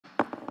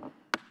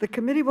The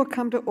committee will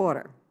come to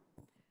order.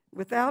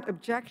 Without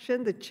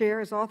objection, the chair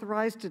is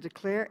authorized to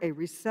declare a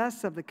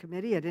recess of the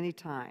committee at any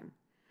time.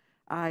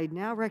 I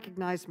now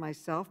recognize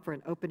myself for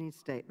an opening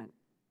statement.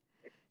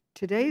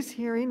 Today's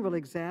hearing will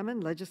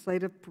examine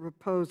legislative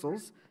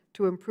proposals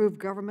to improve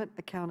government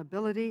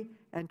accountability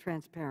and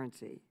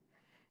transparency.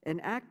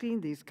 Enacting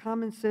these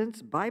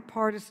common-sense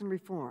bipartisan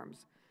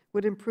reforms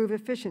would improve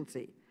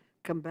efficiency,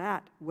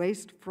 combat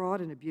waste, fraud,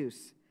 and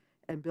abuse,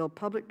 and build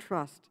public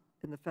trust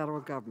in the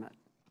federal government.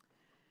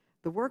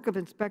 The work of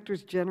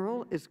inspectors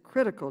general is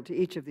critical to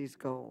each of these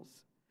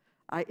goals.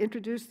 I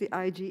introduced the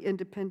IG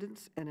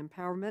Independence and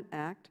Empowerment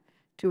Act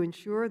to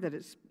ensure that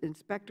its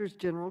inspectors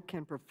general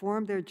can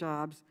perform their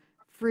jobs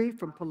free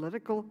from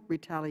political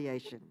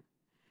retaliation,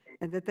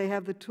 and that they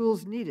have the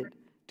tools needed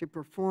to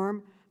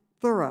perform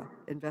thorough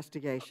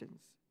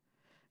investigations.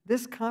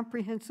 This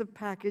comprehensive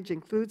package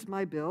includes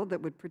my bill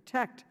that would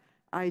protect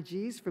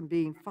IGs from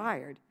being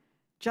fired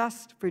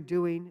just for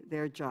doing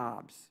their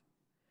jobs,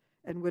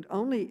 and would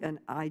only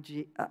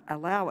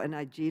allow an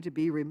IG to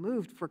be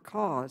removed for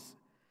cause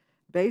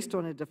based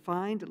on a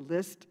defined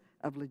list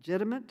of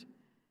legitimate,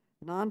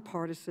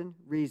 nonpartisan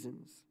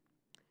reasons.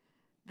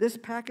 This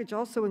package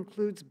also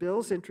includes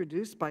bills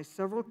introduced by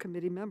several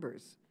committee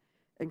members,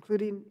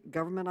 including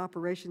Government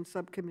Operations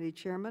Subcommittee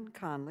Chairman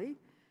Conley,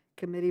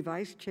 Committee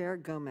Vice Chair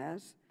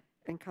Gomez,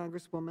 and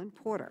Congresswoman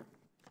Porter.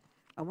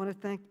 I want to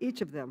thank each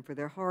of them for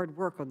their hard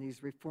work on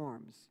these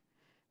reforms.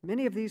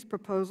 Many of these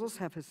proposals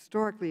have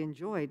historically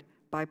enjoyed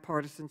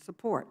bipartisan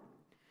support,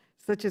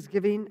 such as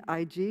giving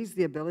IGs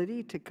the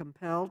ability to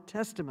compel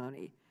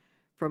testimony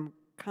from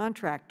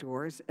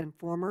contractors and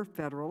former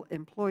federal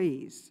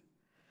employees.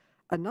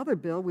 Another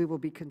bill we will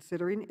be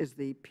considering is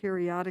the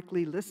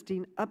Periodically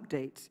Listing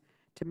Updates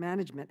to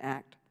Management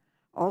Act,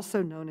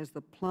 also known as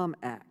the Plum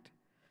Act.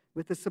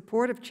 With the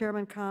support of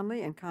Chairman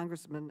Conley and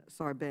Congressman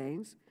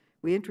Sarbanes,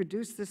 we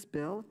introduced this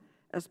bill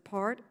as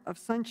part of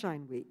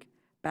Sunshine Week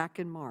back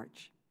in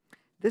March.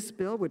 This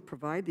bill would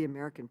provide the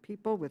American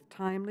people with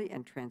timely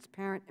and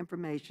transparent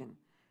information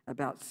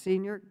about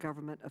senior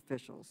government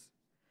officials.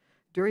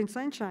 During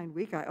Sunshine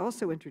Week, I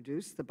also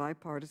introduced the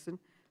bipartisan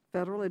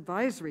Federal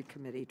Advisory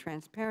Committee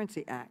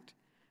Transparency Act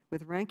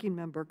with Ranking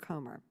Member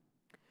Comer.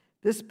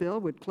 This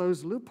bill would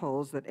close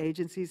loopholes that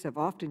agencies have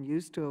often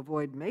used to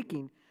avoid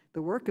making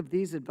the work of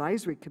these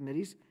advisory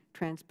committees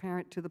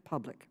transparent to the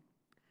public.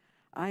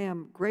 I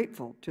am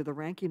grateful to the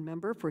Ranking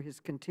Member for his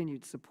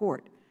continued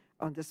support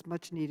on this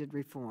much-needed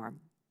reform.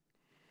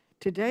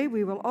 Today,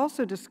 we will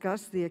also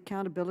discuss the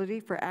Accountability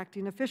for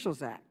Acting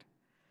Officials Act,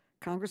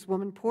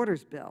 Congresswoman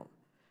Porter's bill,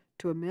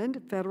 to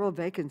amend federal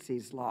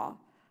vacancies law.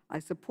 I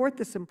support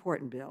this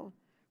important bill,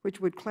 which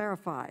would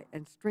clarify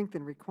and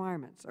strengthen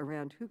requirements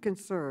around who can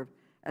serve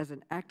as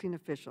an acting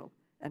official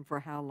and for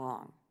how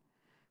long.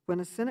 When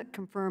a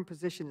Senate-confirmed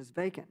position is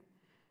vacant,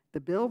 the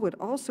bill would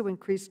also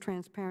increase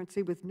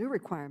transparency with new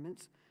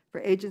requirements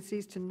for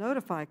agencies to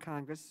notify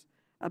Congress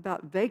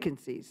about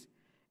vacancies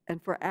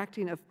and for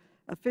acting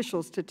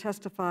officials to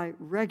testify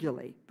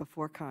regularly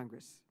before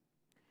Congress.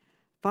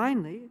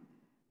 Finally,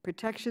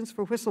 protections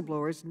for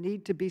whistleblowers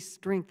need to be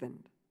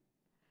strengthened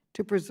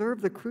to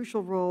preserve the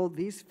crucial role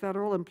these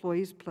federal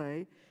employees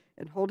play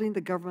in holding the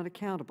government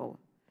accountable,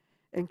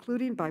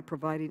 including by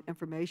providing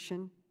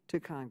information to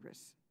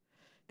Congress.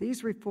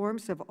 These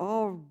reforms have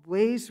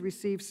always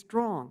received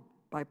strong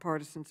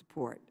bipartisan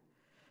support.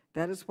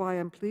 That is why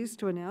I'm pleased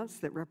to announce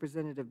that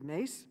Representative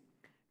Mace,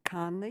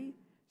 Conley,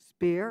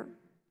 Spear,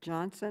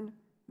 Johnson,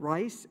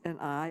 Rice, and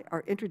I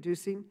are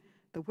introducing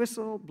the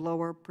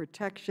Whistleblower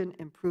Protection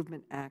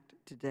Improvement Act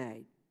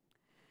today.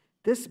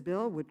 This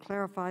bill would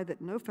clarify that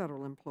no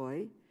federal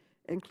employee,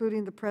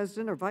 including the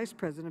President or Vice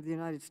President of the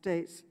United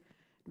States,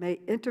 may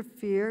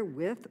interfere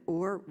with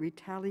or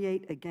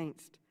retaliate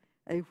against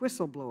a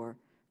whistleblower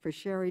for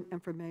sharing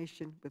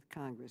information with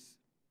Congress.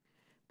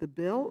 The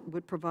bill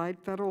would provide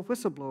federal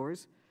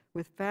whistleblowers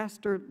with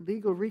faster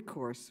legal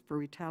recourse for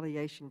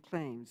retaliation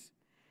claims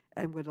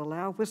and would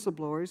allow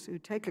whistleblowers who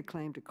take a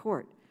claim to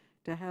court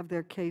to have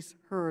their case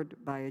heard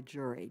by a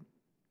jury.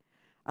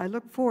 I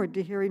look forward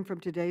to hearing from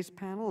today's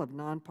panel of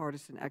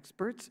nonpartisan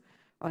experts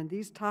on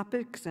these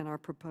topics and our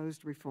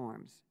proposed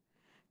reforms.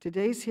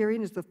 Today's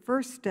hearing is the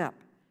first step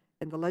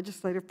in the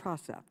legislative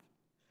process.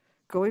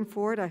 Going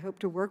forward, I hope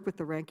to work with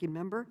the Ranking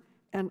Member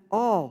and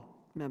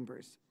all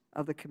members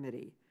of the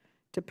committee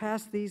to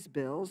pass these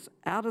bills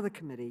out of the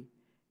committee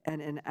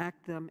and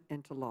enact them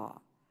into law.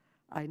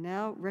 I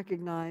now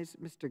recognize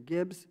Mr.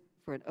 Gibbs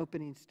for an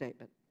opening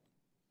statement.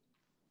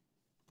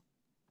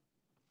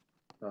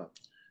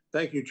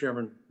 Thank you,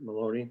 Chairman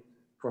Maloney,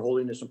 for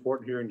holding this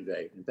important hearing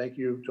today, and thank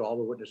you to all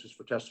the witnesses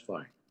for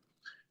testifying.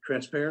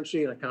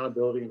 Transparency and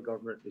accountability in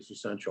government is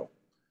essential.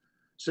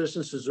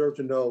 Citizens deserve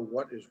to know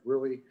what is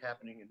really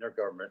happening in their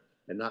government,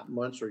 and not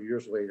months or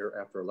years later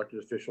after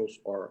elected officials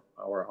or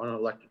our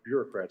unelected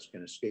bureaucrats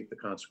can escape the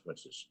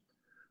consequences.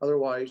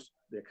 Otherwise,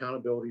 the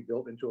accountability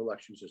built into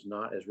elections is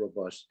not as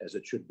robust as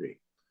it should be.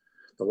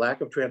 The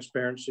lack of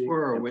transparency— Where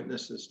are our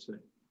witnesses today?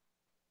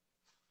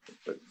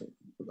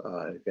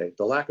 Okay.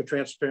 The lack of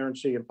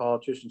transparency and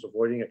politicians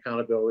avoiding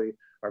accountability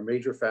are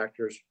major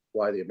factors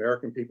why the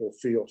American people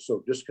feel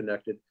so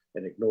disconnected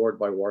and ignored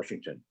by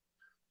Washington.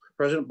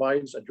 President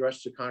Biden's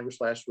address to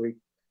Congress last week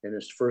in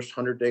his first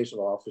 100 days of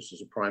office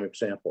is a prime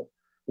example.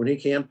 When he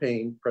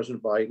campaigned,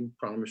 President Biden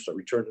promised a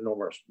return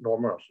to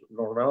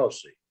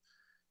normalcy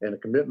and a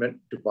commitment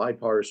to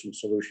bipartisan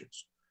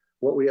solutions.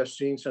 What we have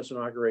seen since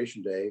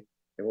Inauguration Day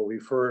and what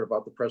we've heard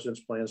about the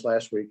president's plans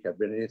last week have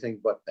been anything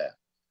but that.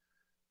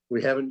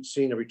 We haven't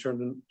seen a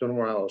return to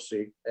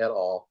normalcy at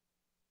all.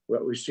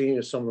 What we've seen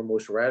is some of the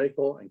most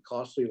radical and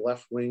costly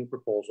left-wing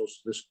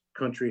proposals this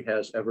country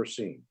has ever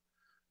seen.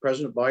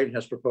 President Biden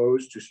has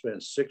proposed to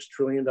spend $6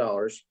 trillion,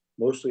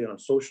 mostly on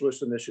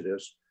socialist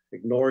initiatives,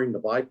 ignoring the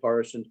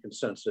bipartisan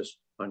consensus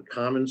on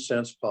common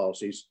sense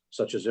policies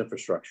such as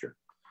infrastructure.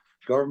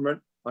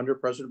 Government under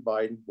President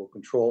Biden will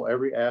control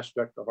every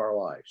aspect of our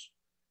lives.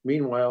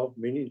 Meanwhile,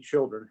 many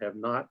children have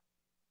not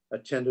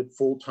attended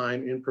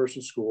full-time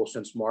in-person school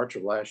since March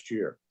of last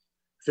year.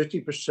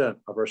 50%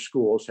 of our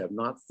schools have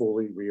not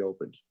fully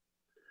reopened.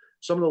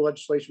 Some of the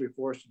legislation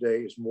before us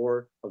today is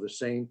more of the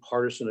same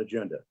partisan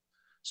agenda,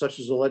 such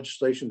as the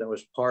legislation that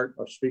was part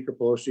of Speaker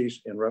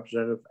Pelosi's and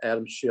Representative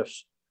Adam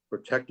Schiff's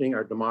Protecting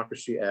Our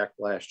Democracy Act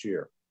last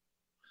year.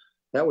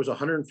 That was a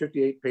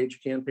 158-page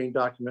campaign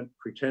document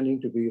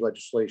pretending to be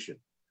legislation.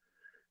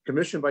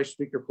 Commissioned by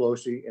Speaker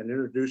Pelosi and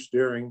introduced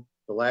during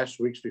the last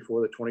weeks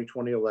before the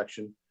 2020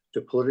 election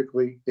to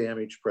politically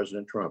damage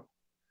President Trump.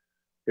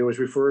 It was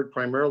referred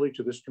primarily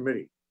to this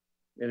committee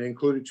and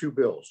included two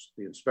bills,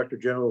 the Inspector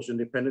General's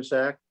Independence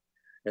Act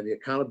and the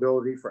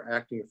Accountability for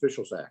Acting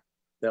Officials Act,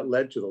 that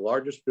led to the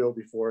largest bill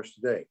before us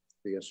today,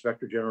 the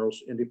Inspector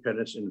General's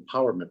Independence and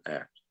Empowerment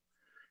Act.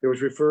 It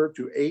was referred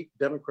to 8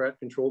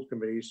 Democrat-controlled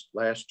committees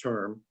last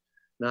term,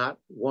 not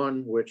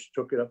one which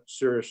took it up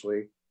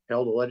seriously,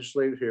 held a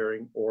legislative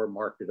hearing, or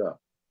marked it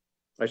up.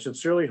 I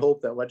sincerely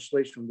hope that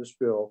legislation from this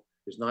bill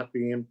is not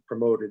being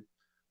promoted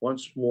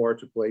once more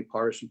to play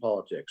partisan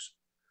politics,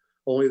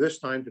 only this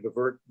time to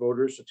divert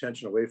voters'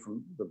 attention away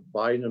from the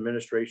Biden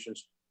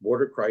administration's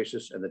border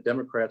crisis and the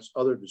Democrats'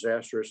 other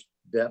disastrous,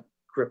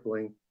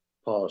 debt-crippling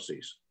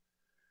policies.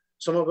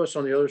 Some of us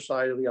on the other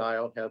side of the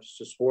aisle have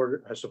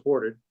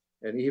supported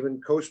and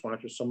even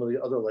co-sponsored some of the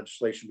other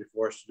legislation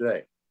before us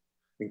today,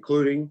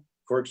 including,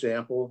 for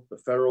example, the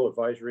Federal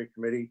Advisory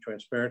Committee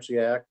Transparency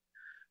Act,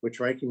 which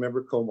Ranking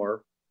Member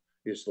Comer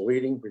is the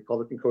leading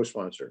Republican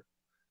co-sponsor.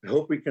 I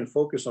hope we can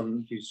focus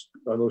on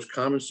those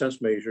common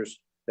sense measures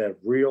that have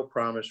real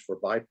promise for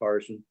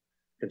bipartisan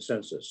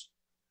consensus,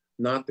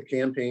 not the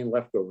campaign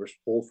leftovers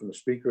pulled from the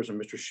speakers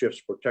and Mr.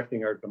 Schiff's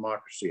Protecting Our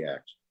Democracy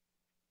Act.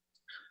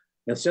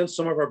 And since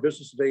some of our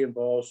business today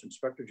involves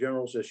Inspector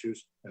General's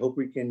issues, I hope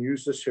we can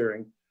use this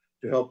hearing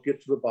to help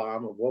get to the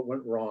bottom of what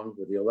went wrong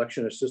with the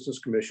Election Assistance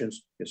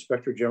Commission's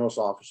Inspector General's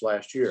office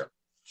last year.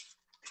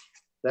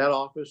 That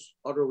office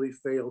utterly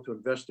failed to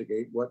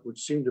investigate what would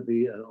seem to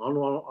be an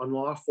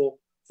unlawful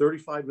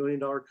 $35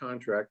 million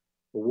contract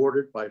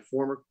awarded by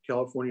former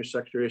California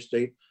Secretary of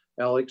State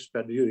Alex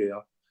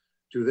Padilla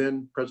to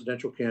then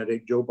presidential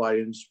candidate Joe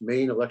Biden's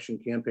main election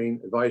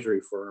campaign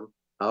advisory firm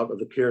out of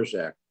the CARES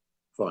Act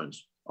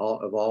funds,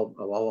 of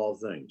all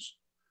things.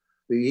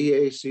 The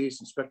EAC's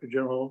Inspector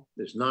General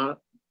is not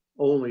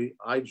only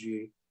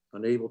IG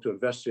unable to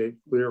investigate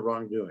clear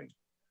wrongdoing.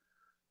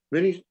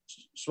 Many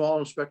small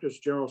inspectors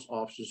general's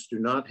offices do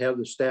not have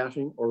the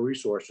staffing or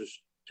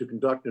resources to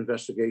conduct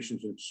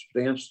investigations and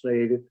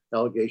substantiated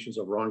allegations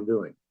of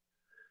wrongdoing.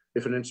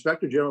 If an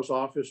inspector general's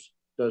office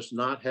does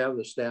not have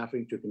the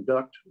staffing to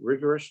conduct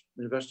rigorous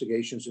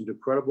investigations into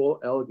credible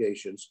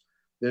allegations,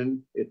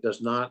 then it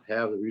does not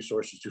have the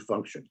resources to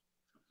function.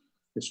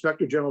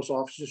 Inspector general's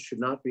offices should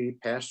not be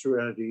pass-through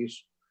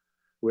entities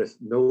with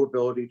no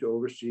ability to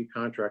oversee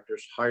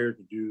contractors hired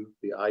to do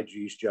the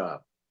IG's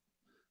job.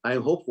 I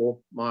am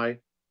hopeful my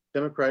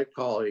Democratic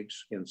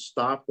colleagues can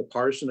stop the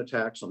partisan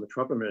attacks on the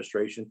Trump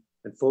administration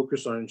and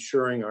focus on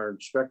ensuring our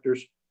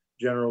inspectors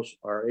generals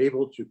are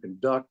able to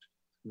conduct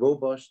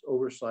robust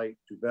oversight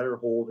to better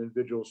hold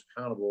individuals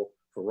accountable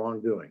for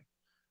wrongdoing.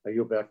 I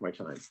yield back my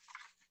time.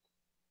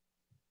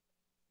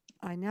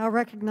 I now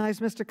recognize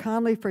Mr.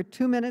 Conley for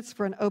 2 minutes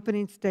for an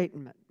opening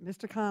statement.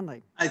 Mr.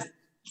 Conley.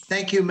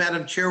 Thank you,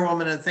 Madam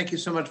Chairwoman, and thank you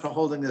so much for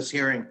holding this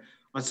hearing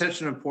on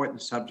such an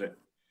important subject.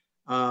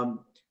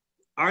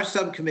 Our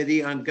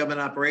subcommittee on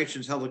government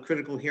operations held a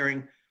critical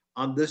hearing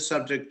on this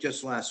subject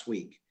just last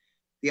week.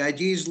 The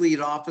IGs lead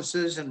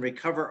offices and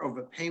recover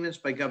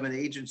overpayments by government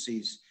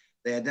agencies.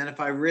 They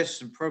identify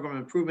risks and program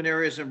improvement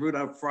areas and root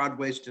out fraud,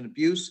 waste, and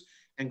abuse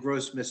and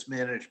gross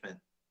mismanagement.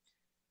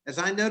 As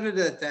I noted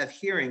at that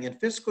hearing, in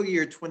fiscal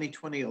year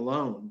 2020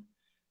 alone,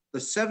 the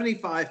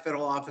 75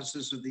 federal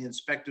offices of the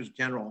Inspectors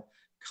General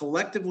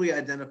collectively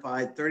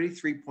identified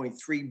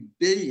 $33.3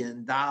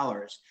 billion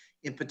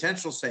in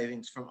potential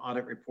savings from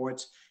audit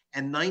reports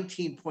and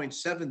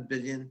 $19.7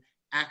 billion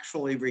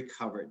actually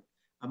recovered,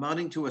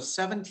 amounting to a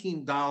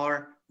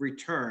 $17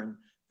 return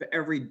for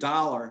every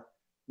dollar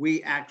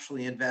we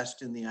actually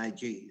invest in the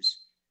IGs.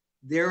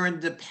 Their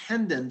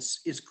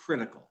independence is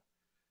critical.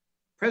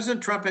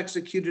 President Trump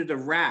executed a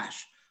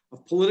rash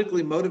of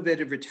politically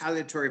motivated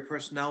retaliatory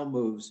personnel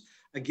moves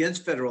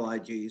against federal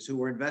IGs who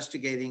were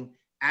investigating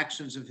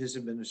actions of his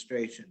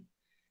administration.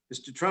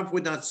 Mr. Trump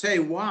would not say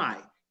why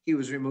he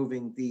was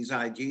removing these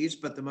IGs,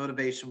 but the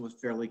motivation was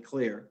fairly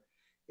clear.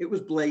 It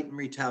was blatant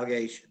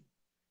retaliation.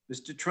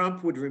 Mr.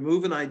 Trump would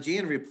remove an IG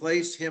and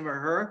replace him or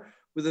her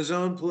with his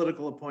own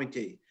political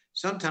appointee,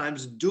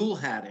 sometimes dual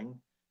hatting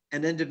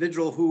an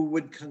individual who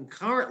would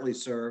concurrently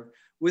serve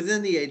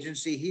within the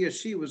agency he or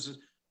she was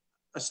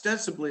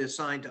ostensibly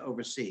assigned to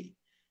oversee.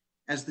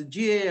 As the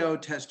GAO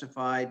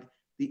testified,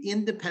 the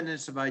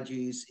independence of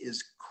IGs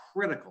is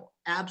critical,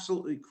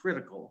 absolutely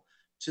critical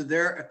to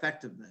their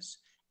effectiveness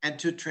and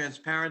to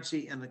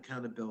transparency and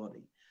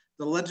accountability.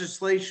 The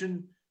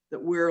legislation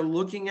that we're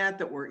looking at,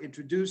 that we're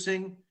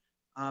introducing,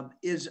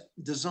 is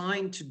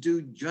designed to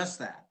do just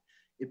that.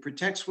 It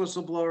protects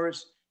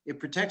whistleblowers, it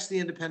protects the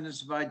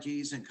independence of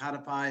IGs and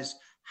codifies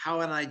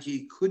how an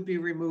IG could be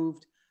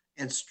removed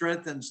and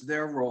strengthens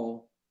their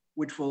role,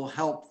 which will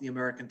help the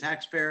American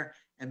taxpayer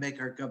and make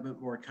our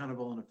government more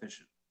accountable and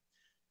efficient.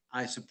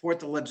 I support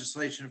the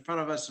legislation in front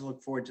of us and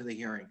look forward to the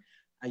hearing.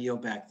 I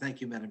yield back.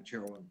 Thank you, Madam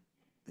Chairwoman.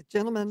 The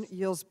gentleman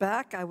yields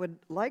back. I would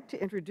like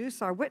to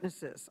introduce our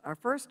witnesses. Our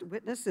first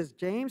witness is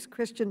James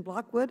Christian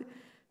Blockwood,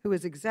 who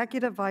is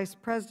Executive Vice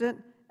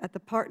President at the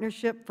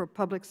Partnership for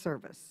Public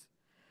Service.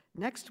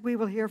 Next, we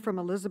will hear from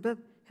Elizabeth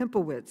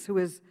Hempelwitz, who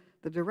is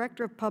the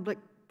Director of Public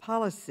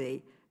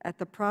Policy at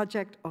the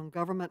Project on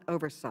Government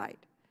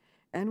Oversight.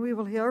 And we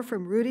will hear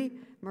from Rudy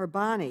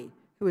Merbani,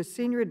 who is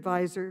Senior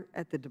Advisor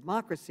at the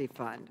Democracy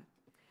Fund.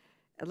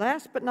 And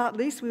last but not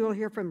least, we will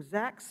hear from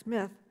Zach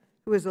Smith,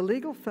 who is a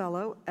legal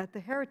fellow at the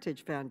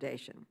Heritage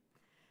Foundation.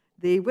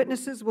 The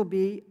witnesses will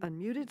be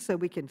unmuted so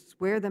we can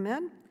swear them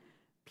in.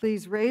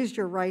 Please raise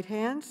your right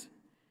hands.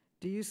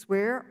 Do you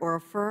swear or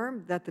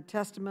affirm that the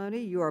testimony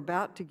you are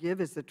about to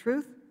give is the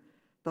truth,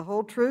 the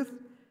whole truth,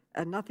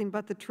 and nothing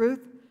but the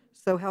truth,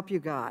 so help you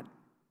God?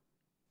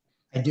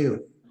 I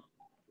do.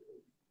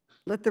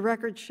 Let the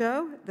record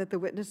show that the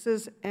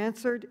witnesses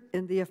answered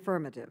in the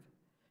affirmative.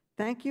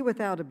 Thank you.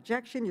 Without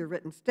objection, your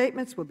written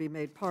statements will be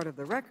made part of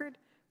the record.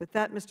 With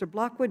that, Mr.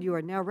 Blockwood, you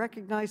are now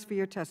recognized for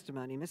your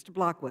testimony. Mr.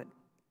 Blockwood.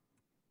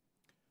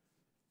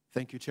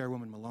 Thank you,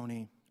 Chairwoman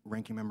Maloney,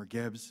 Ranking Member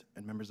Gibbs,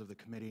 and members of the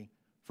committee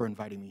for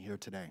inviting me here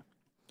today.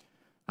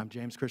 I'm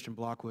James Christian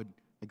Blockwood,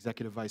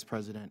 Executive Vice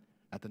President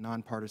at the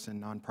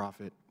nonpartisan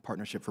nonprofit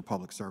Partnership for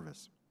Public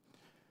Service.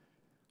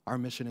 Our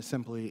mission is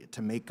simply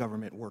to make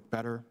government work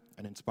better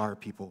and inspire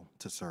people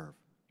to serve.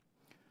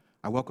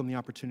 I welcome the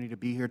opportunity to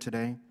be here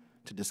today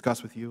to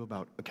discuss with you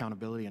about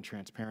accountability and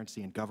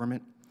transparency in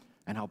government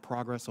and how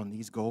progress on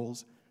these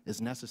goals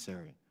is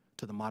necessary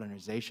to the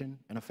modernization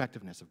and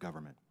effectiveness of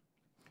government.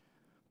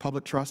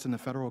 Public trust in the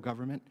federal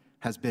government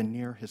has been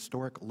near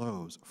historic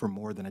lows for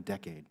more than a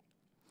decade.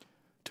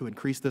 To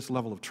increase this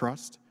level of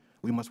trust,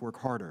 we must work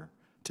harder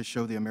to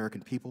show the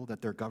American people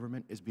that their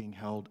government is being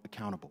held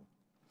accountable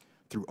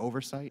through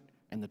oversight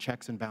and the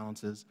checks and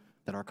balances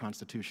that our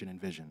Constitution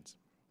envisions.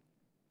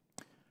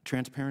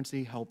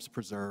 Transparency helps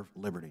preserve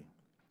liberty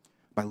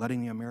by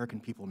letting the American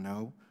people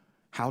know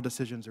how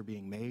decisions are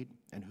being made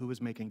and who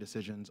is making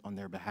decisions on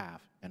their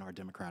behalf in our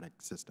democratic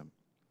system.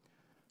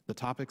 The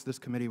topics this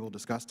committee will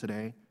discuss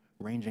today,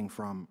 ranging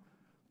from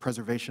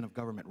preservation of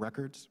government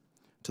records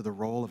to the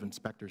role of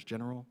inspectors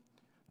general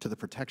to the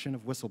protection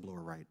of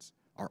whistleblower rights,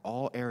 are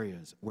all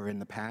areas where in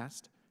the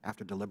past,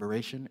 after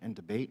deliberation and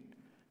debate,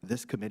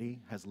 this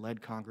committee has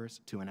led Congress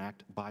to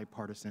enact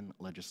bipartisan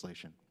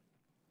legislation.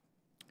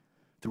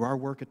 Through our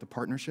work at the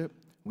Partnership,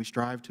 we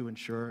strive to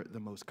ensure the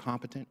most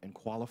competent and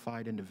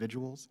qualified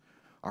individuals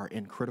are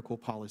in critical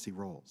policy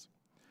roles,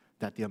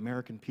 that the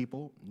American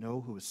people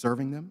know who is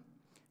serving them,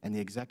 and the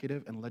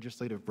executive and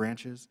legislative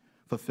branches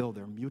fulfill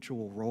their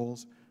mutual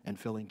roles in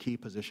filling key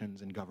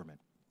positions in government.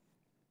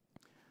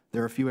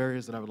 There are a few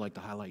areas that I would like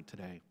to highlight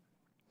today.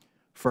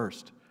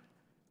 First,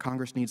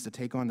 Congress needs to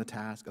take on the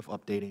task of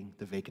updating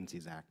the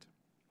Vacancies Act.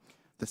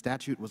 The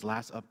statute was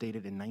last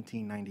updated in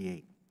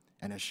 1998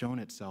 and has shown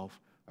itself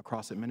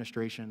across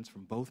administrations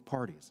from both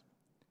parties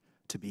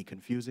to be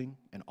confusing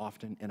and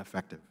often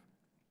ineffective.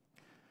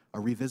 A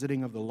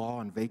revisiting of the law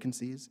on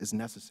vacancies is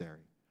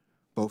necessary,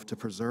 both to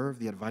preserve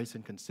the advice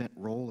and consent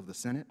role of the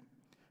Senate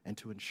and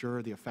to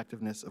ensure the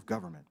effectiveness of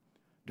government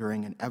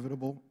during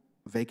inevitable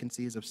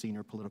vacancies of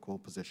senior political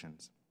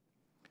positions.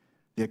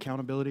 The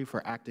Accountability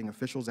for Acting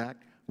Officials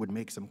Act would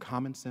make some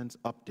common sense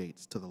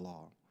updates to the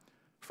law.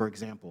 For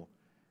example,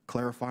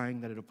 clarifying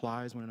that it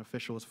applies when an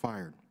official is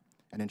fired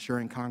and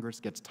ensuring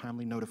Congress gets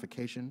timely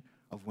notification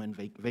of when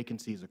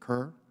vacancies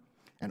occur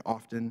and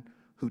often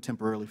who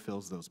temporarily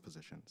fills those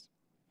positions.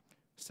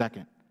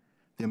 Second,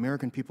 the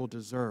American people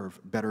deserve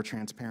better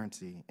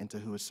transparency into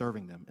who is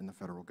serving them in the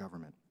federal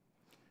government,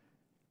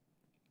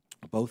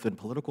 both in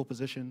political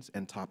positions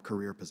and top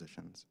career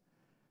positions.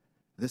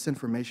 This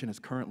information is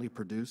currently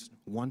produced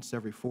once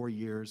every 4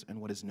 years in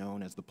what is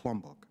known as the Plum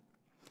Book,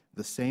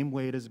 the same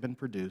way it has been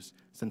produced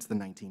since the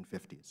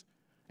 1950s.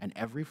 And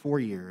every 4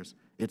 years,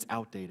 it's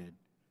outdated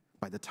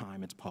by the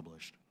time it's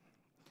published.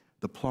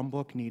 The Plum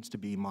Book needs to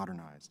be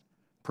modernized,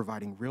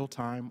 providing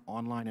real-time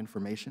online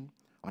information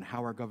on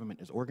how our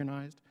government is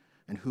organized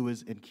and who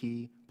is in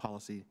key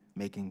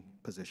policy-making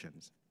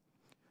positions.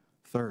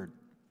 Third,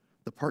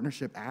 the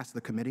partnership asked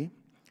the committee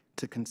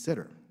to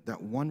consider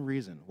that one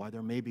reason why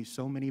there may be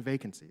so many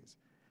vacancies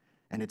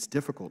and it's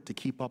difficult to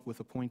keep up with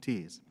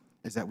appointees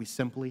is that we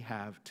simply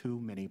have too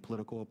many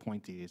political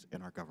appointees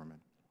in our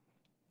government.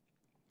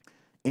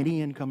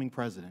 Any incoming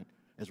president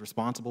is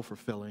responsible for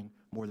filling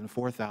more than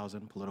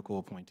 4,000 political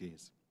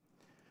appointees,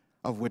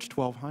 of which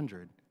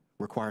 1,200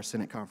 require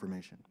Senate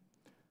confirmation.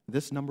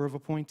 This number of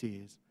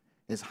appointees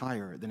is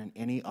higher than in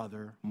any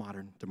other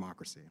modern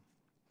democracy.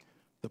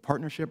 The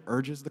partnership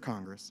urges the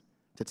Congress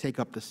to take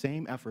up the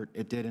same effort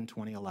it did in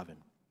 2011,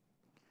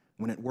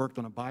 when it worked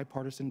on a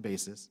bipartisan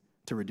basis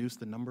to reduce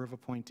the number of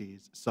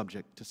appointees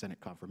subject to Senate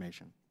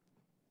confirmation.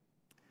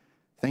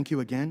 Thank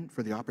you again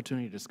for the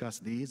opportunity to discuss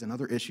these and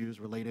other issues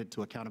related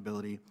to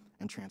accountability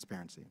and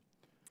transparency.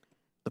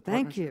 The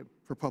Partnership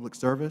for Public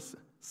Service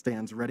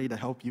stands ready to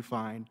help you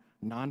find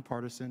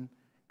nonpartisan,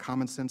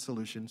 common-sense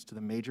solutions to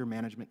the major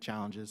management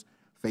challenges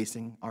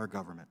facing our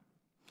government.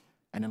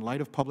 And in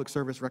light of Public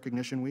Service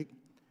Recognition Week,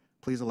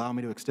 please allow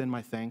me to extend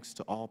my thanks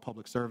to all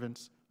public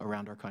servants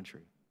around our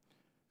country.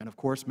 And of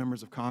course,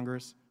 members of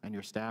Congress and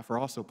your staff are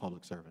also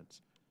public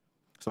servants.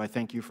 So I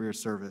thank you for your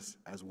service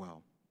as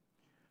well.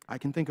 I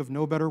can think of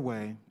no better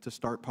way to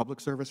start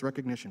Public Service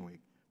Recognition Week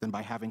than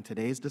by having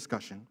today's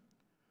discussion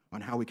on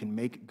how we can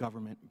make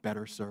government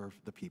better serve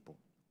the people.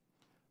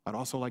 I'd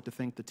also like to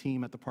thank the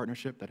team at the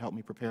partnership that helped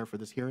me prepare for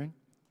this hearing.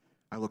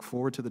 I look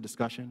forward to the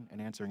discussion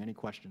and answering any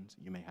questions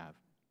you may have.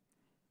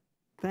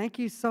 Thank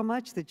you so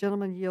much. The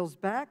gentleman yields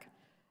back.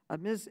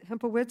 Ms.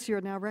 Hempowitz, you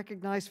are now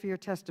recognized for your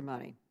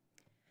testimony.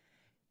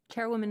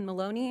 Chairwoman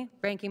Maloney,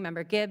 Ranking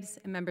Member Gibbs,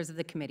 and members of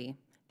the committee,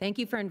 thank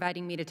you for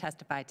inviting me to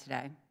testify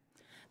today.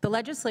 The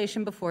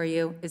legislation before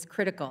you is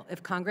critical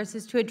if Congress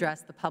is to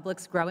address the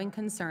public's growing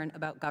concern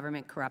about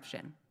government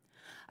corruption.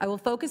 I will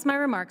focus my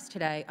remarks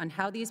today on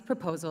how these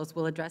proposals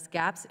will address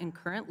gaps in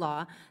current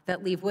law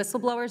that leave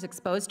whistleblowers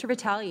exposed to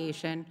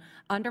retaliation,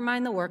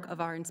 undermine the work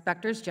of our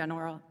inspectors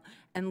general,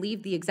 and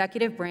leave the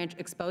executive branch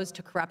exposed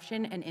to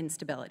corruption and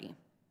instability.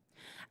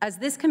 As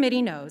this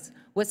committee knows,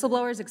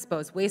 whistleblowers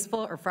expose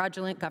wasteful or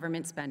fraudulent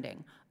government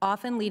spending,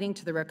 often leading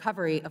to the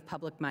recovery of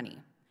public money.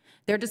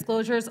 Their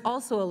disclosures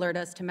also alert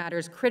us to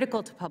matters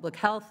critical to public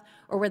health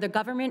or where the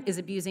government is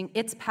abusing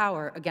its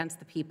power against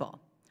the people.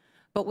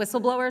 But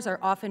whistleblowers are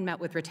often met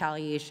with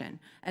retaliation,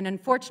 and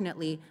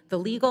unfortunately, the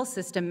legal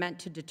system meant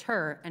to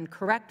deter and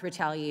correct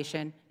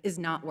retaliation is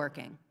not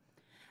working.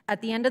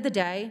 At the end of the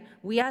day,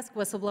 we ask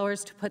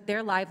whistleblowers to put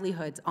their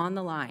livelihoods on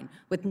the line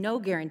with no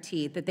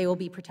guarantee that they will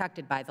be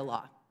protected by the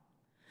law.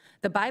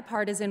 The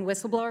Bipartisan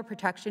Whistleblower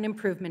Protection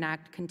Improvement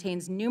Act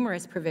contains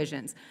numerous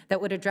provisions that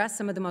would address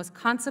some of the most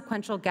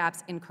consequential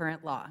gaps in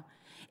current law.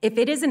 If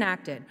it is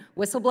enacted,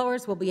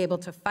 whistleblowers will be able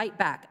to fight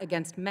back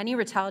against many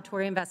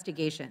retaliatory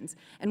investigations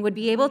and would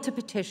be able to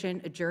petition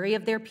a jury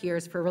of their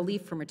peers for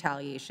relief from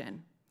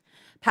retaliation.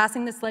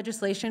 Passing this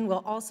legislation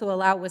will also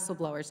allow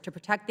whistleblowers to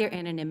protect their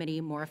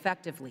anonymity more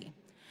effectively.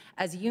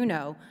 As you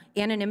know,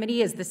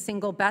 anonymity is the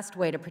single best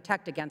way to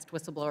protect against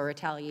whistleblower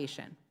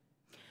retaliation.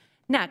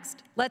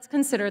 Next, let's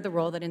consider the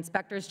role that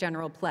inspectors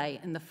general play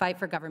in the fight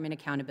for government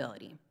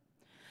accountability.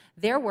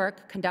 Their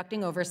work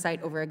conducting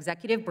oversight over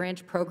executive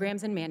branch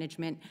programs and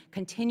management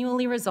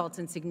continually results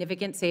in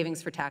significant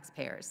savings for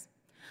taxpayers.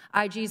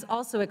 IGs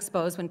also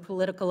expose when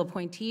political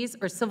appointees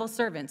or civil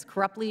servants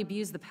corruptly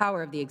abuse the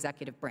power of the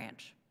executive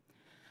branch.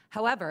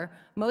 However,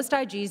 most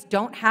IGs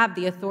don't have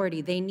the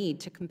authority they need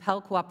to compel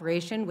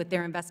cooperation with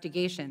their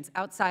investigations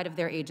outside of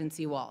their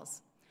agency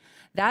walls.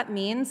 That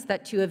means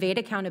that to evade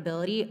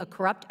accountability, a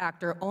corrupt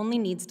actor only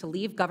needs to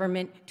leave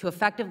government to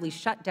effectively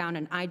shut down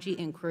an IG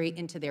inquiry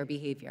into their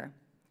behavior.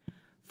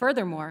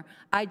 Furthermore,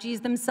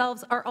 IGs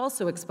themselves are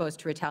also exposed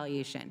to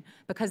retaliation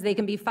because they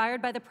can be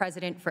fired by the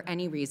president for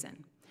any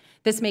reason.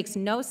 This makes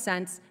no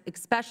sense,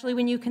 especially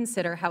when you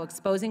consider how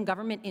exposing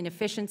government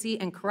inefficiency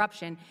and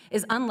corruption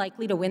is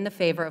unlikely to win the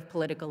favor of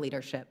political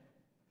leadership.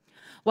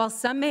 While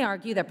some may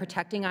argue that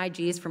protecting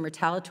IGs from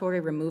retaliatory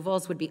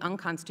removals would be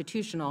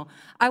unconstitutional,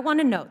 I want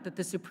to note that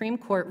the Supreme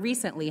Court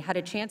recently had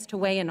a chance to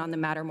weigh in on the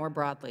matter more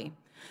broadly.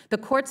 The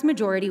court's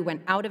majority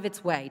went out of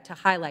its way to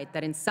highlight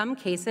that in some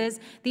cases,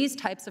 these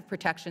types of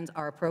protections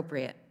are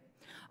appropriate.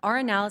 Our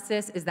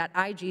analysis is that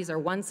IGs are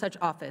one such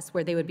office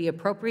where they would be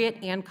appropriate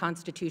and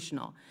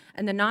constitutional,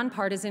 and the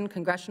Nonpartisan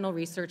Congressional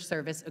Research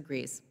Service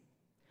agrees.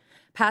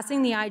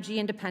 Passing the IG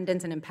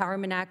Independence and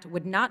Empowerment Act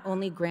would not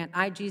only grant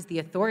IGs the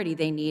authority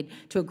they need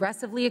to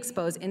aggressively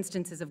expose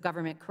instances of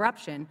government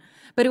corruption,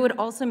 but it would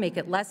also make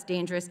it less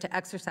dangerous to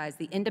exercise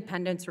the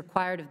independence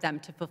required of them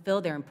to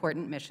fulfill their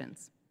important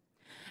missions.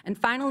 And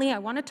finally, I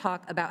want to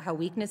talk about how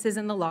weaknesses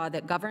in the law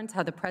that governs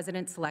how the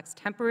president selects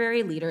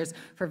temporary leaders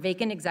for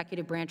vacant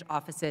executive branch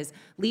offices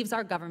leaves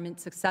our government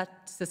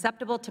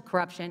susceptible to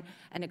corruption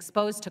and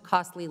exposed to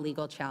costly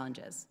legal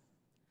challenges.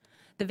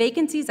 The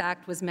Vacancies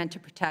Act was meant to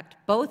protect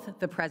both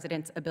the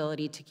president's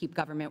ability to keep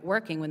government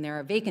working when there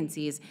are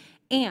vacancies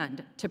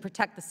and to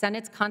protect the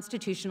Senate's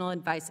constitutional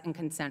advice and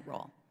consent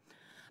role.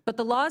 But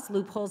the law's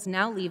loopholes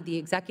now leave the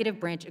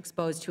executive branch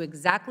exposed to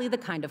exactly the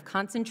kind of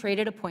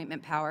concentrated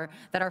appointment power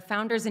that our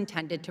founders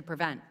intended to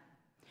prevent.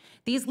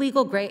 These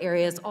legal gray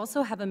areas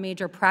also have a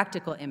major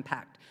practical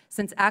impact,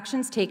 since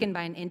actions taken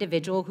by an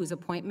individual whose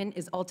appointment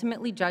is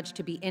ultimately judged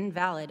to be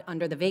invalid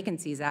under the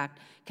Vacancies Act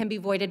can be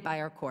voided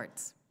by our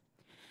courts.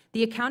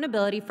 The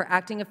Accountability for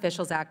Acting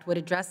Officials Act would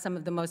address some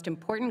of the most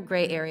important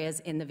gray areas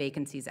in the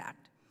Vacancies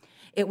Act.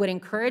 It would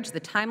encourage the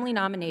timely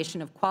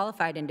nomination of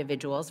qualified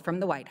individuals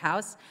from the White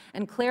House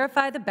and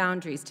clarify the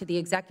boundaries to the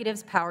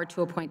executive's power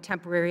to appoint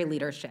temporary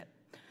leadership.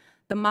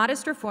 The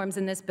modest reforms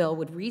in this bill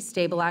would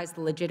restabilize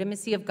the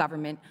legitimacy of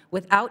government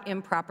without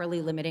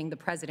improperly limiting the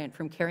president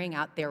from carrying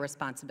out their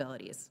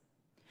responsibilities.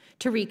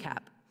 To recap,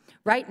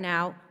 right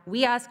now,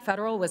 we ask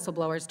federal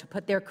whistleblowers to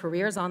put their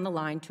careers on the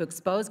line to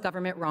expose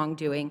government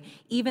wrongdoing,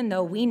 even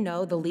though we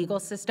know the legal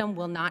system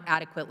will not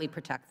adequately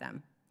protect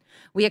them.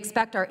 We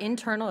expect our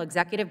internal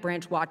executive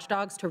branch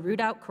watchdogs to root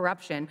out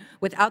corruption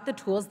without the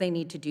tools they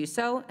need to do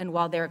so and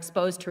while they're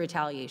exposed to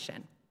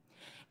retaliation.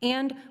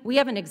 And we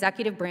have an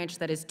executive branch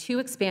that has too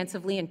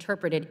expansively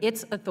interpreted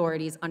its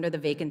authorities under the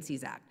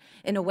Vacancies Act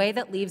in a way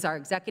that leaves our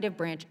executive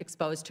branch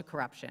exposed to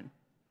corruption.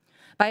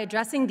 By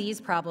addressing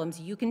these problems,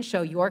 you can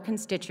show your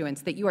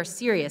constituents that you are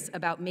serious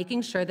about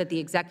making sure that the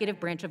executive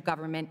branch of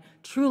government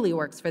truly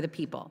works for the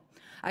people.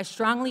 I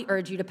strongly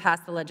urge you to pass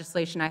the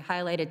legislation I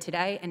highlighted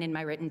today and in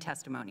my written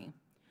testimony.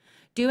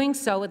 Doing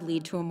so would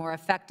lead to a more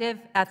effective,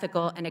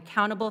 ethical, and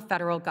accountable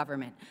federal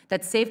government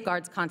that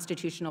safeguards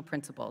constitutional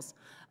principles,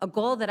 a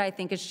goal that I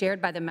think is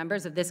shared by the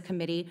members of this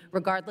committee,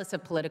 regardless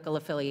of political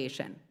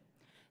affiliation.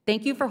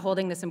 Thank you for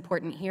holding this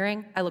important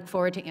hearing. I look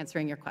forward to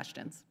answering your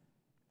questions.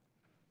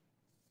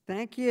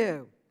 Thank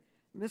you.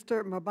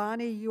 Mr.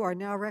 Mabani, you are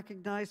now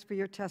recognized for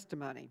your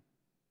testimony.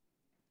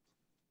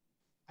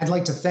 I'd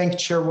like to thank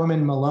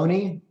Chairwoman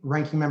Maloney,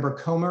 Ranking Member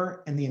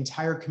Comer, and the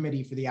entire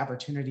committee for the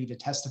opportunity to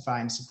testify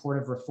in support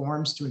of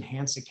reforms to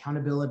enhance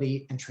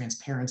accountability and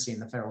transparency in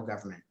the federal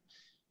government.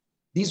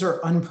 These are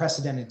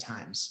unprecedented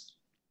times.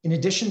 In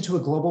addition to a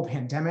global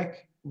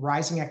pandemic,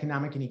 rising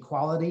economic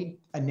inequality,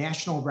 a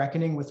national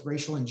reckoning with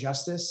racial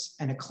injustice,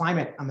 and a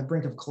climate on the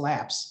brink of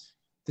collapse,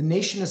 the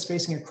nation is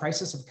facing a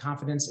crisis of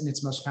confidence in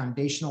its most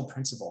foundational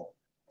principle,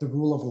 the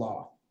rule of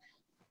law.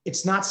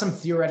 It's not some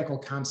theoretical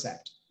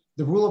concept.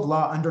 The rule of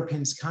law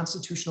underpins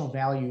constitutional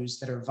values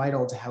that are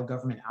vital to how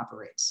government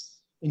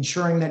operates,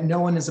 ensuring that no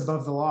one is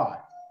above the law,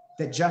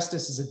 that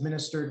justice is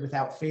administered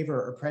without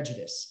favor or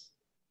prejudice,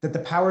 that the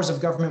powers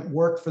of government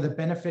work for the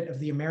benefit of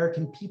the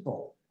American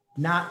people,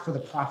 not for the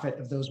profit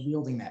of those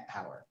wielding that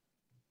power.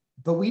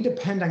 But we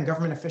depend on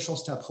government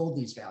officials to uphold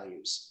these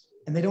values,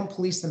 and they don't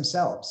police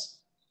themselves.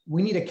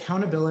 We need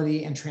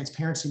accountability and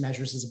transparency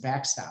measures as a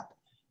backstop.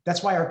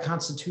 That's why our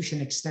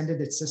Constitution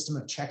extended its system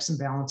of checks and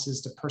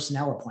balances to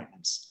personnel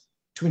appointments,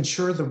 to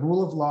ensure the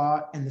rule of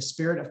law and the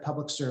spirit of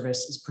public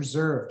service is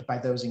preserved by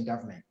those in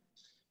government.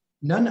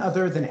 None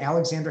other than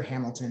Alexander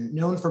Hamilton,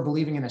 known for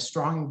believing in a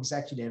strong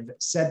executive,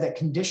 said that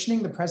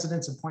conditioning the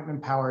president's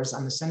appointment powers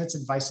on the Senate's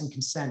advice and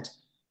consent,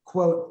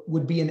 quote,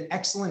 would be an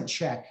excellent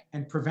check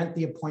and prevent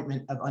the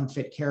appointment of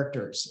unfit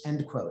characters,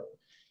 end quote.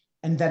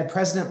 And that a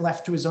president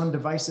left to his own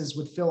devices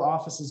would fill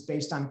offices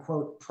based on,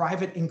 quote,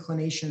 private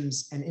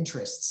inclinations and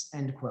interests,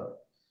 end quote.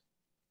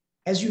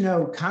 As you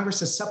know, Congress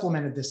has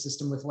supplemented this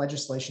system with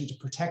legislation to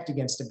protect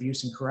against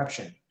abuse and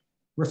corruption.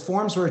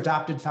 Reforms were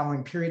adopted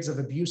following periods of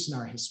abuse in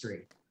our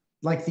history,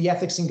 like the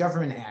Ethics in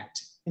Government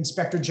Act,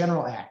 Inspector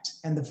General Act,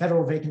 and the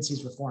Federal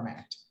Vacancies Reform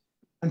Act.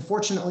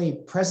 Unfortunately,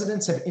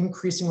 presidents have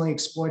increasingly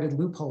exploited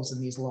loopholes in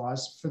these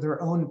laws for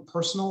their own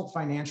personal,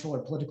 financial, or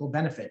political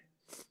benefit.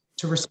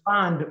 To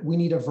respond, we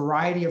need a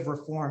variety of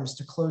reforms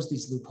to close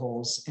these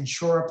loopholes and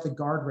shore up the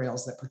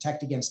guardrails that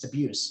protect against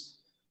abuse.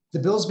 The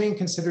bills being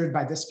considered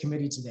by this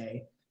committee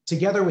today,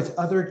 together with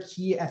other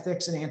key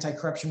ethics and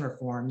anti-corruption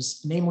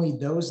reforms, namely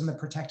those in the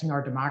Protecting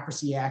Our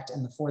Democracy Act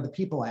and the For the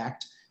People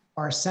Act,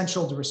 are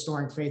essential to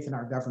restoring faith in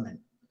our government.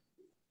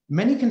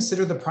 Many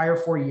consider the prior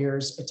 4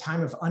 years a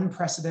time of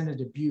unprecedented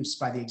abuse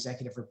by the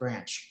executive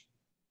branch.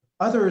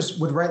 Others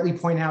would rightly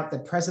point out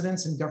that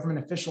presidents and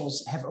government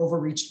officials have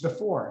overreached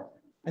before,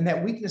 and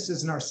that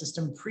weaknesses in our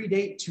system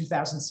predate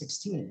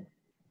 2016.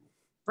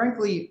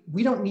 Frankly,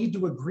 we don't need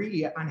to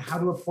agree on how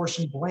to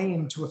apportion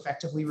blame to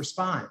effectively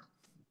respond.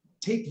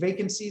 Take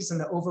vacancies and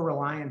the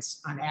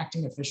over-reliance on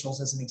acting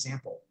officials as an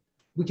example.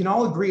 We can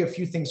all agree a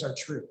few things are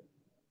true.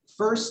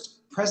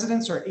 First,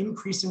 presidents are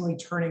increasingly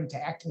turning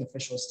to acting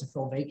officials to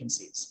fill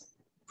vacancies.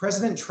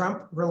 President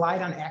Trump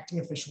relied on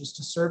acting officials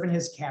to serve in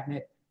his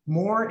cabinet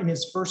more in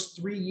his first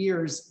 3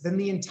 years than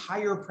the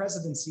entire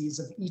presidencies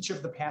of each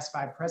of the past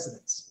 5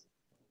 presidents.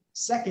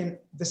 Second,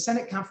 the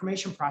Senate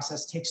confirmation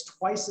process takes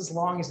twice as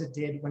long as it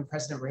did when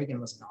President Reagan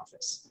was in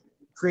office,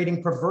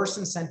 creating perverse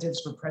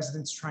incentives for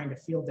presidents trying to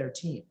field their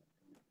team.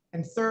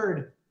 And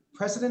third,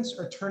 presidents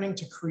are turning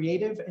to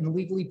creative and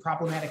legally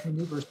problematic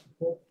maneuvers to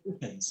fill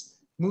positions,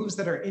 moves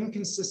that are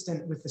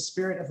inconsistent with the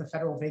spirit of the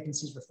Federal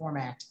Vacancies Reform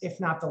Act, if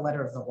not the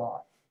letter of the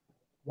law.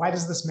 Why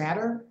does this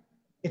matter?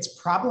 It's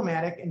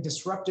problematic and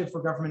disruptive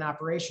for government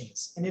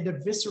operations, and it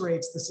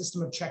eviscerates the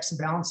system of checks and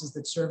balances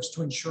that serves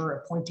to ensure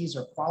appointees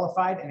are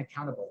qualified and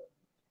accountable.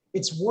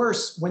 It's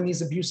worse when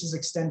these abuses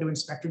extend to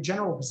inspector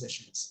general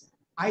positions.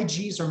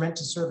 IGs are meant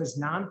to serve as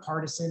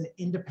nonpartisan,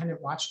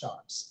 independent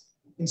watchdogs.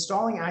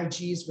 Installing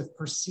IGs with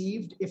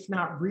perceived, if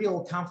not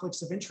real,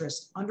 conflicts of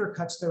interest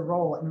undercuts their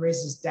role and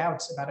raises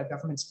doubts about a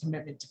government's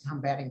commitment to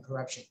combating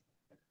corruption.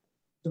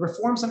 The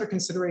reforms under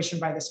consideration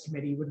by this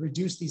committee would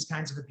reduce these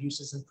kinds of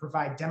abuses and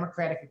provide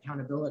democratic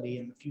accountability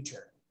in the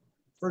future.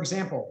 For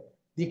example,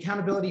 the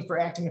Accountability for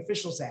Acting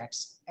Officials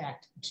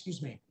Act,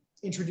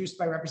 introduced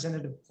by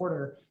Representative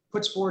Porter,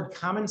 puts forward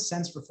common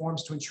sense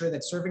reforms to ensure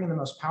that serving in the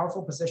most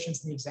powerful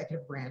positions in the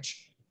executive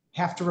branch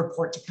have to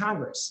report to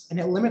Congress, and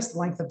it limits the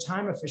length of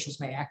time officials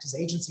may act as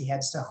agency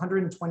heads to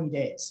 120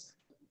 days.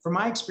 From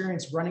my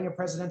experience running a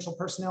presidential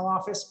personnel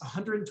office,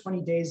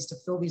 120 days to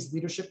fill these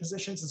leadership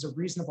positions is a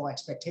reasonable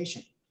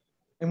expectation.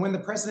 And when the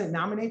president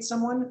nominates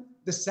someone,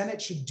 the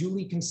Senate should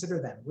duly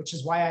consider them, which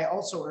is why I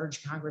also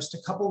urge Congress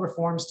to couple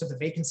reforms to the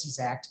Vacancies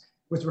Act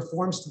with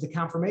reforms to the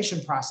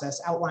confirmation process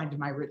outlined in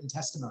my written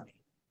testimony.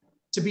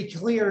 To be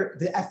clear,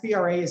 the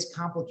FVRA is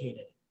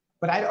complicated,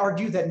 but I'd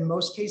argue that in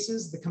most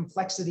cases, the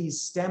complexities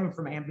stem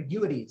from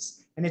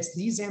ambiguities, and it's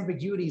these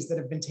ambiguities that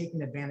have been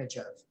taken advantage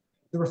of.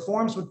 The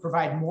reforms would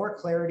provide more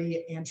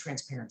clarity and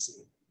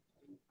transparency.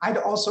 I'd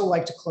also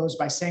like to close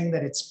by saying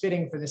that it's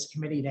fitting for this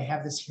committee to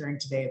have this hearing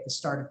today at the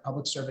start of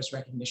Public Service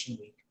Recognition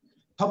Week.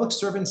 Public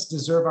servants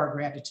deserve our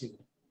gratitude.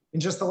 In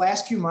just the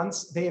last few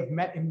months, they have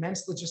met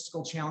immense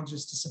logistical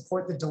challenges to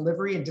support the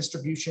delivery and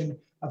distribution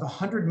of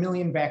 100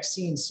 million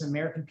vaccines to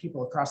American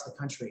people across the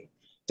country,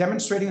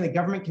 demonstrating that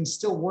government can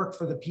still work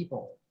for the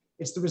people.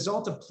 It's the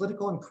result of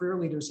political and career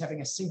leaders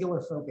having a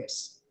singular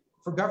focus.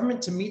 For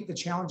government to meet the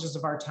challenges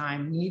of our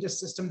time, we need a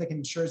system that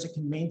ensures it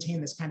can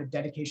maintain this kind of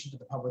dedication to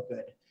the public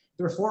good.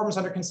 The reforms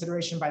under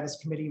consideration by this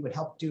committee would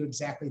help do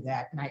exactly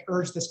that, and I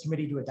urge this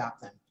committee to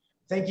adopt them.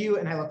 Thank you,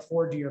 and I look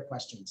forward to your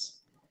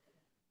questions.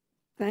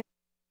 Thank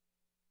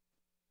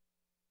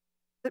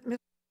you.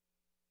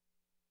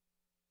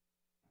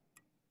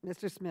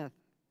 Mr. Smith.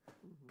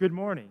 Good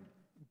morning.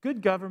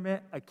 Good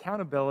government,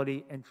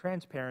 accountability, and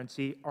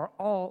transparency are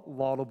all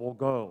laudable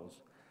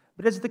goals.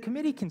 But as the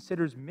committee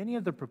considers many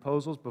of the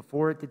proposals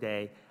before it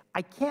today,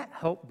 I can't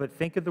help but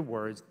think of the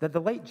words that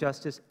the late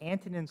Justice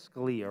Antonin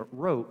Scalia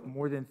wrote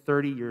more than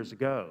 30 years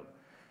ago.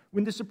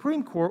 When the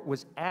Supreme Court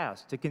was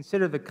asked to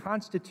consider the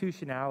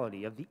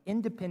constitutionality of the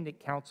independent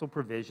counsel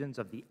provisions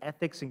of the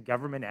Ethics in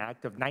Government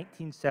Act of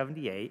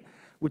 1978,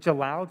 which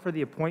allowed for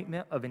the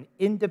appointment of an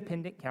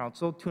independent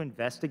counsel to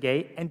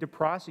investigate and to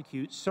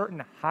prosecute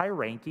certain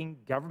high-ranking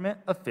government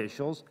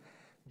officials,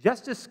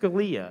 Justice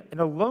Scalia, in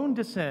a lone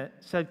dissent,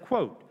 said,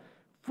 quote,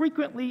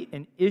 "Frequently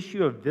an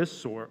issue of this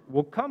sort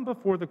will come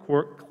before the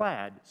court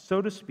clad,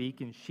 so to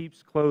speak, in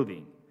sheep's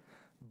clothing.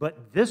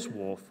 But this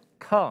wolf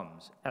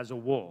comes as a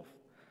wolf."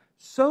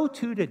 So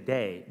too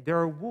today, there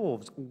are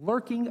wolves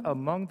lurking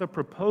among the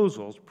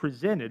proposals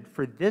presented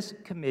for this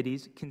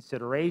committee's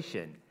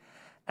consideration.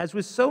 As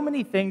with so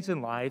many things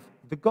in life,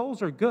 the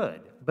goals are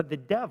good, but the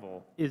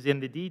devil is in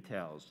the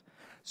details.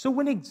 So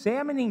when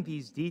examining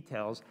these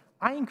details,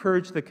 I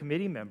encourage the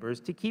committee members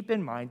to keep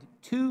in mind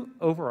two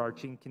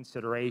overarching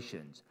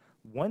considerations,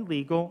 one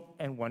legal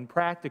and one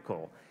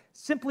practical.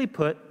 Simply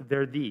put,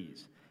 they're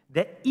these: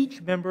 that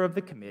each member of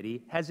the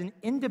committee has an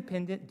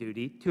independent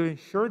duty to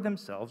ensure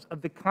themselves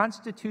of the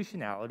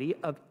constitutionality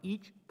of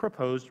each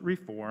proposed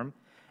reform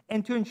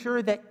and to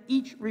ensure that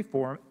each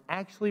reform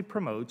actually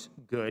promotes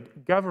good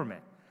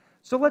government.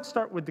 So let's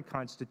start with the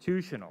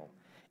constitutional.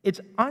 It's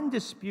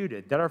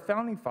undisputed that our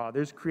founding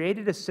fathers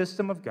created a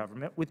system of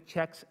government with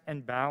checks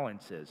and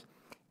balances.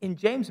 In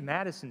James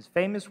Madison's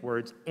famous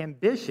words,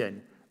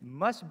 ambition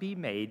must be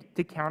made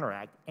to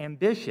counteract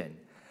ambition.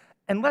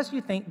 Unless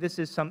you think this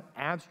is some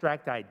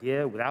abstract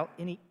idea without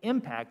any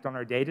impact on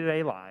our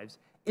day-to-day lives,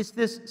 it's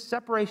this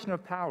separation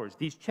of powers,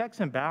 these checks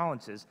and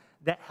balances,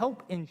 that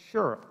help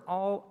ensure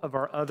all of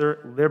our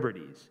other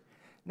liberties.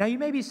 Now, you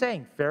may be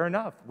saying, fair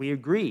enough, we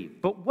agree,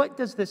 but what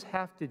does this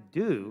have to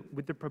do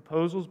with the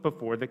proposals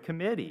before the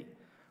committee?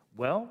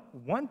 Well,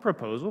 one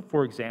proposal,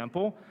 for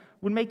example,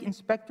 would make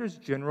inspectors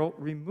general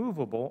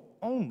removable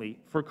only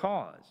for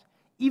cause.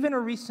 Even a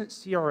recent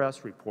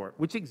CRS report,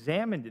 which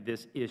examined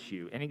this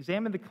issue and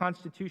examined the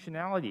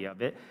constitutionality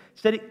of it,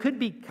 said it could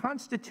be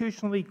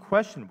constitutionally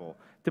questionable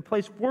to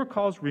place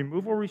for-cause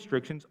removal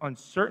restrictions on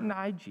certain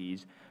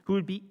IGs who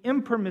would be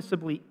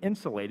impermissibly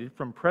insulated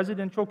from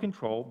presidential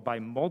control by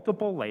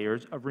multiple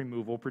layers of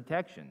removal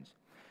protections.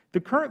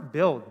 The current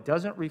bill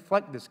doesn't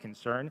reflect this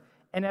concern,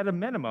 and at a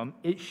minimum,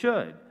 it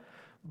should.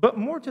 But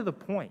more to the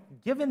point,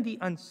 given the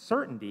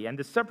uncertainty and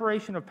the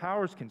separation of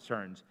powers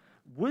concerns,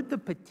 would the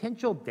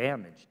potential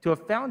damage to a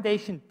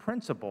foundation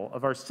principle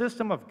of our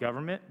system of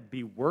government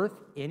be worth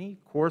any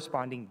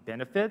corresponding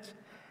benefits?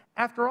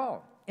 After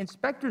all,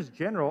 inspectors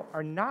general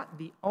are not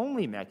the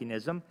only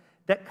mechanism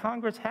that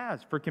Congress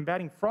has for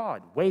combating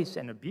fraud, waste,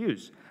 and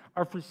abuse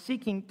are for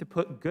seeking to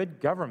put good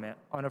government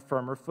on a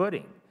firmer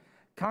footing.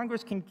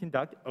 Congress can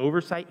conduct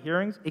oversight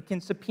hearings, it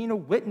can subpoena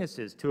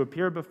witnesses to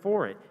appear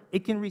before it,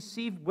 it can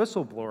receive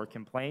whistleblower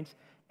complaints,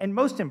 and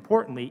most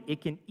importantly,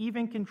 it can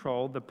even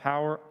control the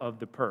power of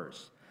the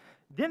purse.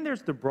 Then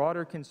there's the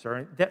broader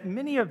concern that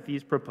many of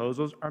these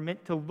proposals are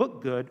meant to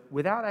look good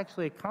without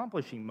actually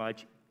accomplishing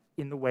much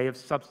in the way of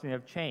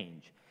substantive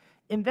change.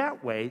 In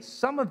that way,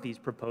 some of these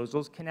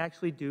proposals can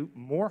actually do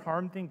more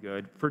harm than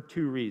good for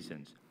two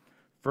reasons.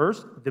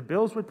 First, the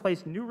bills would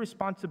place new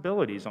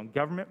responsibilities on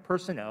government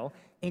personnel,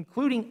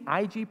 including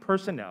IG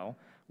personnel,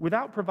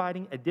 without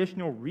providing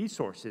additional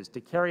resources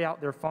to carry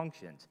out their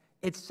functions.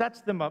 It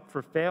sets them up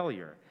for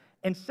failure.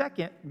 And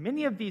second,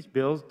 many of these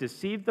bills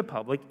deceive the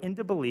public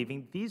into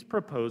believing these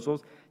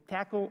proposals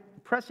tackle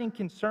pressing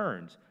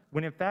concerns,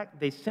 when in fact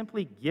they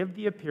simply give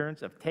the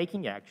appearance of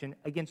taking action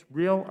against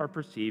real or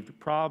perceived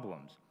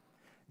problems.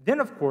 Then,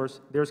 of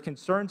course, there's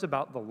concerns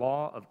about the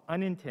law of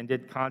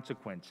unintended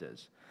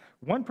consequences.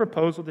 One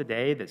proposal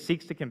today that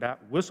seeks to combat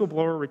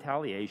whistleblower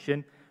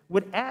retaliation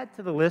would add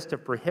to the list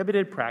of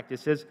prohibited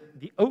practices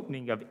the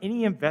opening of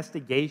any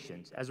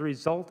investigations as a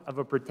result of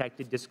a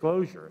protected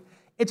disclosure.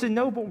 It's a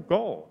noble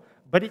goal,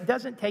 but it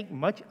doesn't take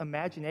much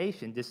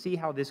imagination to see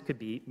how this could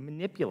be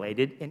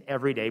manipulated in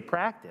everyday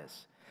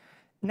practice.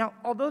 Now,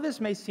 although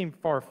this may seem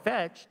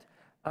far-fetched,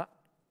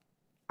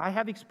 I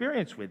have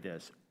experience with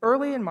this.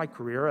 Early in my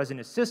career as an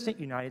assistant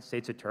United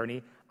States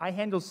attorney, I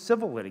handled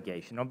civil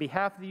litigation on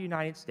behalf of the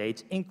United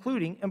States,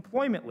 including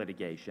employment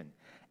litigation.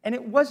 And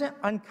it wasn't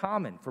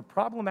uncommon for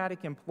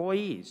problematic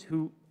employees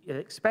who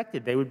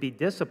expected they would be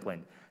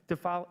disciplined to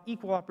file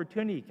equal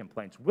opportunity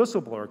complaints,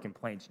 whistleblower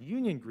complaints,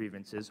 union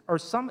grievances, or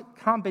some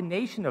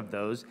combination of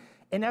those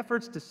in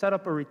efforts to set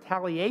up a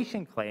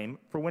retaliation claim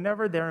for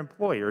whenever their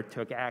employer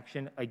took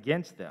action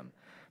against them.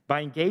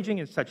 By engaging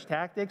in such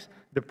tactics,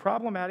 the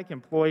problematic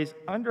employee's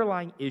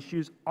underlying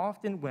issues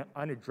often went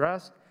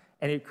unaddressed,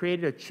 and it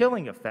created a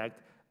chilling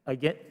effect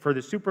again for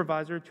the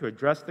supervisor to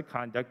address the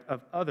conduct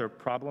of other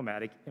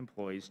problematic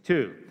employees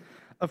too.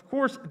 Of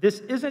course, this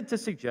isn't to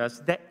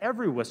suggest that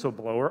every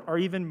whistleblower or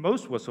even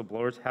most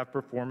whistleblowers have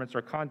performance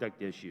or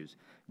conduct issues.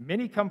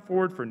 Many come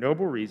forward for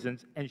noble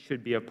reasons and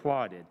should be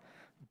applauded.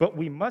 But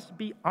we must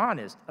be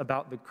honest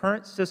about the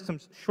current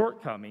system's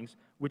shortcomings,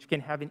 which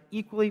can have an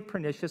equally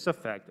pernicious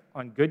effect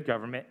on good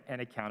government and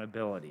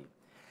accountability.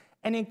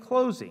 And in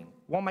closing,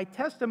 while my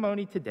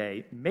testimony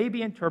today may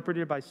be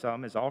interpreted by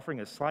some as offering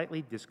a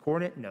slightly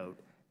discordant note,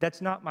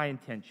 that's not my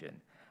intention.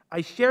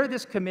 I share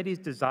this committee's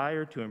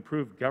desire to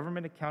improve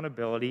government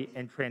accountability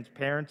and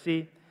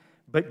transparency,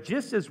 but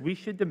just as we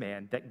should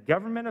demand that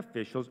government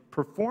officials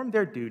perform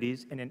their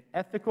duties in an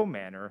ethical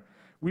manner,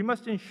 we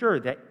must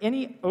ensure that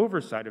any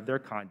oversight of their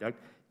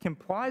conduct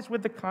complies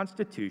with the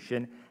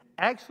Constitution,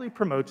 actually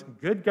promotes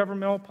good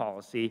governmental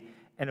policy,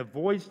 and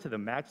avoids to the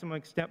maximum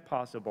extent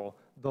possible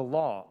the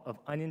law of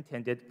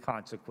unintended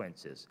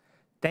consequences.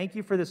 Thank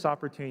you for this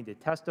opportunity to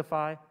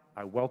testify.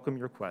 I welcome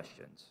your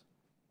questions.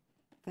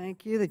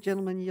 Thank you. The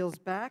gentleman yields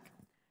back.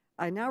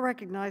 I now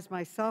recognize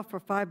myself for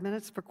 5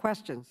 minutes for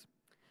questions.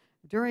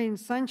 During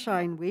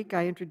Sunshine Week,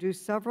 I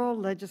introduced several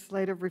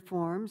legislative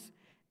reforms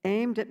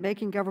aimed at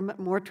making government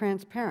more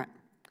transparent,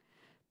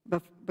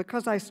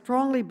 because I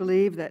strongly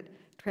believe that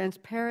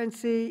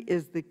transparency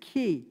is the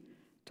key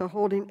to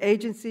holding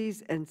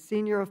agencies and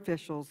senior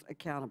officials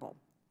accountable.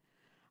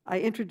 I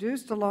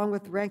introduced, along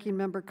with Ranking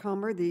Member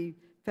Comer, the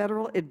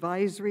Federal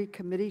Advisory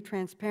Committee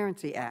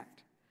Transparency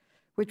Act,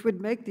 which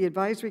would make the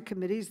advisory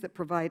committees that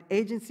provide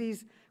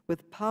agencies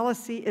with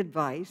policy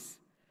advice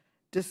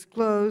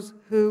disclose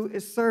who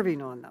is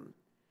serving on them.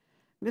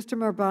 Mr.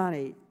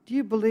 Marbani, do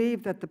you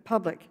believe that the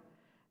public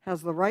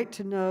has the right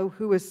to know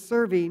who is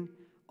serving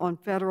on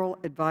federal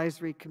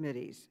advisory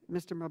committees?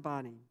 Mr.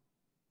 Marbani.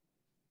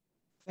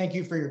 Thank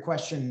you for your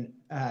question,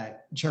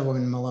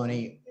 Chairwoman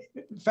Maloney.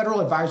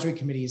 Federal advisory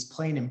committees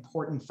play an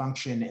important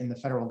function in the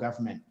federal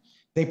government.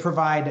 They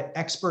provide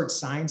expert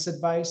science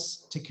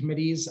advice to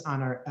committees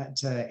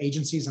to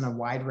agencies on a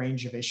wide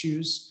range of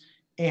issues.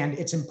 And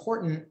it's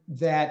important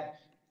that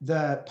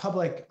the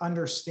public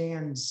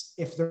understands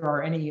if there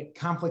are any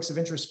conflicts of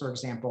interest, for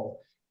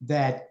example,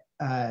 that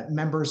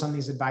members on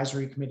these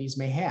advisory committees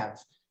may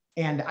have.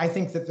 And I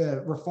think that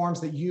the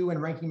reforms that you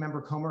and Ranking Member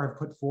Comer have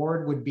put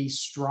forward would be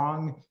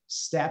strong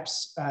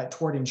steps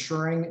toward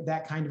ensuring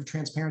that kind of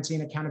transparency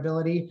and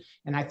accountability.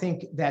 And I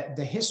think that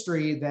the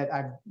history that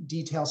I've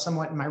detailed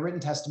somewhat in my written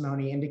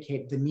testimony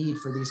indicate the need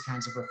for these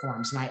kinds of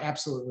reforms, and I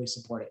absolutely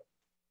support it.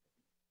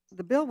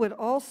 The bill would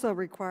also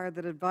require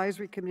that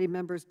advisory committee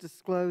members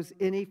disclose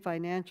any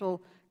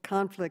financial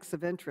conflicts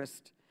of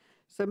interest.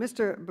 So,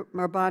 Mr.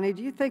 Marbani,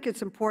 do you think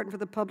it's important for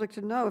the public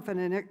to know if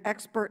an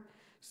expert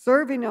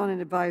serving on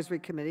an advisory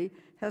committee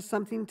has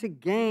something to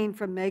gain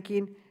from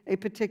making a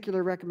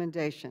particular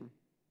recommendation?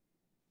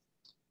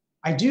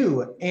 I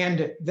do,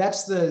 and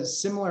that's the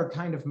similar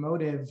kind of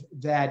motive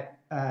that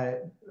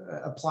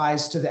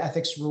applies to the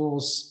ethics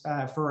rules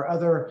for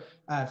other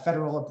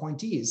federal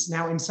appointees.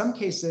 Now, in some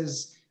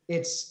cases,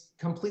 it's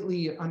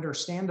completely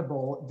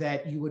understandable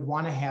that you would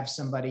want to have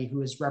somebody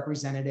who is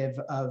representative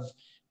of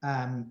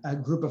a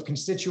group of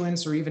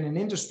constituents or even an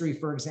industry,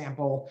 for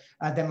example,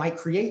 that might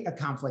create a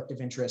conflict of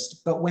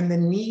interest. But when the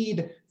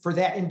need for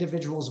that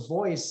individual's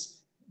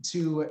voice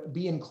to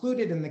be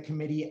included in the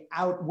committee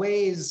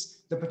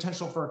outweighs the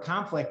potential for a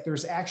conflict,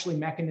 there's actually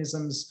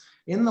mechanisms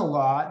in the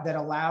law that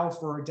allow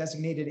for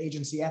designated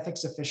agency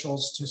ethics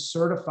officials to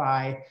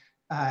certify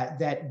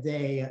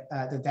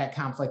that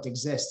conflict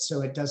exists,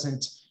 so it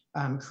doesn't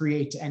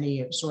create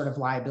any sort of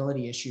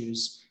liability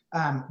issues.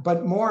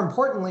 But more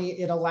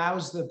importantly, it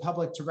allows the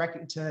public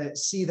to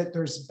see that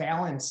there's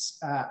balance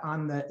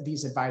on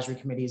these advisory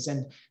committees.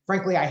 And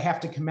frankly, I have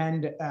to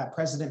commend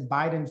President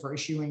Biden for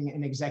issuing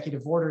an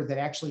executive order that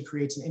actually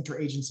creates an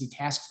interagency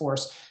task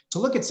force to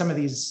look at some of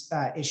these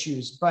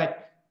issues.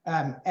 But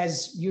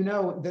as you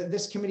know,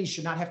 this committee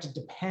should not have to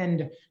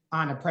depend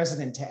on a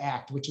president to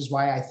act, which is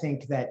why I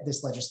think that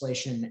this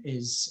legislation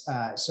is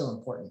so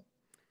important.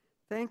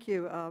 Thank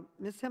you.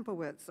 Ms.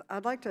 Hempowitz,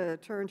 I'd like to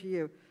turn to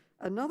you.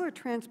 Another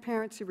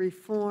transparency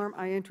reform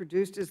I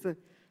introduced is the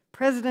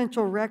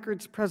Presidential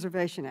Records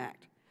Preservation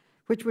Act,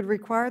 which would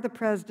require the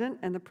president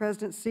and the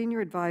president's senior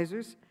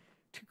advisors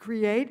to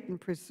create and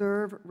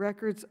preserve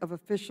records of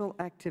official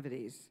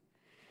activities.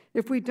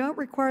 If we don't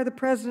require the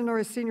president or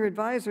his senior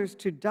advisors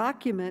to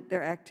document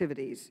their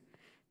activities,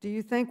 do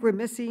you think we're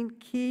missing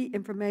key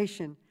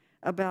information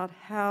about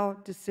how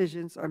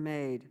decisions are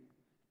made?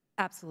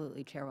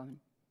 Absolutely, Chairwoman.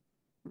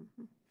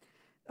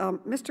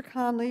 Mr.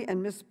 Conley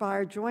and Ms.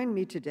 Spire joined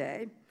me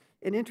today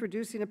in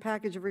introducing a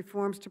package of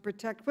reforms to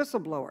protect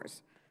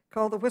whistleblowers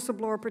called the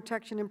Whistleblower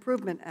Protection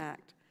Improvement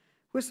Act.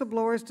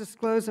 Whistleblowers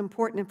disclose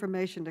important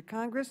information to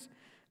Congress,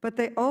 but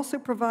they also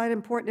provide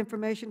important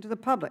information to the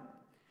public.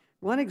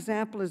 One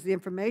example is the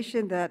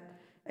information that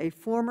a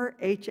former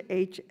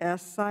HHS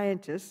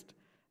scientist,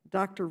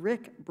 Dr.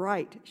 Rick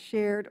Bright,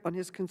 shared on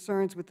his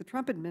concerns with the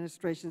Trump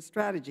administration's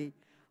strategy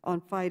on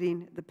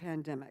fighting the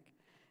pandemic.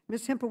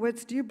 Ms.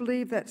 Hempowitz, do you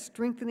believe that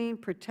strengthening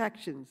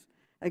protections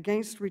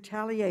against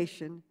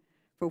retaliation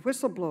for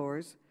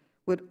whistleblowers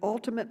would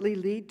ultimately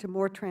lead to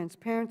more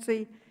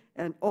transparency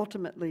and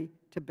ultimately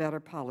to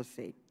better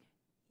policy?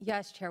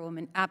 Yes,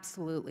 Chairwoman,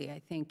 absolutely. I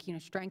think,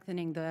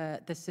 strengthening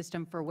the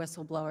system for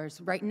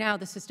whistleblowers. Right now,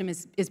 the system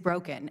is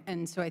broken,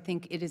 and so I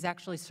think it is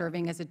actually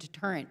serving as a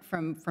deterrent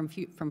from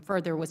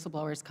further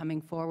whistleblowers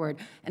coming forward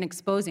and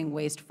exposing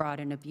waste, fraud,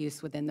 and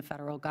abuse within the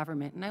federal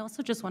government. And I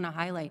also just want to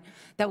highlight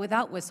that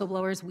without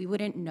whistleblowers, we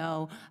wouldn't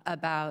know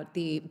about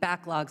the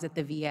backlogs at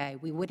the VA.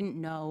 We wouldn't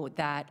know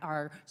that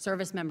our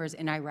service members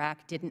in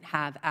Iraq didn't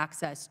have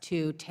access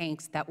to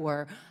tanks that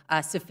were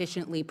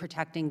sufficiently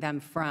protecting them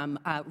from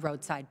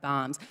roadside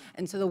bombs.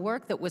 And so the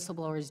work that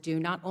whistleblowers do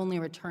not only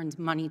returns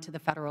money to the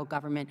federal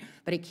government,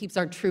 but it keeps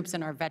our troops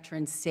and our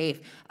veterans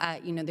safe.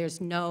 It's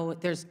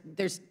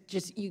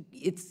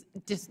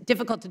just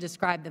difficult to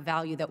describe the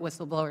value that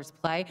whistleblowers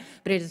play,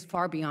 but it is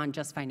far beyond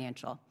just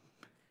financial.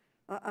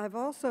 I've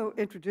also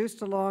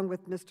introduced, along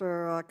with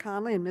Mr.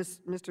 Conley and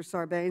Mr.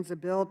 Sarbanes, a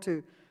bill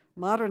to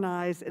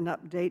modernize and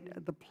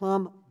update the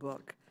Plum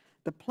Book.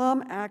 The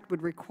Plum Act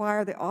would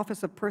require the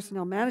Office of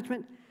Personnel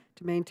Management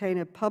to maintain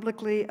a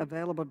publicly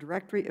available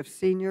directory of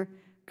senior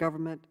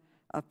government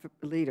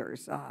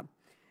leaders.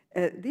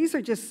 These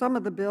are just some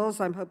of the bills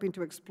I'm hoping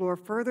to explore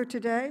further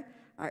today.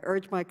 I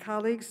urge my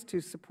colleagues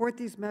to support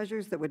these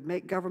measures that would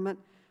make government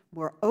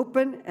more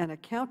open and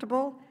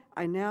accountable.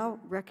 I now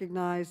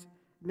recognize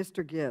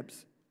Mr.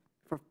 Gibbs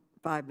for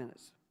 5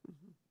 minutes.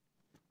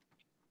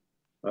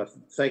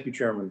 Thank you,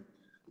 Chairwoman.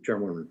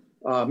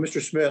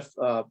 Mr. Smith,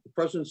 the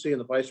presidency and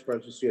the vice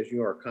presidency, as you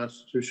know, are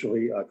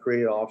constitutionally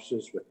created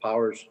offices with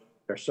powers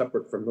that are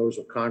separate from those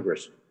of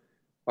Congress.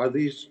 Are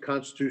there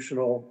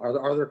constitutional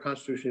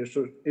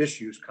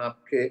issues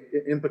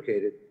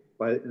implicated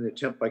by an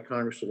attempt by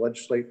Congress to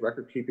legislate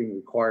record-keeping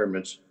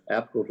requirements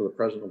applicable to the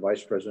president and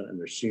vice president and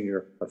their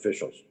senior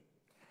officials?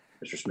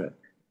 Mr. Smith.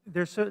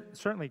 There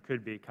certainly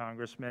could be,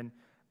 Congressman.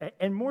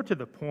 And more to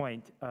the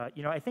point,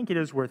 I think it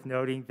is worth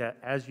noting that,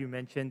 as you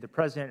mentioned, the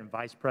president and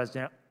vice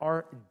president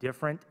are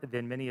different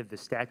than many of the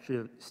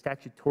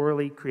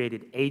statutorily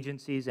created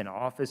agencies and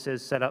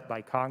offices set up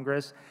by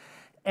Congress.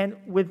 And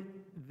with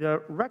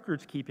the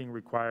records-keeping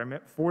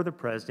requirement for the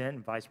president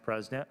and vice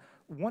president,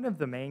 one of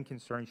the main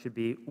concerns should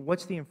be,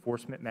 what's the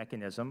enforcement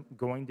mechanism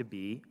going to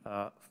be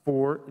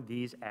for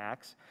these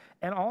acts?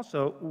 And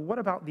also, what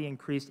about the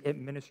increased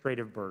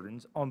administrative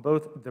burdens on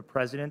both the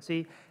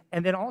presidency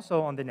and then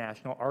also on the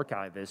National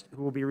Archivist,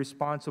 who will be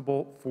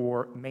responsible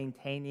for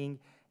maintaining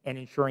and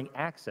ensuring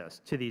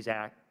access to these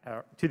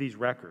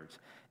records?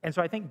 And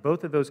so I think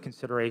both of those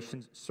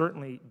considerations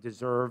certainly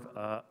deserve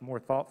more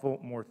thoughtful,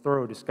 more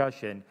thorough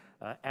discussion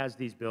as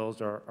these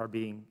bills are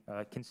being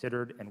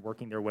considered and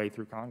working their way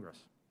through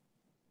Congress.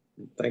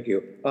 Thank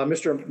you.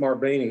 Mr.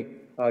 Mulvaney,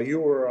 you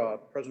were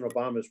President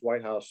Obama's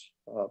White House,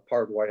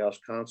 part of the White House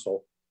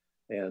counsel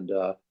and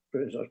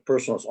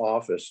personal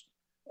office.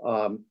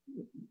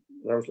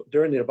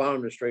 During the Obama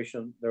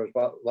administration, there was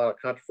a lot of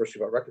controversy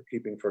about record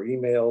keeping for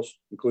emails,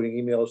 including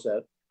emails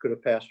that could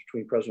have passed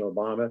between President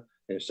Obama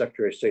and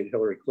Secretary of State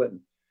Hillary Clinton.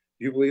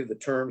 Do you believe the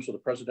terms of the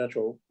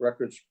Presidential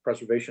Records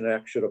Preservation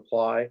Act should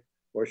apply,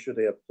 or should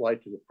they apply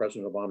to the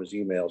President Obama's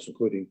emails,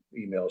 including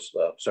emails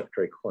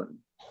Secretary Clinton?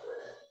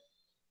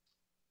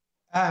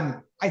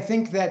 I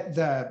think that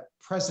the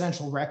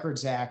Presidential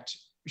Records Act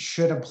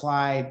should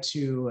apply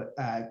to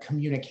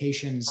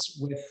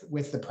communications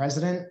with the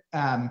president.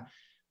 The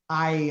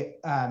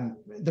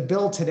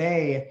bill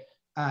today,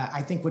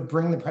 I think, would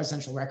bring the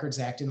Presidential Records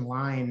Act in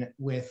line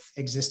with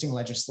existing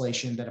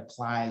legislation that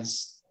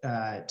applies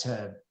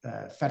to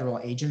federal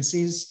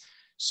agencies.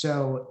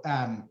 So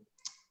I'm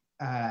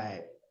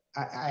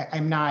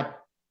not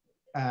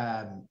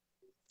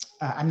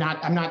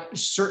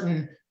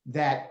certain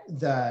that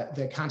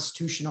the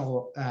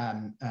constitutional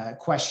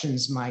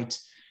questions might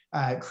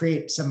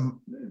create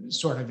some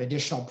sort of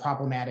additional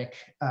problematic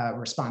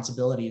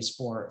responsibilities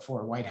for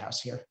White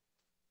House here.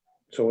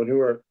 So when you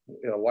were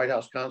White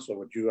House counsel,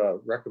 would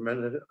you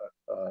recommend it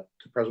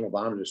to President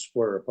Obama to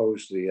support or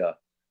oppose the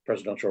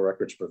Presidential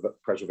Records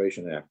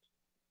Preservation Act?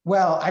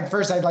 Well,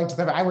 first I'd like to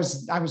clarify, I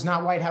was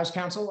not White House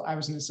counsel. I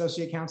was an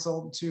associate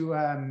counsel to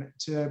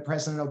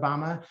President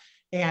Obama.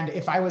 And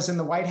if I was in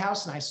the White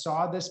House and I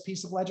saw this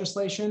piece of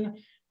legislation,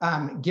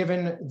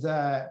 given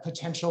the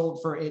potential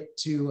for it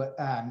to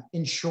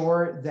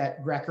ensure that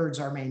records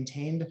are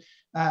maintained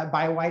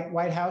by a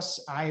White House,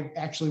 I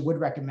actually would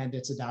recommend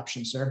its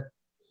adoption, sir.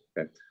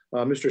 Okay.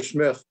 Mr.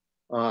 Smith,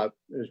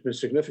 there's been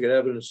significant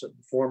evidence that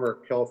the former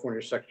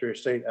California Secretary of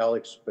State,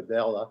 Alex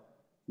Padilla,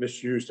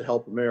 misused the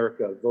Help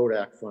America Vote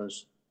Act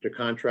funds to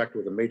contract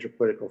with a major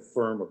political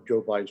firm of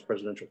Joe Biden's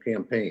presidential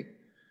campaign.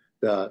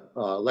 The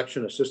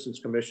Election Assistance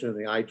Commission and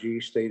the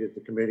IG stated to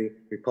the committee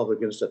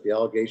Republicans that the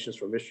allegations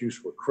for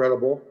misuse were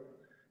credible,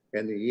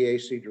 and the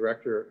EAC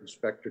Director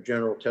Inspector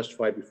General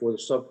testified before the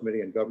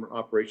subcommittee on government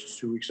operations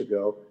 2 weeks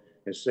ago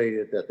and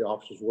stated that the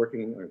office was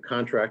working on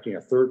contracting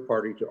a third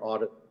party to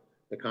audit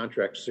the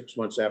contract 6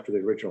 months after the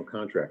original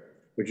contract.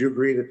 Would you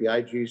agree that the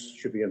IGs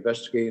should be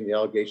investigating the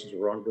allegations of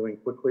wrongdoing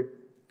quickly?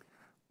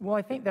 Well,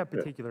 I think that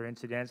particular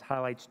incident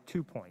highlights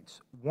 2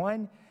 points.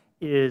 One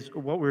is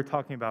what we were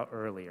talking about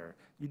earlier.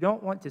 You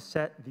don't want to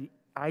set the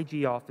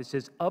IG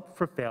offices up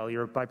for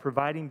failure by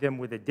providing them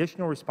with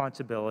additional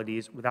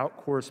responsibilities without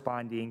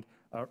corresponding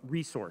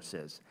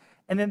resources.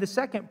 And then the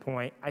second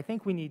point, I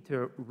think we need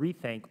to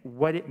rethink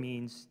what it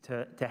means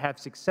to have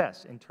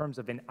success in terms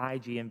of an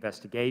IG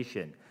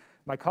investigation.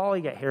 My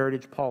colleague at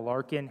Heritage, Paul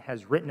Larkin,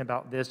 has written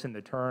about this in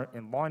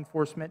law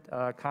enforcement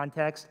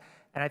context,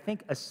 and I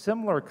think a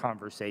similar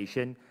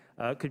conversation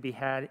could be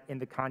had in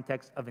the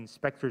context of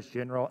inspectors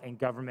general and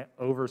government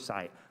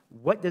oversight.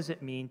 What does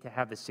it mean to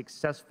have a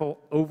successful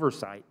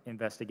oversight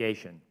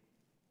investigation?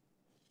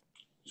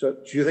 So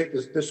do you think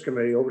this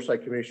committee,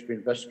 Oversight Committee, should be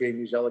investigating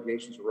these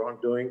allegations of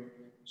wrongdoing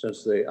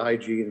since the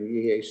IG and the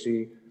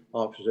EAC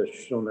officers have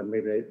shown that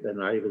maybe they're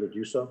not able to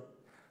do so?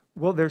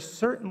 Well, there's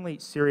certainly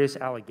serious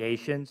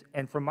allegations,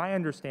 and from my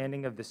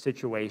understanding of the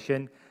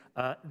situation,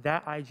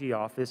 that IG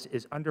office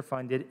is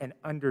underfunded and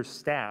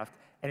understaffed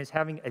and is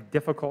having a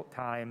difficult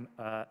time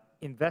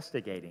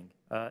investigating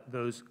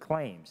those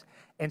claims.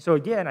 And so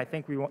again, I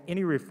think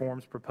any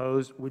reforms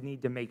proposed would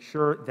need to make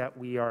sure that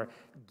we are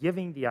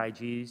giving the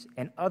IGs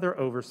and other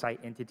oversight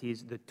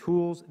entities the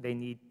tools they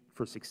need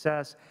for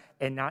success,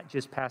 and not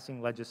just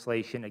passing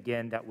legislation,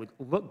 again, that would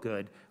look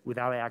good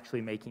without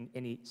actually making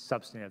any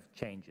substantive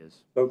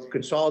changes. So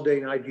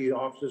consolidating IG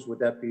offices, would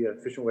that be an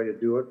efficient way to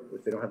do it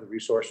if they don't have the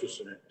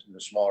resources in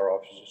the smaller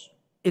offices?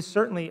 It's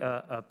certainly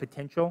a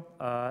potential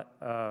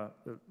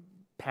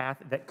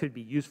path that could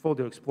be useful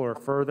to explore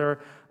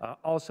further.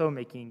 Also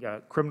making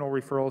criminal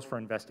referrals for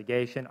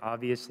investigation.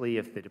 Obviously,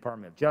 if the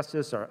Department of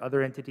Justice or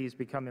other entities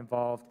become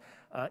involved,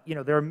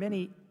 there are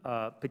many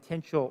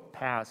potential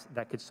paths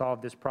that could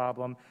solve this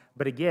problem.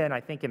 But again, I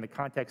think in the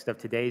context of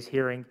today's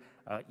hearing,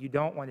 you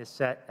don't want to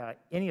set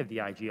any of the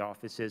IG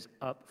offices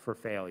up for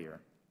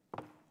failure.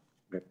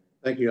 Okay.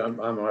 Thank you. I'm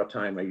out of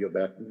time. I yield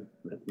back,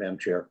 Madam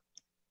Chair.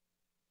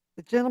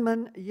 The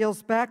gentleman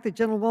yields back. The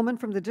gentlewoman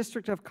from the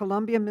District of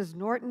Columbia, Ms.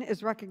 Norton,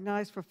 is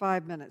recognized for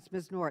 5 minutes.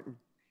 Ms. Norton.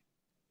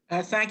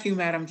 Thank you,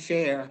 Madam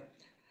Chair.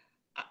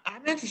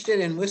 I'm interested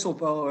in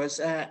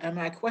whistleblowers, and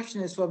my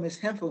question is for Ms.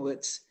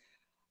 Hempowitz.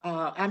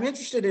 I'm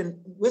interested in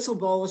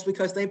whistleblowers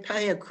because they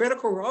play a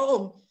critical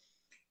role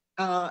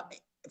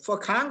for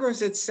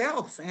Congress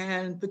itself,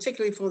 and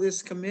particularly for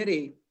this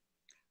committee.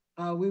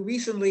 We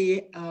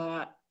recently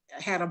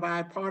had a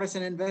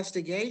bipartisan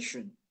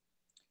investigation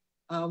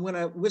when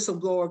a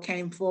whistleblower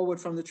came forward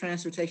from the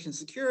Transportation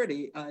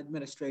Security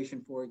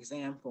Administration, for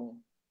example.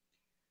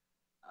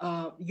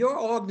 Your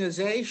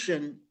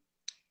organization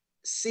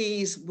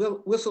sees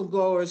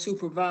whistleblowers who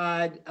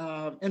provide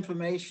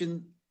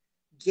information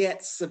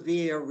get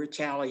severe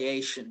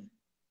retaliation.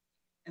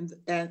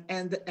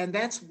 And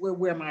that's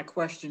where my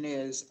question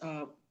is.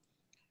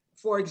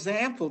 For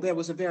example, there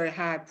was a very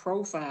high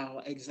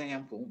profile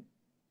example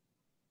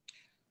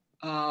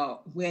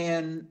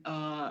when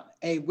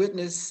a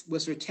witness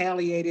was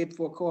retaliated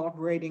for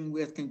cooperating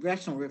with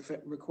congressional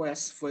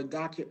requests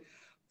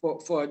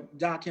for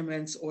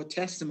documents or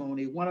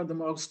testimony. One of the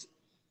most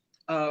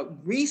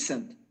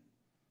recent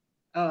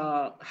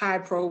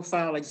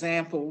high-profile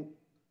examples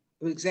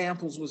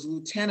was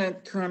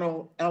Lieutenant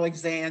Colonel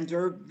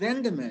Alexander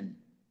Vendeman,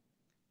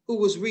 who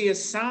was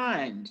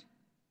reassigned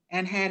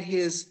and had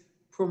his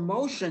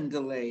promotion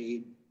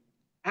delayed.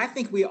 I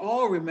think we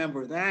all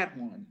remember that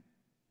one.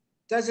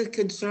 Does it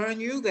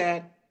concern you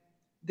that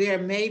there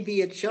may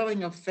be a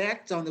chilling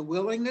effect on the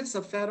willingness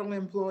of federal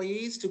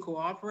employees to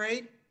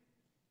cooperate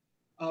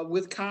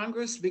with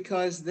Congress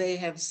because they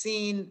have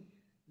seen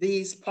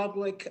these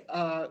public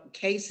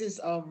cases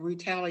of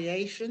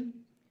retaliation?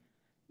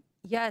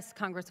 Yes,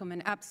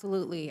 Congresswoman,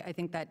 absolutely. I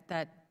think that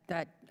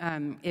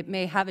it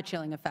may have a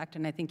chilling effect,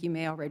 and I think you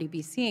may already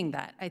be seeing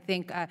that. I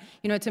think,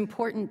 it's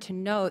important to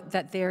note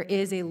that there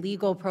is a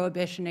legal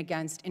prohibition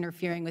against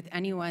interfering with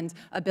anyone's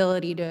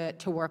ability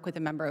to work with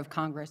a member of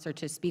Congress or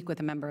to speak with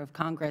a member of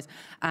Congress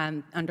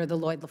under the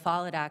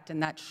Lloyd-LaFollette Act,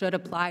 and that should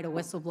apply to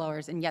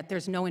whistleblowers, and yet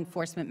there's no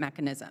enforcement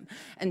mechanism.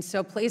 And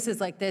so places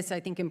like this, I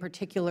think in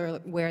particular,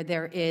 where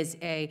there's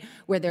a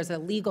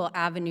legal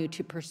avenue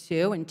to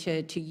pursue and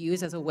to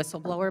use as a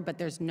whistleblower, but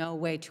there's no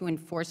way to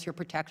enforce your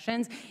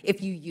protections,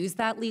 if you use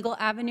that legal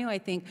avenue, I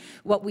think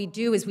what we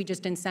do is we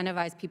just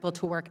incentivize people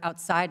to work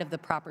outside of the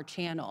proper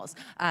channels.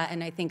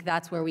 And I think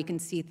that's where we can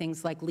see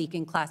things like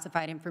leaking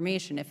classified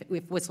information. If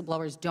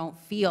whistleblowers don't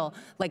feel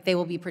like they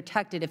will be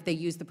protected if they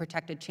use the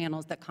protected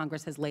channels that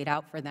Congress has laid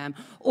out for them,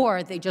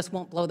 or they just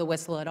won't blow the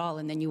whistle at all,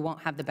 and then you won't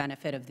have the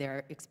benefit of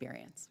their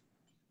experience.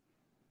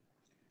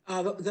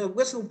 The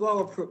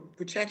Whistleblower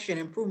Protection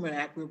Improvement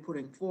Act we're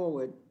putting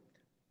forward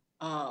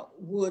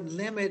would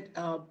limit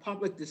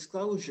public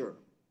disclosure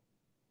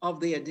of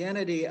the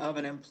identity of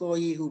an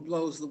employee who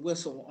blows the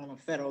whistle on a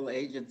federal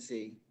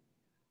agency.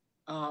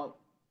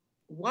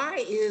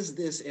 Why is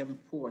this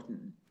important?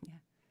 Yeah.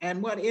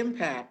 And what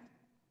impact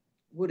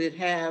would it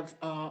have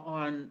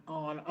on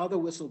other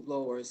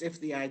whistleblowers if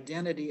the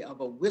identity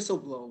of a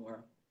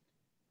whistleblower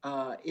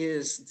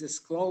is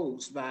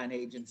disclosed by an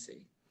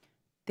agency?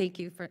 Thank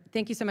you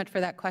so much for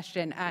that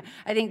question.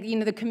 I think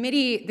the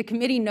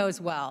committee knows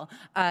well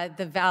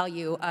the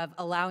value of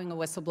allowing a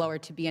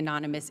whistleblower to be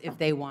anonymous if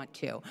they want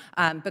to,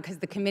 because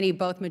the committee,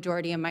 both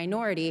majority and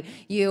minority,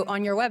 you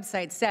on your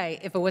website say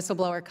if a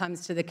whistleblower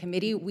comes to the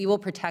committee, we will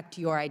protect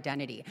your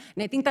identity.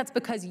 And I think that's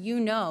because you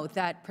know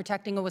that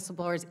protecting a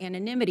whistleblower's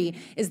anonymity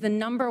is the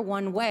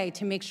 #1 way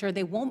to make sure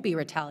they won't be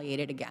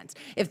retaliated against.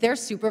 If their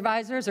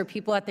supervisors or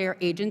people at their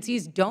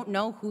agencies don't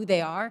know who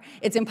they are,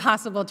 it's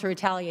impossible to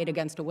retaliate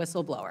against a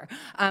whistleblower.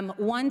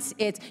 Once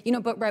it's,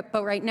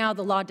 but right now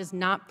the law does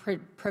not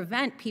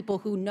prevent people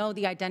who know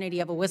the identity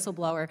of a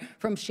whistleblower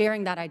from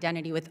sharing that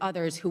identity with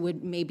others who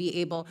would may be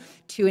able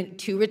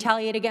to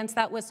retaliate against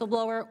that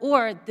whistleblower,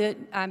 or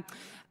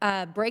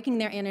breaking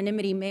their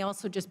anonymity may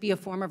also just be a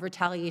form of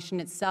retaliation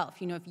itself.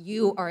 If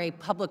you are a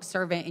public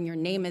servant and your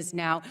name is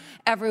now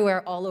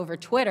everywhere all over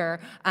Twitter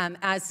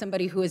as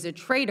somebody who is a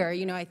traitor,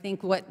 I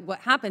think what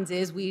happens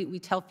is we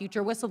tell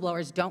future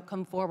whistleblowers, don't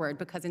come forward,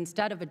 because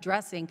instead of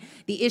addressing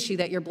the issue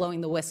that you're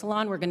blowing the whistle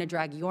on, we're going to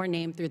drag your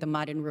name through the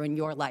mud and ruin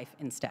your life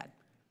instead.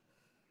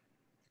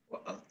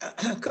 Well,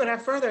 could I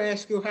further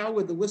ask you, how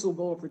would the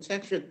Whistleblower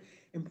Protection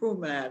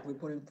Improvement Act we're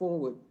putting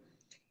forward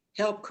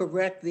help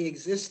correct the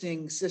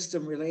existing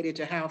system related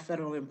to how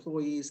federal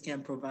employees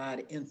can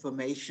provide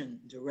information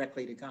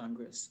directly to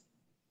Congress?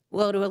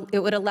 Well, it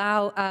would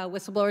allow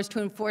whistleblowers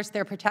to enforce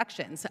their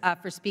protections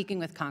for speaking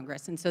with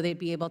Congress, and so they'd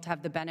be able to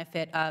have the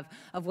benefit of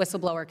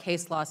whistleblower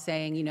case law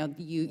saying,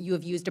 you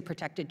have used a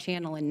protected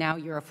channel and now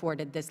you're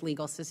afforded this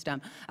legal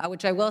system,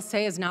 which I will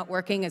say is not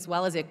working as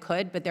well as it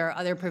could, but there are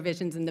other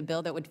provisions in the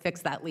bill that would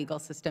fix that legal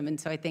system. And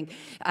so I think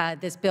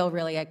this bill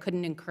really, I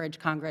couldn't encourage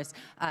Congress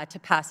to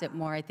pass it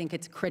more. I think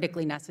it's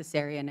critically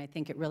necessary, and I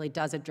think it really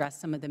does address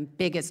some of the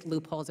biggest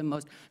loopholes and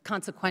most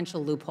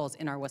consequential loopholes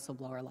in our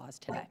whistleblower laws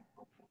today.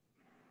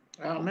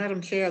 Madam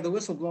Chair, the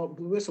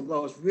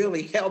whistleblowers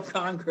really help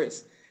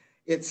Congress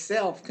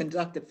itself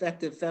conduct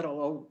effective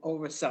federal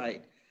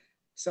oversight.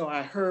 So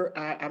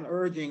I'm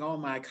urging all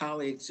my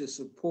colleagues to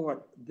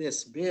support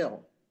this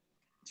bill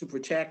to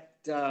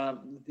protect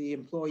the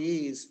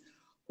employees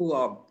who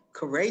are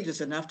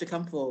courageous enough to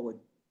come forward.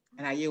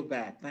 And I yield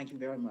back. Thank you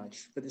very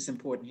much for this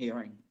important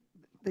hearing.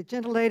 The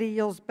gentlelady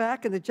yields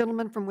back, and the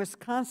gentleman from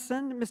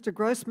Wisconsin, Mr.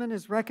 Grossman,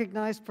 is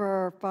recognized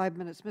for 5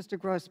 minutes. Mr.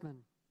 Grossman.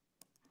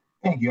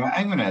 Thank you.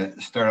 I'm going to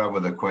start out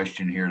with a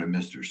question here to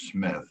Mr.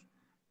 Smith.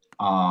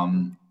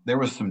 There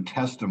was some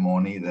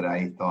testimony that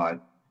I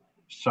thought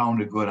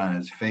sounded good on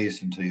its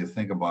face until you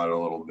think about it a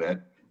little bit,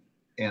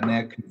 and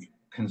that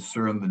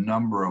concerned the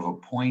number of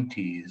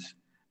appointees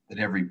that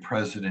every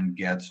president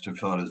gets to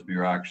fill out his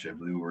bureaucracy. I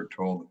believe we were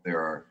told that there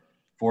are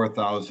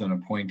 4,000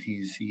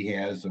 appointees he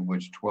has, of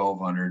which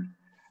 1,200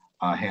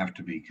 have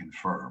to be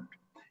confirmed.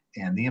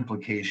 And the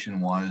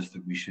implication was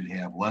that we should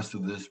have less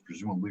of this,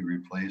 presumably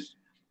replaced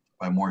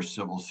by more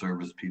civil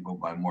service people,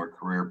 by more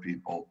career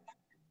people,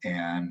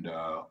 and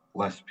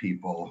less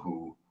people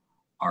who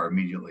are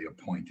immediately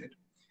appointed.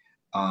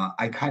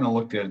 I kind of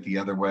looked at it the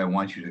other way. I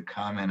want you to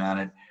comment on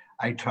it.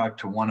 I talked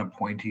to one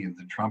appointee of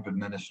the Trump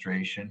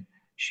administration.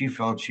 She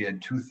felt she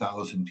had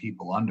 2,000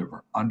 people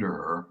under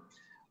her.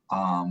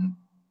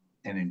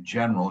 And in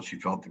general, she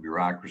felt the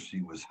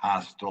bureaucracy was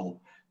hostile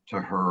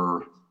to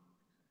her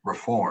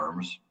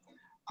reforms.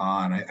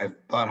 And I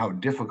thought how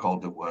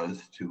difficult it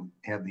was to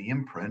have the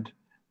imprint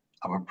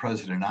of a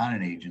president on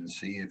an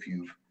agency if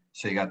you've,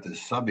 say, got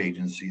this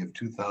sub-agency of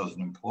 2,000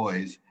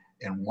 employees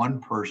and one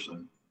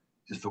person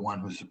is the one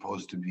who's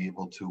supposed to be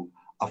able to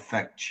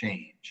affect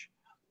change.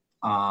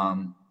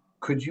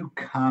 Could you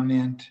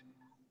comment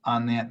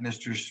on that,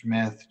 Mr.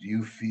 Smith? Do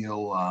you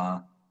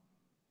feel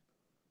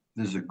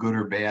there's a good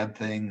or bad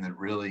thing that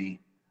really,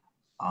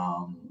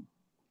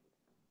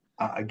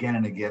 again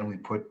and again, we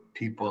put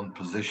people in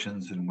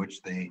positions in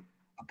which they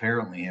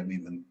apparently have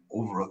even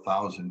over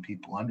 1,000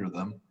 people under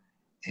them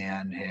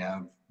and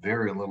have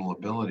very little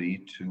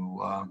ability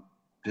to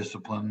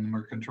discipline them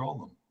or control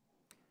them?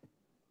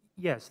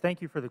 Yes,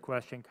 thank you for the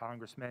question,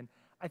 Congressman.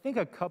 I think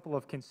a couple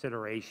of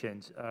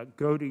considerations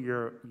go to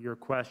your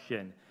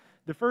question.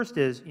 The first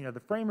is,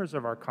 the framers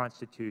of our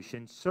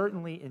Constitution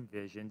certainly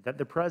envisioned that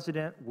the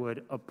president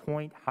would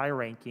appoint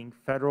high-ranking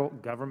federal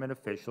government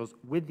officials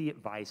with the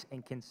advice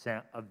and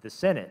consent of the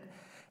Senate.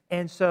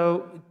 And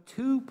so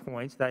 2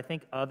 points that I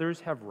think others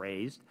have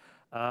raised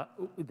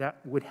that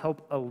would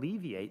help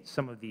alleviate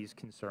some of these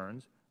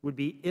concerns would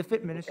be if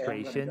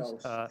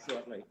administrations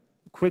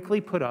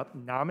quickly put up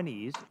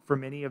nominees for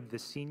many of the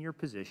senior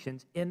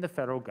positions in the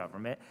federal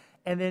government,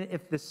 and then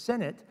if the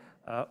Senate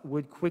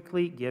would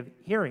quickly give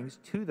hearings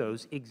to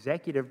those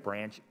executive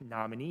branch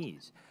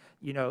nominees.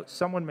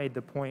 Someone made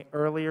the point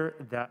earlier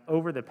that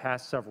over the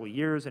past several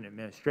years in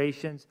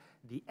administrations,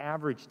 the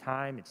average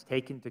time it's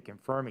taken to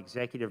confirm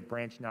executive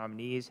branch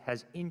nominees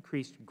has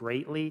increased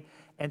greatly.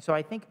 And so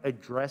I think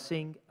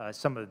addressing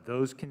some of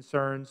those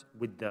concerns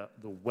with the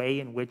way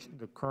in which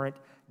the current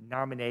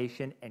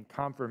nomination and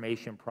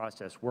confirmation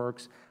process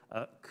works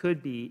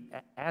could be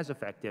as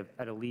effective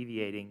at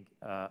alleviating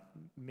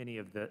many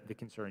of the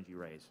concerns you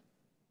raise.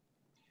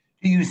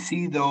 Do you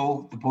see,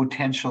 though, the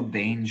potential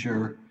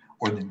danger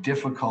or the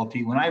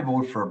difficulty? When I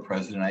vote for a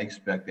president, I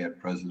expect that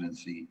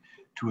presidency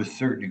to a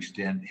certain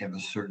extent have a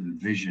certain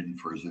vision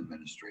for his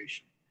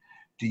administration.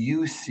 Do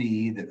you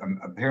see that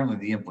apparently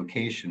the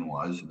implication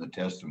was in the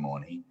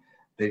testimony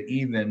that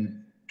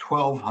even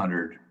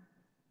 1,200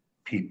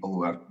 people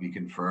who have to be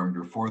confirmed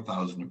or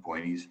 4,000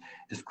 appointees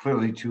is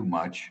clearly too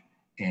much,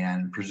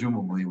 and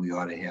presumably we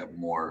ought to have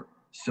more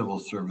civil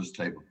service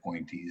type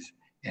appointees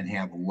and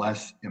have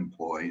less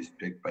employees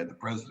picked by the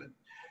president?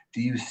 Do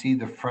you see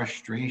the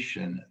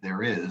frustration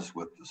there is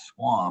with the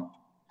swamp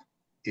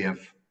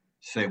if,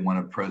 say, one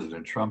of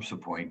President Trump's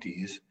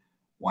appointees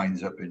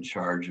winds up in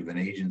charge of an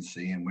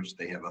agency in which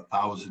they have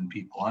 1,000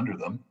 people under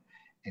them,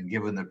 and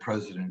given that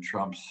President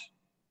Trump's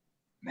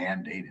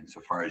mandate,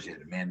 insofar as he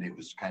had a mandate,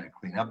 was to kind of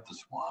clean up the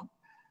swamp,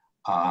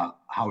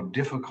 how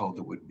difficult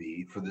it would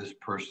be for this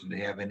person to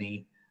have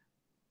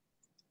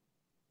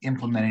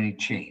implement any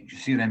change? You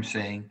see what I'm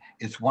saying?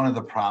 It's one of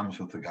the problems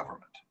with the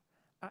government.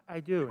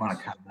 I do.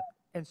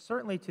 And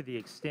certainly to the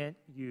extent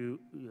you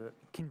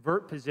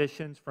convert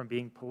positions from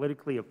being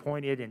politically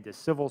appointed into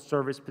civil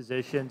service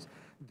positions,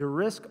 the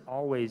risk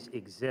always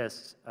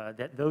exists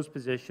that those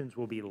positions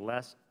will be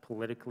less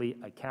politically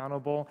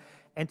accountable.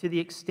 And to the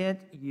extent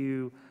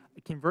you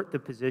convert the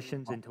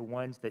positions into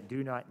ones that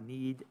do not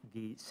need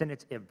the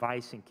Senate's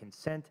advice and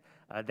consent,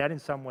 that in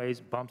some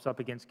ways bumps up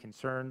against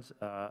concerns,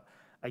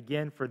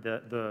 again, for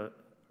the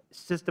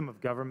system of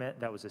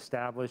government that was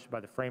established by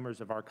the framers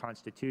of our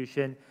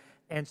Constitution.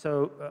 And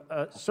so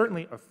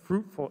certainly a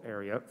fruitful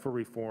area for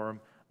reform,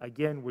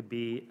 again, would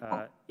be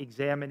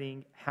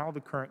examining how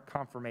the current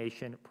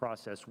confirmation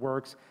process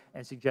works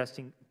and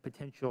suggesting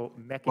potential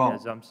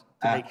mechanisms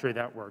to make sure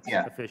that works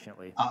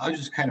efficiently. I'll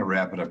just kind of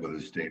wrap it up with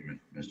a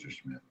statement, Mr.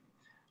 Smith.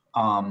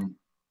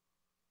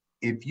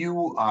 If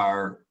you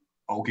are,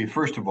 okay,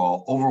 first of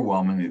all,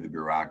 overwhelmingly the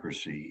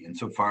bureaucracy,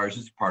 insofar as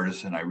it's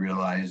partisan, I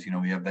realize,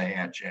 we have the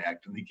Hatch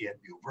Act and we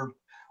can't be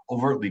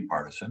overtly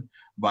partisan,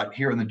 but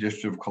here in the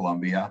District of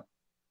Columbia,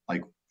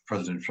 like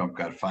President Trump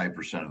got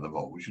 5% of the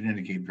vote, which would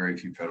indicate very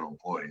few federal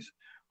employees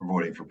were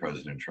voting for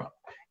President Trump.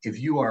 If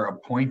you are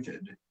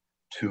appointed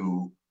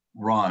to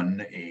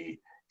run a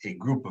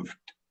group of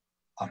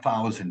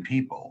 1,000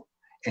 people,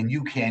 and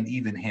you can't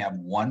even have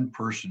one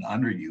person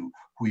under you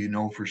who you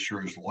know for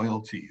sure is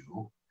loyal to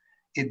you,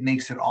 it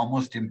makes it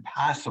almost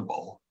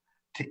impossible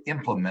to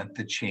implement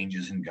the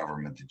changes in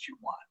government that you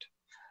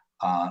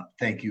want.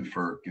 Thank you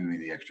for giving me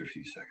the extra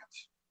few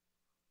seconds.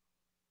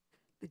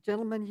 The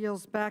gentleman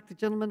yields back. The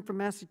gentleman from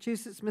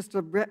Massachusetts,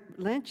 Mr. Brett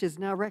Lynch, is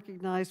now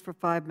recognized for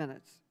 5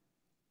 minutes.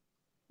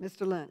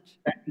 Mr. Lynch.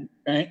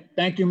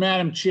 Thank you,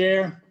 Madam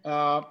Chair.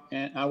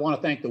 And I want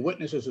to thank the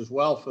witnesses as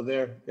well for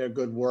their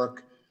good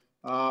work.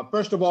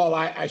 First of all,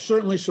 I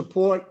certainly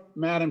support,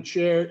 Madam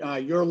Chair,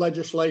 your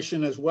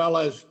legislation as well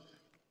as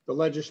the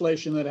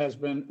legislation that has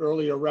been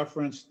earlier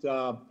referenced,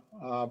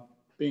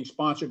 being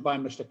sponsored by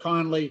Mr.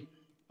 Conley,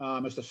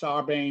 Mr.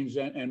 Sarbanes,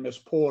 and Ms.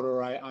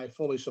 Porter. I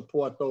fully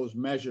support those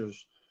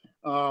measures.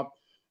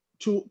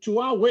 to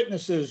our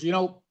witnesses, you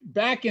know,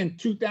 back in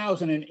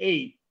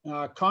 2008,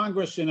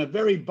 Congress, in a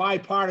very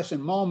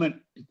bipartisan moment,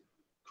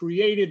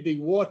 created the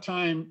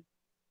Wartime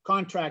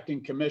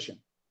Contracting Commission.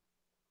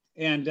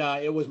 And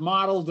it was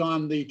modeled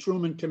on the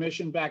Truman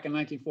Commission back in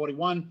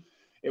 1941.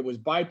 It was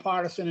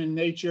bipartisan in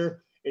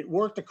nature. It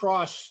worked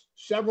across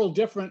several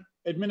different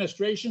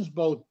administrations,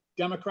 both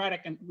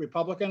Democratic and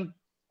Republican.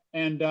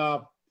 And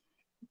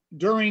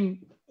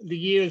during the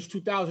years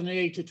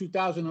 2008 to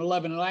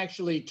 2011, it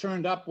actually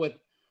turned up with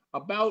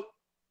about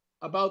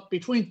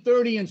between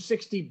 30 and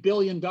 $60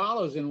 billion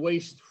in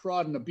waste,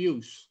 fraud, and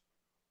abuse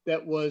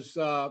that was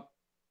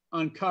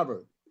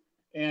uncovered,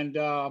 and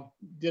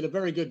did a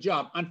very good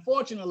job.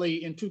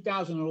 Unfortunately, in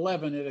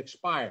 2011, it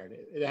expired.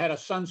 It had a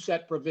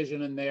sunset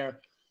provision in there,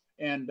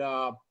 and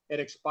it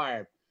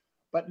expired.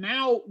 But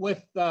now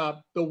with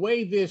the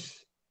way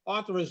this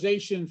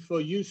authorization for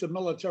use of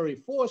military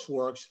force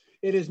works,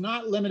 it is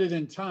not limited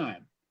in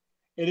time.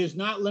 It is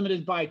not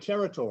limited by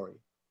territory.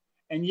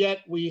 And yet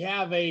we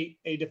have a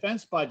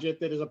defense budget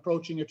that is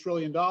approaching $1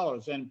 trillion.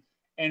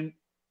 And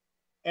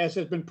as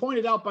has been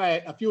pointed out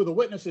by a few of the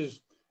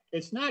witnesses,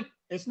 it's not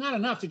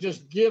enough to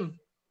just give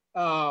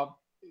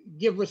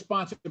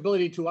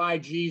responsibility to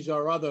IGs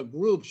or other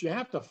groups. You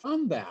have to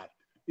fund that.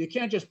 You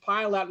can't just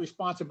pile that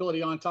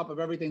responsibility on top of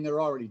everything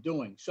they're already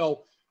doing.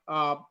 So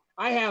I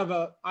have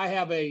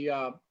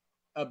a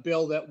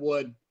bill that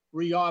would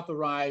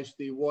reauthorize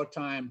the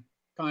Wartime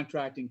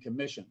Contracting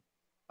Commission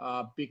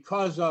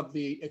because of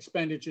the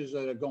expenditures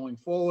that are going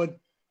forward,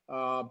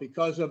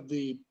 because of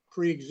the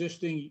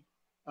pre-existing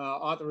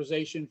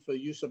authorization for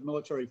use of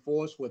military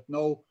force with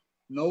no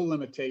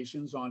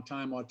limitations on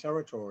time or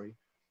territory.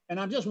 And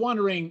I'm just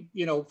wondering,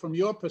 you know, from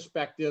your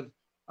perspective,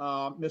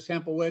 Ms.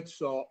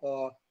 Hempowitz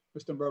or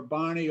Mr.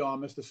 Barney or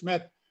Mr.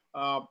 Smith,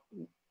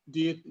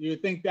 do you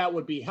think that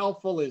would be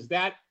helpful? Is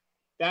that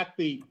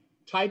the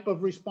type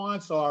of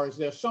response, or is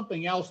there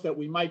something else that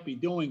we might be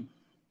doing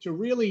to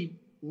really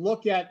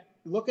look at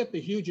the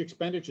huge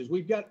expenditures?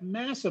 We've got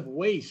massive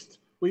waste.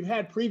 We've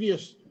had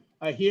previous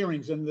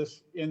hearings in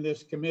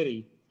this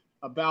committee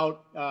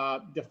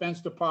about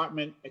Defense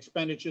Department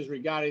expenditures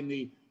regarding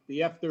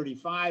the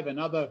F-35 and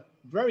other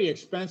very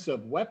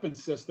expensive weapon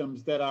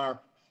systems that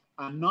are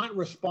not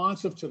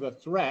responsive to the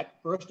threat.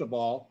 First of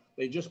all,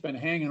 they've just been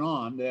hanging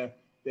on.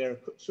 They're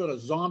sort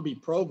of zombie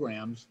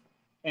programs,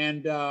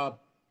 and they're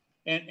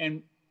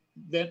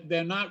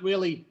not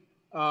really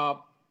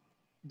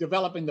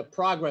developing the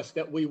progress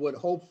that we would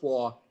hope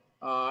for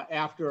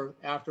after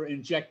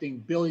injecting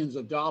billions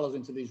of dollars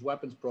into these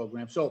weapons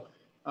programs. So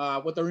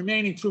with the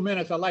remaining 2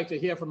 minutes, I'd like to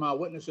hear from our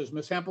witnesses.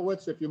 Ms.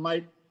 Hempowitz, if you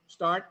might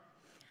start.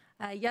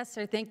 Yes,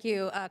 sir. Thank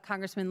you,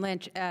 Congressman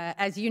Lynch.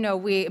 As you know,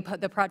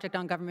 the Project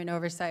on Government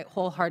Oversight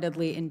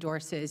wholeheartedly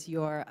endorses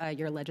your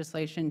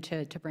legislation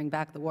to bring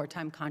back the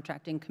Wartime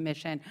Contracting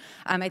Commission.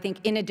 I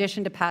think in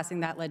addition to passing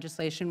that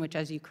legislation, which,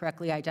 as you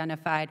correctly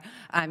identified,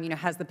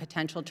 has the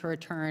potential to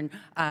return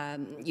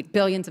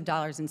billions of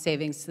dollars in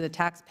savings to the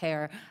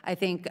taxpayer, I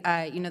think,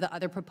 the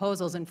other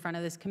proposals in front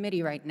of this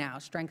committee right now,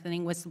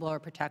 strengthening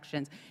whistleblower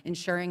protections,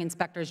 ensuring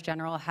inspectors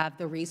general have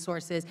the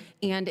resources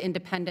and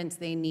independence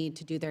they need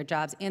to do their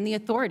jobs, and the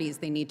authorities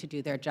they need to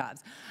do their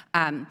jobs,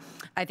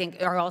 I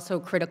think are also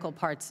critical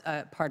part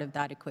of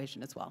that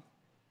equation as well.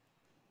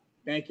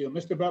 Thank you.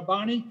 Mr.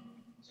 Barney?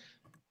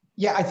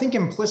 Yeah, I think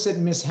implicit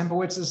in Ms.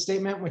 Hempowitz's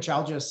statement, which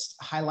I'll just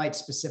highlight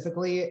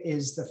specifically,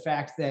 is the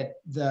fact that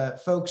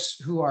the folks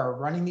who are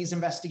running these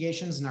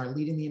investigations and are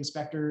leading the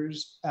inspector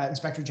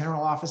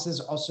general offices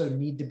also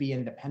need to be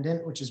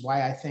independent, which is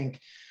why I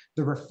think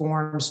the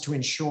reforms to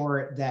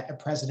ensure that a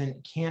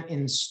president can't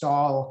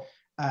install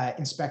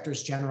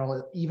inspectors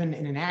general, even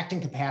in an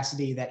acting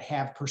capacity, that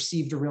have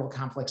perceived real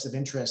conflicts of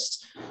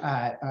interest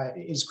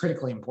is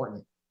critically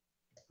important.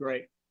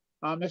 Great.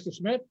 Mr.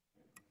 Smith?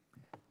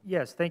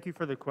 Yes, thank you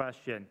for the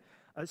question.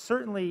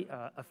 Certainly,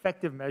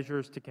 effective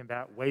measures to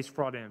combat waste,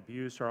 fraud, and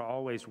abuse are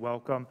always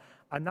welcome.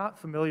 I'm not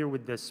familiar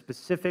with the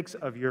specifics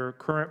of your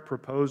current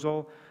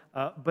proposal,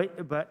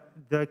 but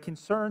the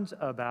concerns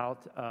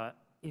about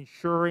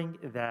ensuring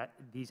that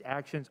these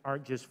actions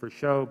aren't just for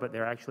show, but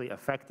they're actually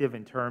effective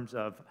in terms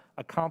of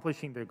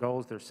accomplishing the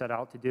goals they're set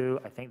out to do,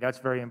 I think that's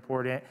very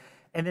important.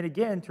 And then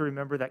again, to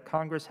remember that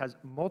Congress has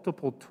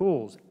multiple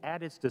tools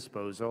at its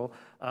disposal,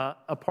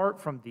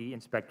 apart from the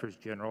inspectors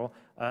general,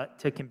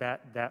 to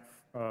combat that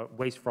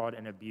waste, fraud,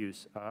 and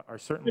abuse are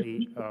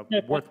certainly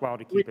worthwhile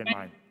to keep in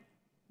mind.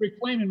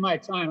 Reclaiming my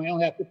time, I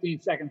only have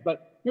 15 seconds,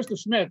 but Mr.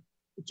 Smith,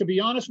 to be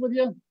honest with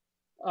you,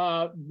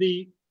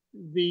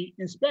 the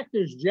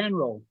inspectors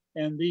general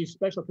and these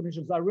special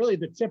commissions are really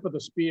the tip of the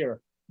spear.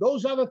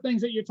 Those other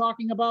things that you're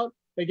talking about,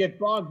 they get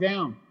bogged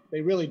down. They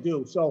really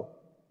do. So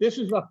this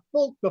is the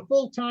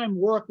full-time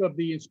work of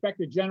the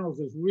inspector generals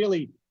is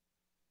really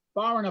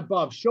far and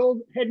above,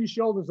 head and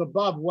shoulders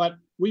above what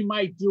we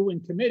might do in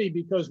committee,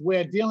 because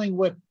we're dealing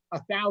with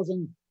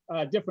 1,000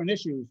 different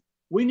issues.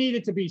 We need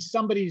it to be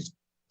somebody's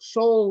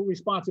sole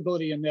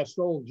responsibility and their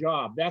sole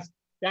job. That's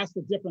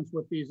the difference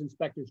with these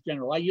inspectors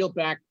general. I yield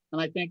back,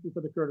 and I thank you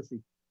for the courtesy.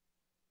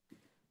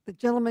 The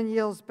gentleman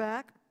yields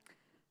back.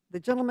 The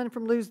gentleman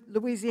from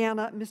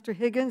Louisiana, Mr.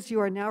 Higgins, you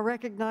are now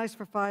recognized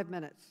for 5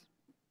 minutes.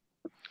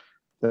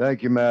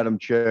 Thank you, Madam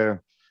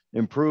Chair.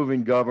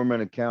 Improving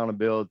government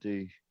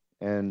accountability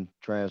and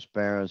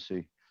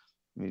transparency.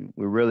 I mean,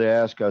 we really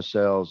ask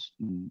ourselves,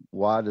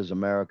 why does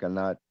America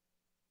not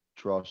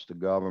trust the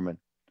government?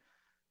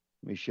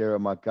 Let me share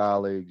with my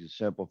colleagues a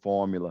simple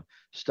formula.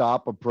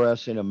 Stop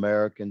oppressing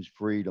Americans'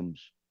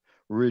 freedoms.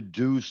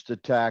 Reduce the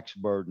tax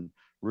burden.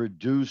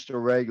 Reduce the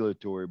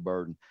regulatory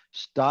burden.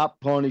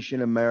 Stop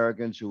punishing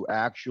Americans who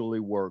actually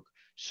work.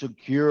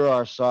 Secure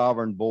our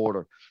sovereign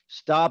border.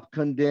 Stop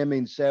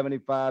condemning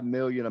 75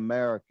 million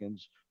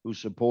Americans who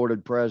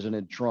supported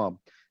President Trump.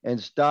 And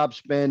stop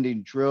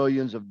spending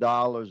trillions of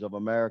dollars of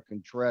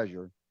American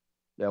treasure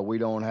that we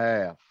don't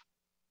have.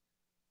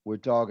 We're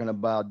talking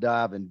about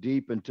diving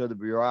deep into the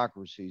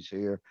bureaucracies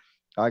here.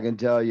 I can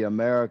tell you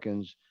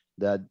Americans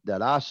that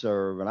I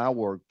serve and I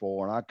work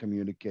for and I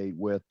communicate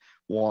with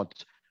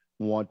want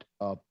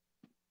a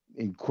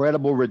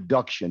incredible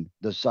reduction,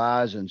 the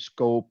size and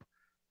scope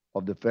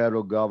of the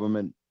federal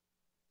government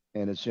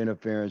and its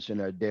interference in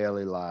their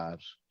daily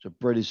lives. It's a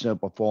pretty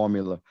simple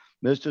formula.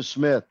 Mr.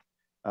 Smith,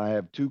 I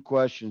have 2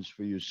 questions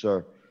for you,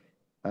 sir.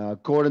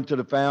 According to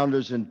the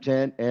founders'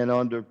 intent and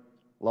under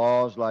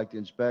laws like the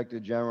Inspector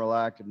General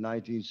Act of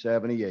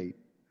 1978,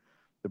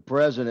 the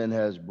president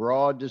has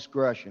broad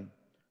discretion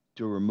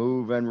to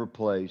remove and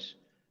replace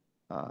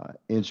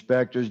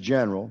inspectors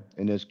general,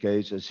 in this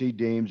case, as he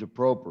deems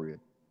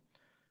appropriate.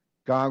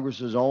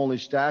 Congress's only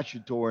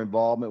statutory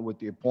involvement with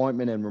the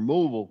appointment and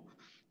removal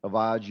of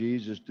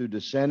IGs is through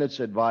the Senate's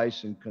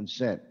advice and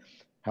consent.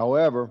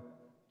 However,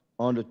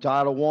 under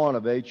Title I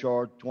of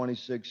H.R.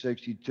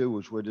 2662,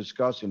 which we're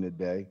discussing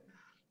today,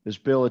 this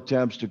bill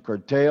attempts to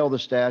curtail the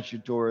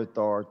statutory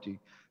authority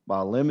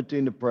by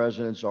limiting the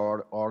president's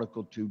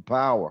Article II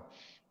power.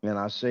 And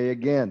I say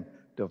again,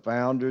 the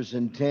founders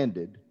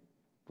intended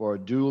for a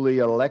duly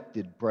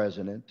elected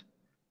president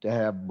to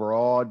have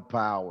broad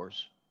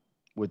powers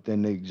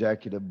within the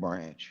executive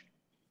branch.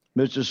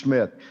 Mr.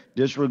 Smith,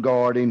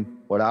 disregarding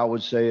what I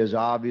would say is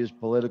obvious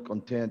political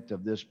intent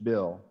of this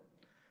bill,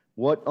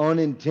 what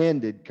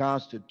unintended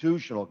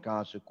constitutional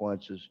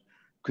consequences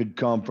could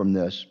come from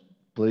this?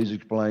 Please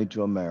explain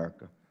to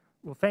America.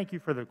 Well, thank you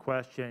for the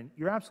question.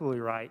 You're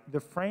absolutely right. The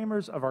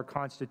framers of our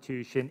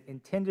Constitution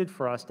intended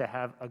for us to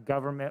have a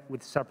government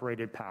with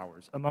separated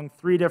powers among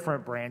 3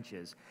 different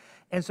branches.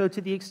 And so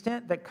to the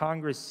extent that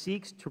Congress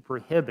seeks to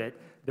prohibit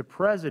the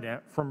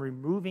president from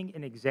removing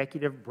an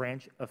executive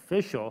branch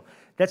official,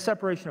 that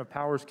separation of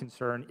powers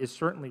concern is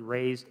certainly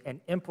raised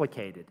and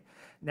implicated.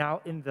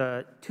 Now, in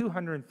the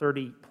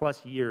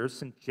 230-plus years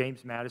since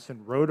James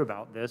Madison wrote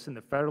about this in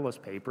the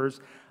Federalist Papers,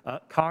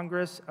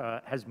 Congress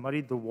has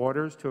muddied the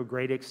waters to a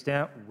great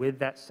extent with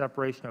that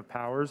separation of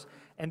powers,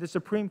 and the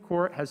Supreme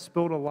Court has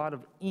spilled a lot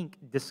of ink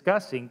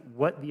discussing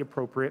what the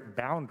appropriate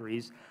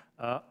boundaries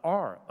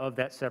are of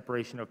that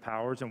separation of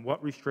powers and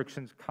what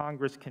restrictions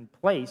Congress can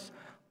place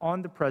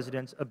on the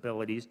president's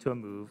abilities to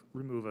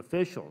remove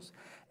officials.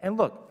 And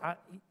look,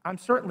 I'm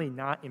certainly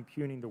not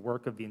impugning the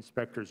work of the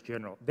inspectors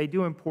general. They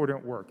do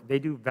important work. They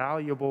do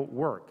valuable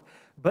work.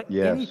 But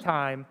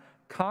anytime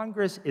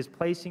Congress is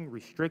placing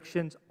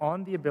restrictions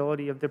on the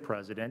ability of the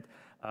president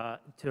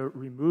to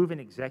remove an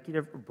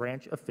executive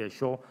branch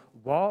official,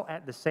 while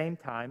at the same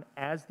time,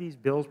 as these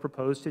bills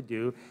propose to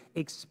do,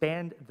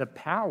 expand the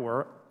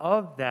power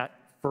of that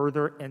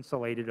further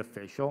insulated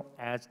official,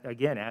 as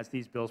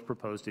these bills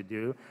propose to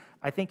do,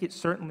 I think it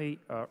certainly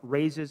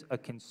raises a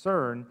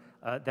concern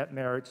that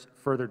merits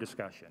further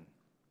discussion.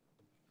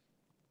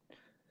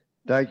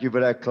 Thank you for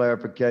that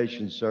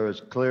clarification, sir. It's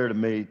clear to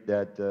me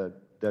that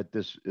that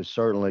this is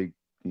certainly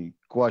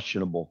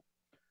questionable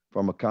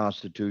from a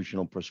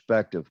constitutional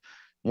perspective.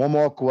 One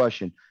more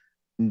question.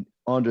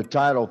 Under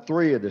Title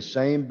III of the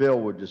same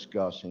bill we're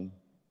discussing,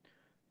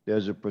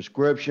 there's a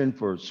prescription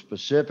for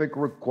specific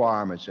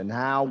requirements and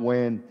how,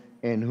 when,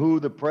 and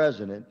who the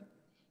president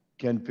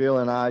can fill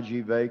an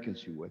IG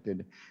vacancy with.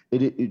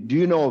 Do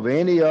you know of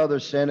any other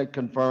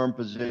Senate-confirmed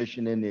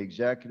position in the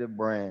executive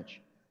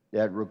branch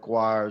that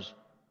requires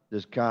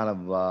this kind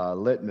of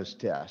litmus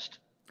test?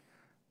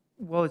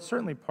 Well, it's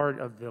certainly part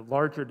of the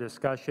larger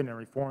discussion and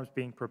reforms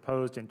being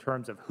proposed in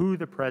terms of who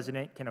the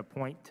president can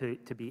appoint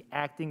to be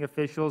acting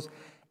officials.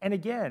 And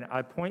again,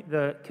 I point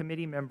the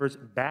committee members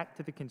back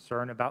to the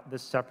concern about the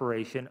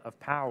separation of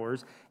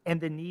powers and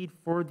the need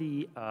for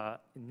the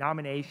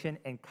nomination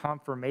and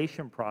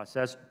confirmation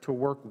process to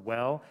work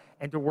well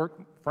and to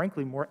work,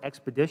 frankly, more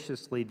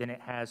expeditiously than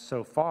it has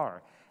so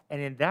far.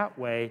 And in that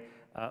way,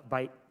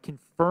 by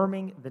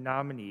confirming the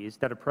nominees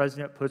that a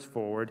president puts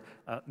forward,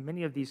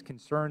 many of these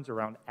concerns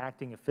around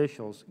acting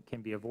officials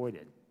can be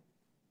avoided.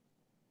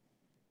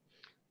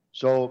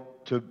 So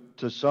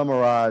to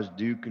summarize,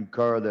 do you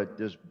concur that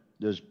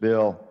this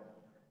bill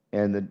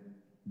and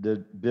the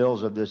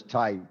bills of this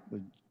type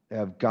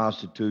have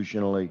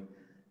constitutionally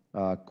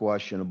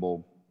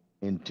questionable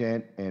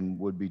intent and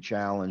would be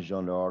challenged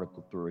under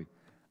Article III?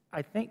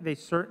 I think they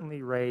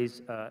certainly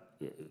raise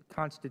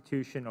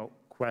constitutional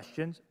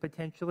questions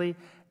potentially,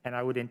 and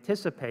I would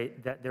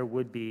anticipate that there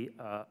would be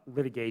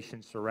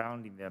litigation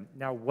surrounding them.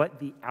 Now, what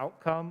the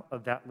outcome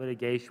of that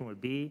litigation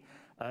would be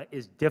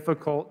is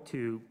difficult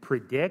to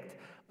predict,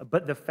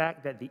 but the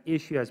fact that the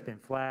issue has been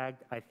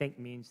flagged, I think,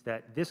 means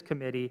that this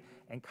committee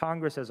and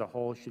Congress as a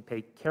whole should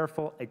pay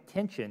careful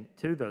attention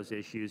to those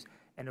issues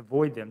and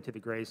avoid them to the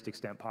greatest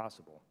extent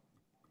possible.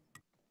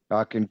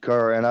 I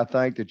concur, and I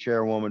thank the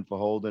chairwoman for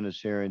holding this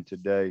hearing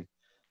today,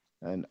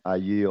 and I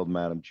yield,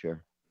 Madam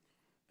Chair.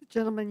 The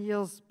gentleman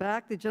yields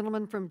back. The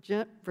gentleman from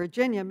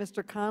Virginia,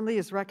 Mr. Conley,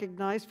 is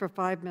recognized for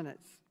 5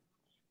 minutes.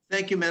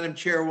 Thank you, Madam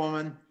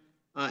Chairwoman,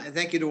 and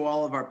thank you to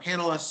all of our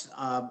panelists.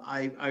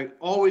 I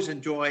always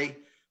enjoy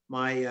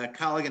my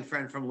colleague and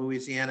friend from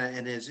Louisiana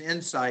and his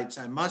insights.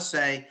 I must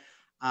say,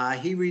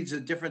 he reads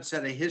a different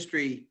set of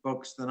history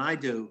books than I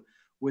do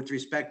with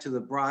respect to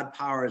the broad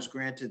powers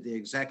granted the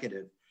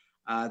executive.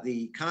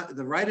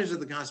 The writers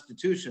of the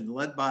Constitution,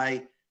 led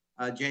by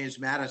James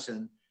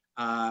Madison,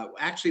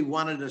 actually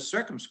wanted to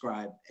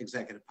circumscribe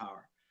executive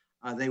power.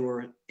 They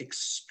were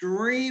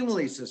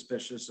extremely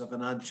suspicious of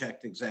an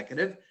unchecked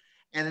executive.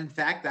 And in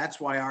fact, that's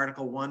why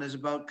Article 1 is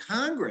about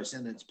Congress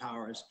and its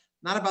powers,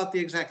 not about the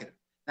executive.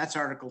 That's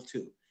Article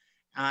 2.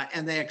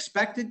 And they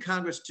expected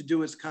Congress to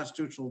do its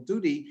constitutional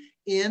duty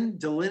in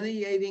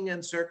delineating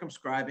and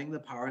circumscribing the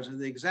powers of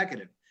the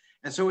executive.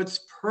 And so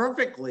it's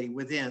perfectly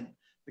within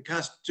the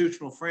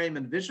constitutional frame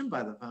envisioned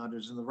by the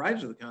founders and the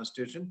writers of the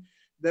Constitution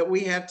that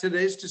we have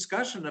today's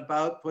discussion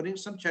about putting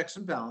some checks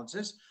and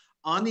balances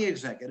on the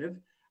executive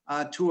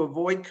to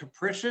avoid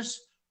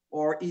capricious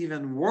or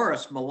even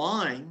worse,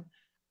 malign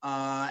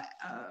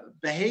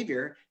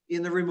behavior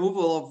in the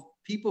removal of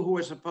people who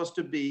are supposed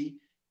to be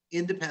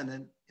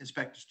independent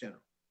inspectors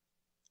general.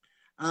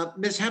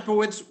 Ms.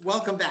 Hempowitz,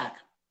 welcome back.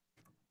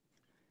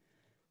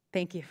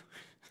 Thank you.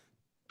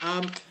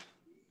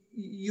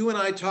 You and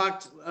I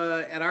talked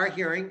at our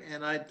hearing,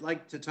 and I'd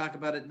like to talk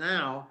about it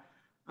now.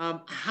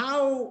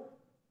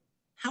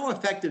 How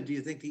effective do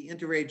you think the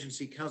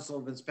Interagency Council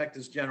of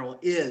Inspectors General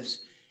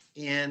is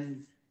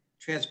in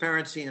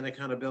transparency and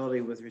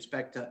accountability with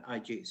respect to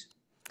IGs?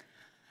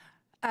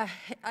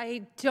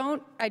 I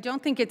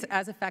don't think it's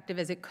as effective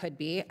as it could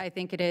be. I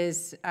think it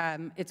is.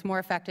 It's more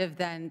effective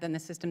than the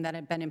system that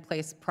had been in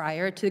place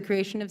prior to the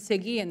creation of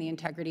SIGI and the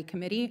Integrity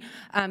Committee.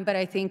 But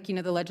I think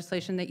the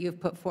legislation that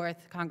you've put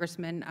forth,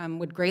 Congressman,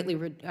 would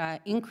greatly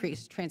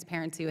increase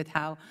transparency with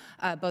how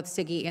both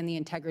SIGI and the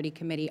Integrity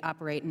Committee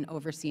operate and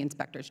oversee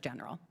inspectors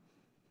general.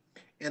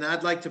 And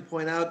I'd like to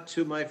point out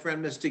to my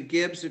friend Mr.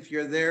 Gibbs, if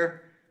you're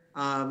there,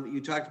 you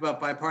talked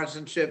about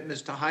bipartisanship.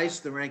 Mr.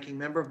 Heiss, the ranking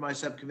member of my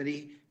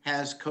subcommittee,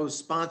 has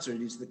co-sponsored.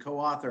 He's the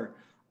co-author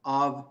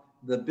of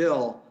the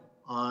bill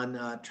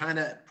on trying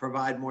to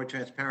provide more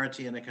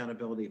transparency and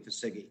accountability for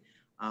SIGI.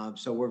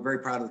 So we're very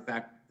proud of the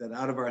fact that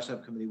out of our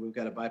subcommittee, we've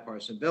got a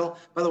bipartisan bill.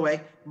 By the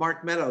way,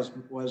 Mark Meadows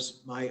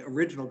was my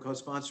original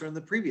co-sponsor in the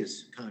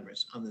previous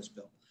Congress on this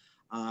bill.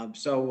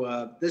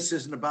 So this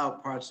isn't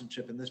about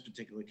partisanship in this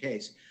particular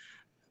case.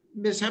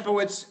 Ms.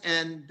 Hempowitz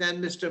and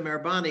then Mr.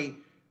 Mirabani,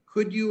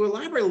 could you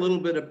elaborate a little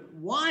bit of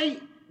why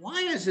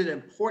is it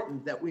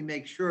important that we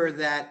make sure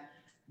that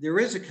there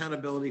is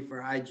accountability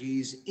for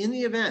IGs in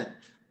the event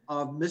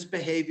of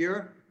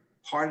misbehavior,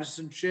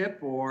 partisanship,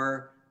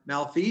 or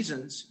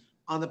malfeasance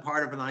on the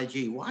part of an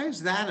IG? Why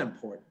is that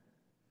important?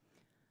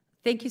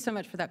 Thank you so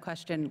much for that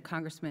question,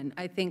 Congressman.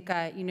 I think,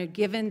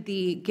 given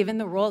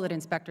the role that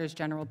inspectors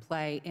general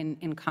play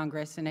in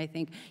Congress, and I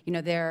think,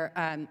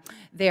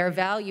 their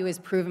value is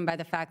proven by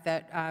the fact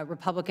that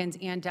Republicans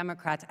and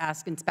Democrats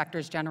ask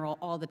inspectors general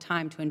all the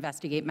time to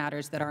investigate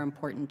matters that are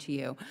important to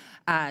you.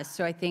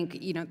 So I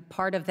think,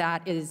 part of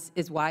that is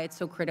why it's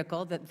so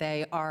critical that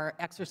they are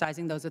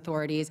exercising those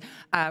authorities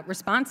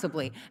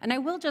responsibly. And I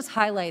will just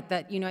highlight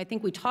that, I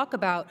think we talk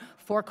about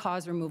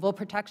for-cause removal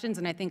protections,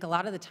 and I think a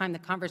lot of the time the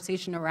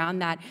conversation around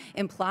that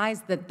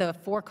implies that the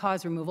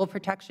for-cause removal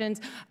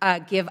protections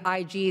give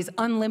IGs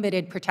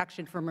unlimited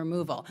protection from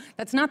removal.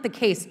 That's not the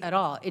case at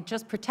all. It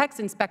just protects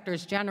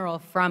inspectors general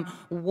from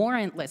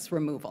warrantless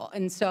removal.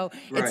 And so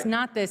right. it's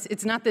not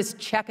this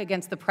check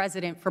against the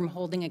president from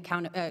holding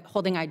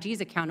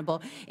IGs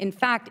accountable. In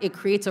fact, it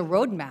creates a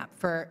roadmap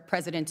for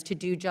presidents to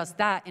do just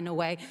that in a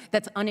way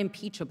that's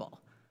unimpeachable.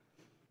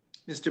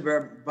 Mr.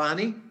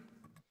 Barbani?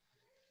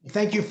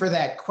 Thank you for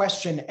that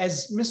question.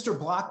 As Mr.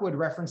 Blockwood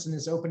referenced in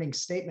his opening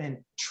statement,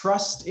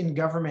 trust in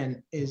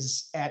government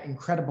is at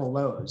incredible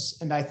lows.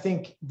 And I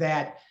think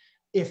that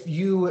if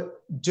you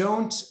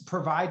don't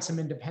provide some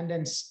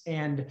independence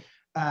and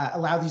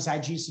allow these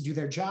IGs to do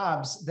their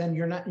jobs, then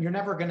you're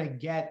never going to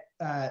get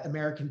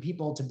American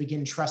people to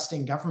begin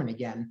trusting government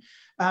again.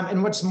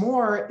 And what's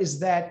more is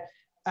that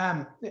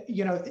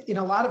in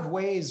a lot of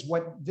ways,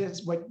 what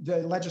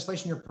the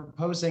legislation you're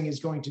proposing is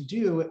going to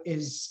do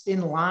is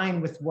in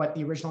line with what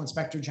the original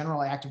Inspector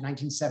General Act of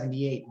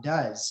 1978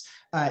 does.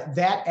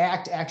 That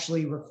act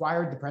actually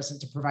required the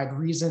president to provide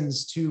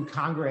reasons to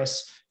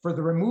Congress for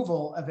the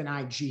removal of an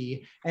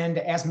IG. And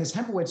as Ms.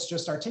 Hempowitz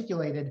just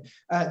articulated,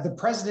 the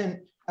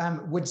president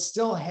would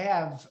still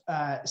have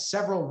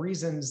several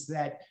reasons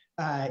that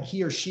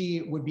he or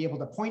she would be able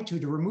to point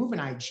to remove an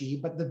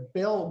IG, but the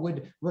bill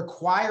would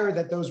require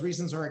that those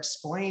reasons are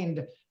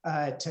explained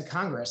to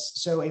Congress.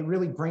 So it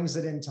really brings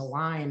it into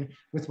line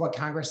with what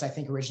Congress, I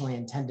think, originally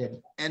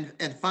intended. And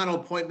final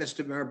point,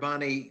 Mr.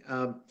 Marabani,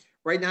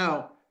 right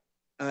now,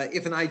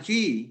 if an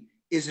IG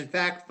is in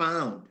fact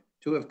found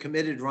to have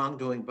committed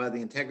wrongdoing by the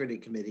Integrity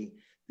Committee,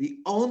 the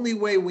only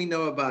way we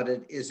know about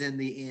it is in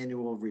the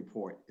annual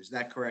report. Is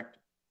that correct?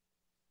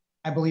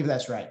 I believe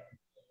that's right.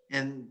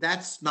 And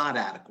that's not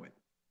adequate.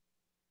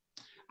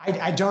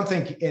 I don't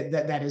think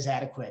that is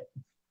adequate.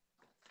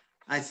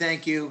 I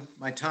thank you.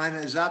 My time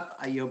is up.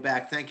 I yield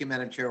back. Thank you,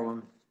 Madam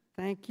Chairwoman.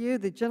 Thank you.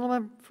 The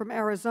gentleman from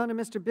Arizona,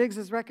 Mr. Biggs,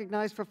 is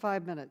recognized for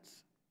 5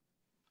 minutes.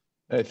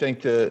 I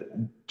thank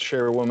the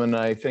Chairwoman.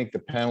 I thank the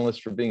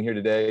panelists for being here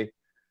today.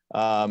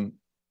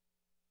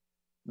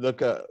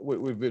 Look,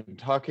 we've been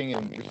talking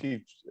and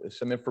received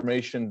some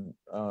information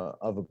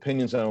of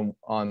opinions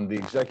on the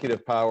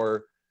executive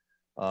power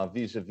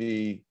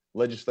vis-a-vis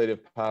legislative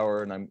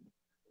power, and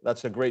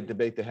that's a great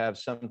debate to have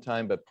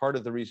sometime. But part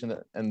of the reason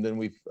that, and then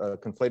we've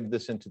conflated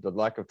this into the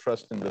lack of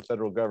trust in the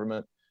federal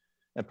government,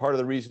 and part of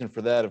the reason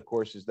for that, of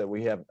course, is that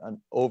we have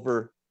an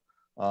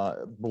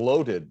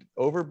over-bloated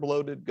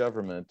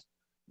government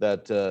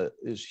that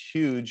is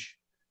huge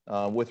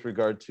with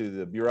regard to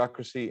the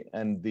bureaucracy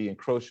and the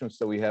encroachments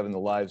that we have in the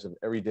lives of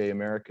everyday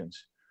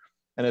Americans.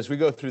 And as we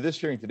go through this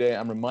hearing today,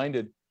 I'm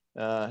reminded,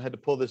 I had to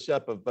pull this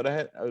up, but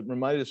I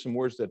reminded of some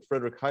words that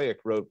Frederick Hayek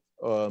wrote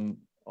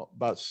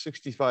about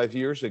 65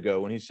 years ago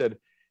when he said,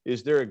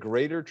 "Is there a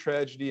greater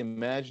tragedy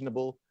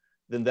imaginable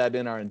than that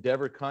in our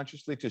endeavor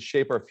consciously to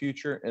shape our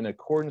future in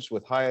accordance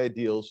with high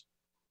ideals,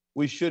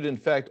 we should in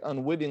fact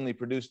unwittingly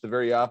produce the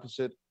very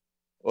opposite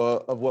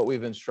of what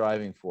we've been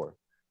striving for?"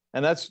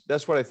 And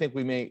that's what I think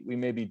we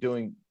may be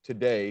doing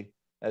today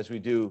as we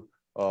do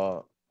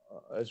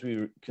as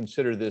we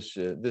consider this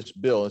this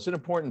bill. It's an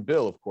important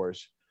bill, of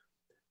course.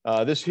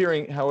 This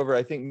hearing, however,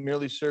 I think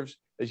merely serves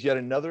as yet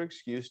another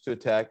excuse to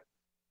attack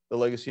the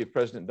legacy of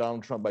President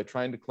Donald Trump by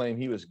trying to claim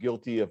he was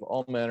guilty of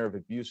all manner of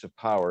abuse of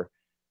power.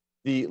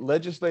 The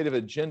legislative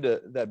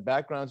agenda that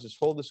backgrounds this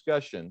whole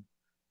discussion,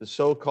 the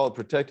so-called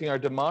Protecting Our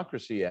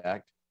Democracy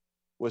Act,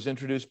 was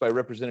introduced by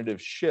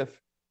Representative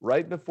Schiff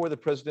right before the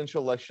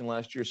presidential election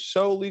last year,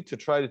 solely to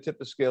try to tip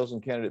the scales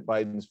in candidate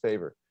Biden's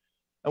favor.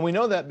 And we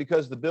know that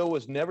because the bill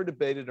was never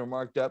debated or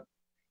marked up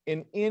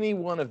in any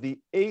one of the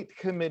 8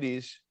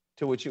 committees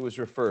to which it was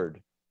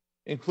referred,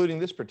 including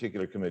this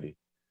particular committee.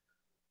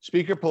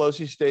 Speaker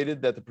Pelosi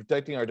stated that the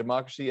Protecting Our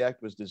Democracy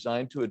Act was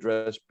designed to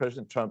address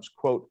President Trump's,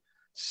 quote,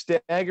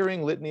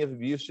 staggering litany of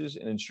abuses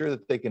and ensure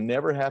that they can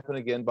never happen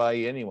again by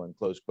anyone,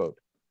 close quote.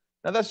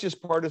 Now that's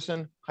just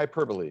partisan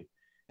hyperbole.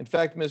 In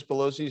fact, Ms.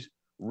 Pelosi's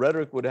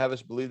rhetoric would have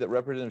us believe that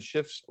Representative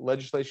Schiff's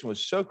legislation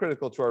was so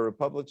critical to our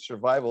republic's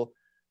survival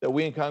that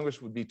we in Congress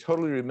would be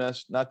totally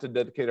remiss not to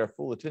dedicate our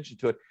full attention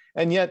to it.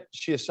 And yet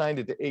she assigned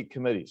it to 8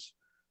 committees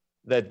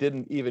that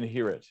didn't even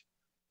hear it.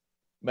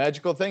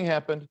 Magical thing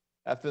happened.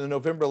 After the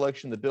November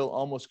election, the bill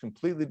almost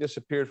completely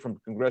disappeared from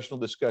congressional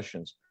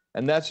discussions.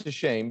 And that's a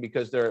shame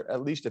because there are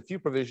at least a few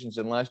provisions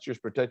in last year's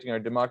Protecting Our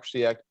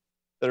Democracy Act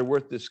that are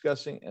worth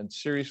discussing and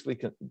seriously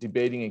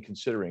debating and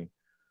considering.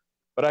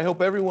 But I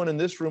hope everyone in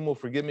this room will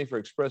forgive me for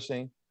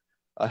expressing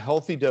a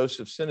healthy dose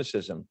of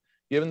cynicism,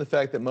 given the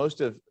fact that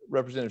most of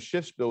Representative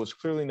Schiff's bill was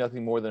clearly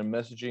nothing more than a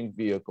messaging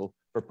vehicle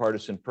for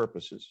partisan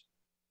purposes.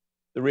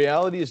 The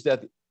reality is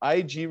that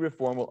IG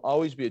reform will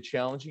always be a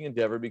challenging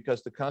endeavor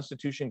because the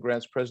Constitution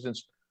grants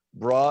presidents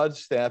broad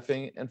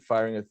staffing and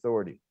firing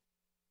authority,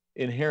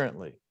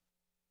 inherently.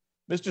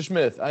 Mr.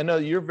 Smith, I know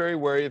you're very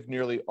wary of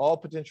nearly all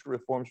potential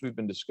reforms we've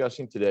been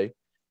discussing today,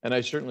 and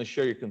I certainly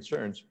share your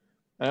concerns.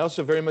 I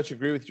also very much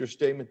agree with your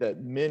statement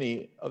that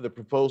many of the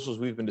proposals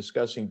we've been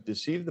discussing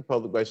deceive the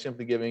public by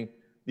simply giving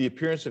the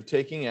appearance of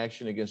taking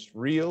action against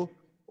real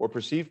or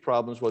perceived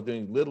problems while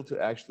doing little to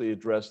actually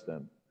address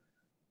them.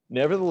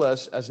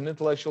 Nevertheless, as an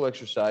intellectual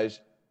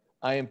exercise,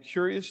 I am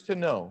curious to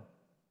know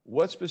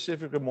what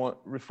specific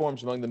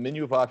reforms among the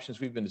menu of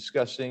options we've been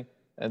discussing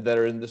and that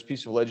are in this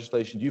piece of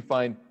legislation do you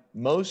find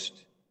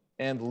most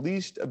and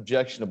least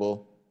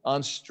objectionable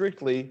on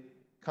strictly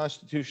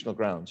constitutional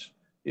grounds,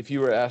 if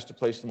you were asked to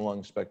place them along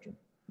the spectrum?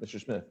 Mr.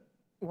 Smith.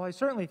 Well, I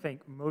certainly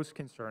think most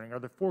concerning are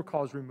the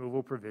for-cause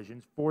removal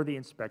provisions for the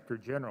Inspector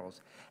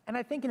Generals. And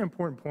I think an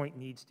important point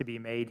needs to be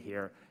made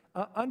here.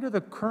 Under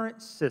the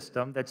current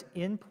system that's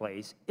in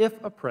place,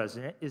 if a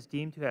president is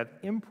deemed to have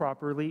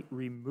improperly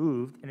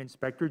removed an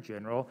Inspector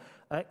General,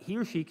 he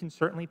or she can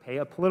certainly pay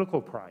a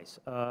political price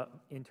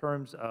in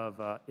terms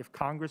of if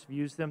Congress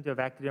views them to have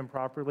acted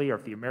improperly, or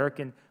if the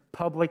American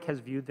public has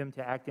viewed them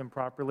to act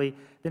improperly,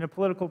 then a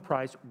political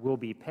price will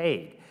be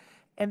paid.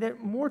 And then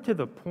more to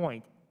the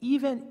point,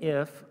 even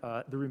if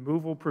the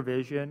removal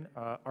provision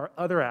or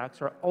other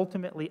acts are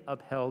ultimately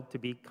upheld to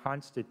be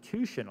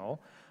constitutional,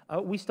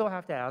 we still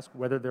have to ask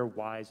whether they're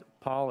wise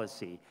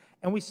policy.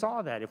 And we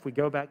saw that if we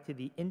go back to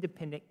the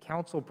independent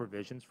counsel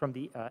provisions from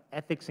the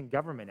Ethics in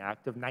Government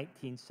Act of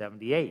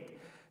 1978.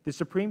 The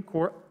Supreme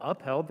Court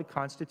upheld the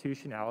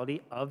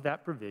constitutionality of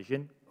that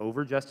provision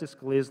over Justice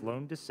Scalia's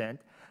lone dissent,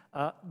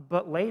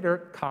 but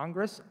later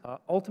Congress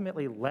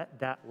ultimately let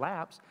that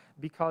lapse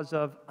because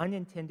of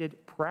unintended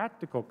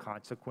practical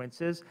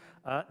consequences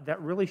that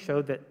really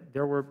showed that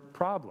there were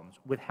problems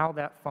with how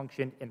that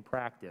functioned in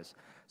practice.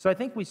 So I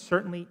think we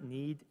certainly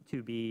need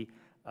to be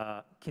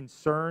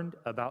concerned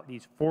about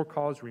these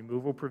for-cause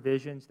removal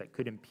provisions that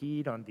could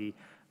impede on the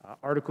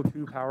Article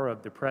II power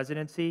of the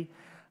presidency.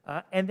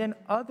 And then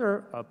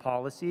other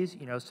policies,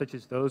 such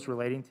as those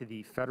relating to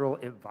the Federal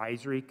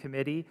Advisory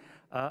Committee,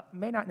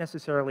 may not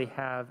necessarily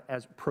have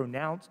as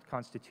pronounced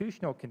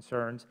constitutional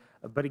concerns,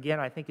 but again,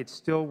 I think it's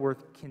still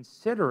worth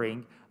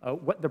considering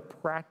what the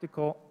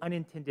practical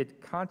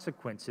unintended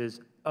consequences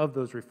of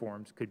those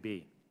reforms could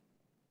be.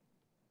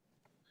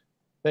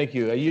 Thank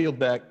you. I yield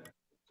back.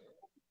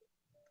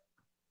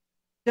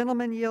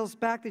 Gentleman yields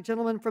back. The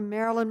gentleman from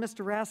Maryland,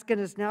 Mr. Raskin,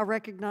 is now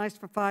recognized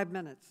for 5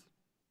 minutes.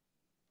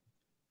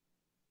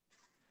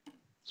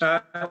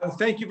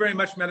 Thank you very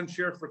much, Madam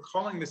Chair, for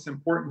calling this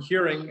important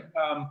hearing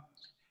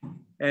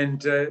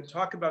and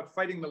talk about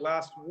fighting the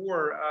last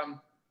war.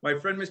 My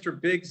friend, Mr.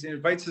 Biggs,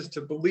 invites us to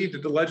believe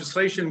that the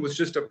legislation was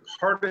just a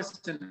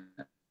partisan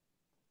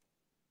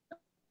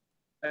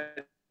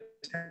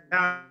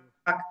attack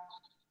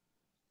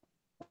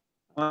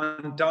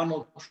on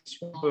Donald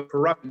Trump's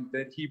corruption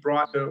that he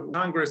brought to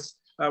Congress,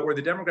 or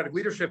the Democratic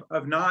leadership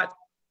of not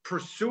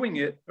pursuing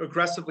it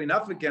aggressively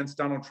enough against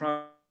Donald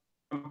Trump.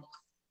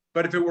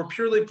 But if it were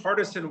purely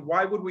partisan,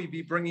 why would we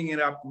be bringing it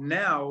up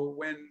now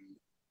when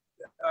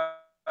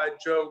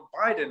Joe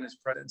Biden is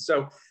president?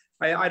 So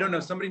I don't know,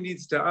 somebody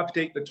needs to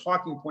update the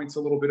talking points a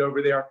little bit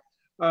over there.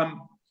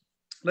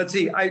 Let's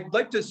see, I'd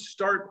like to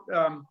start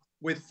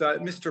with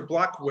Mr.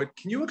 Blackwood.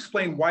 Can you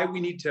explain why we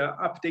need to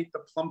update the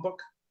Plum Book?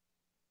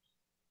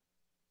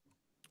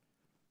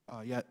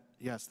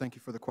 Yes, thank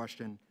you for the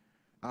question.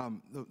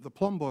 The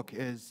Plum Book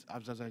is,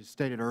 as I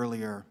stated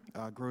earlier,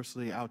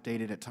 grossly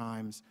outdated at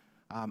times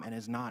and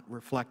is not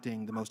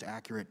reflecting the most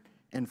accurate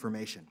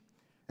information.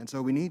 And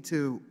so we need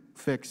to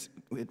fix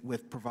it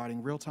with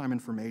providing real-time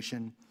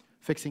information,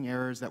 fixing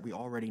errors that we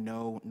already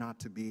know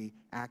not to be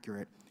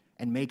accurate,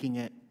 and making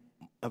it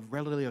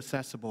readily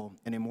accessible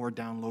in a more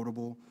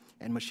downloadable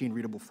and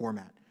machine-readable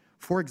format.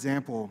 For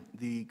example,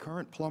 the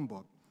current Plum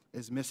Book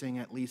is missing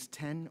at least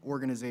 10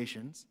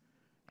 organizations.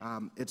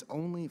 It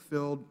only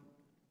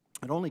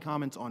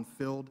comments on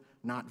filled,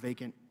 not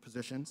vacant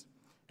positions,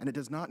 and it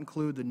does not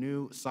include the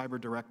new cyber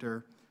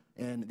director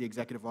in the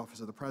Executive Office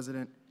of the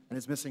President, and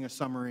is missing a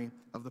summary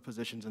of the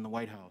positions in the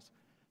White House.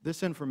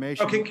 This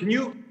information— Okay, can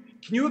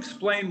you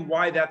explain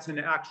why that's an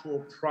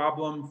actual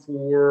problem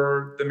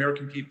for the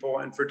American people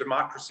and for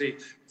democracy,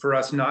 for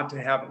us not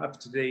to have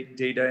up-to-date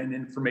data and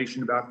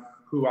information about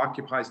who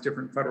occupies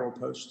different federal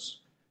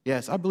posts?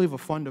 Yes, I believe a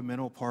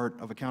fundamental part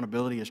of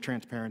accountability is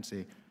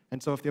transparency. And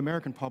so if the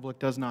American public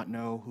does not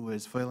know who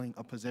is filling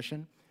a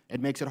position, it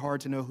makes it hard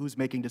to know who's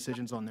making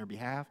decisions on their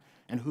behalf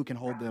and who can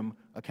hold them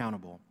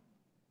accountable.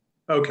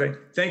 Okay,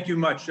 thank you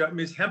much.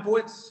 Ms.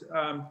 Hempowitz,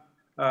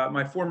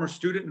 my former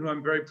student who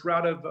I'm very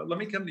proud of, let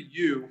me come to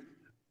you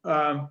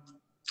and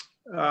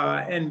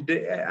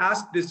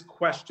ask this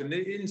question.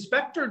 The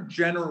inspector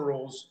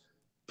generals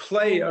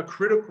play a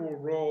critical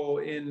role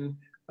in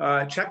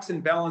checks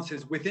and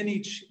balances within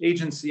each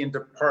agency and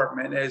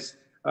department. As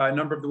a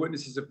number of the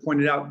witnesses have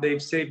pointed out,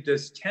 they've saved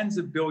us tens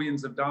of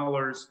billions of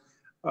dollars,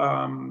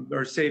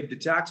 or saved the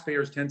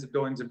taxpayers tens of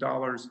billions of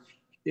dollars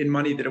in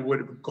money that it would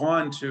have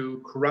gone to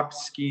corrupt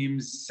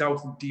schemes,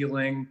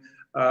 self-dealing,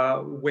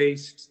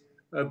 waste,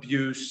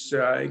 abuse,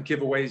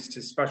 giveaways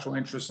to special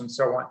interests, and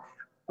so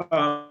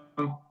on.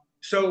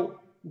 So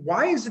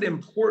why is it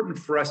important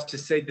for us to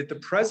say that the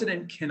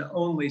president can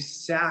only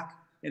sack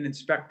an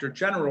inspector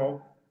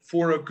general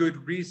for a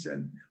good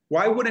reason?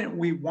 Why wouldn't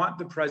we want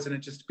the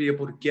president just to be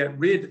able to get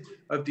rid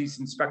of these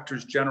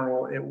inspectors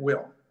general at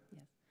will?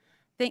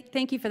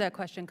 Thank you for that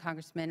question,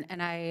 Congressman.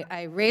 And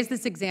I raise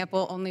this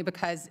example only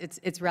because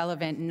it's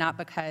relevant, not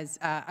because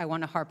I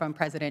want to harp on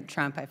President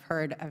Trump. I've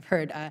heard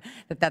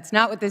that that's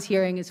not what this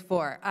hearing is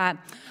for.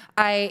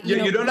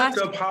 You don't have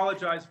to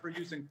apologize for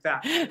using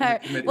facts.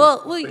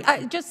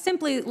 Just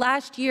simply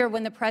last year,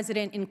 when the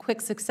president, in quick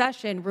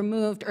succession,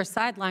 removed or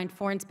sidelined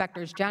 4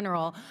 inspectors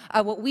general,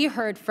 what we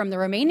heard from the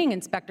remaining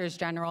inspectors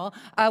general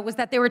was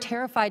that they were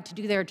terrified to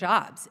do their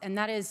jobs, and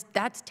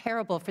that's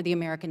terrible for the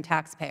American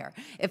taxpayer.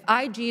 If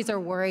IGs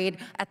are worried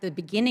at the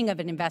beginning of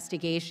an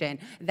investigation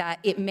that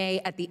it may,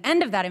 at the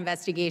end of that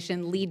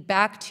investigation, lead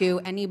back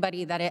to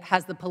anybody that it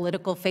has the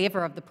political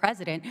favor of the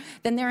president,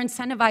 then they're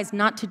incentivized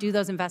not to do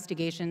those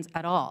investigations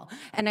at all.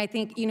 And I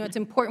think, it's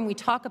important we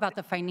talk about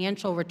the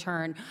financial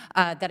return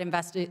that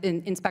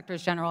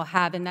inspectors general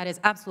have, and that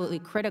is absolutely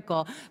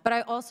critical. But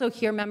I also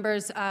hear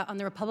members on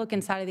the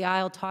Republican side of the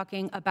aisle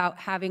talking about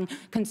having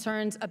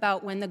concerns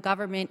about when the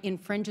government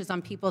infringes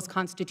on people's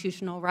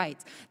constitutional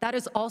rights. That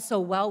is also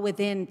well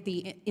within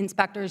the inspector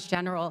inspectors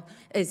general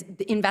is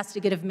the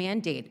investigative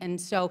mandate. And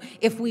so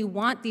if we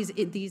want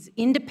these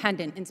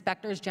independent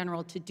inspectors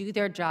general to do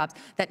their jobs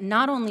that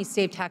not only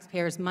save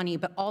taxpayers money,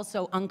 but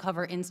also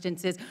uncover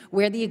instances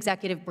where the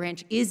executive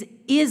branch is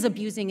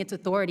abusing its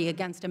authority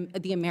against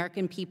the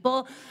American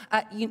people,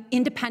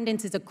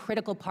 independence is a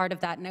critical part of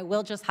that. And I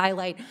will just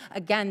highlight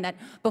again that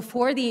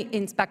before the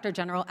Inspector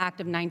General Act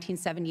of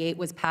 1978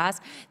 was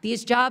passed,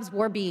 these jobs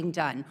were being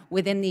done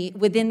within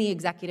the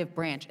executive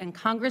branch, and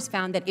Congress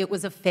found that it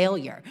was a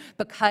failure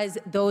because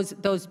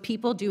those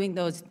people doing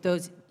those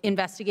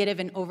investigative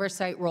and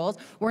oversight roles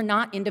were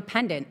not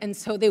independent, and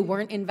so they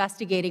weren't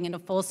investigating in a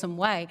fulsome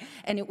way.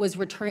 And it was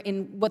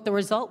what the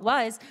result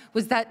was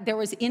that there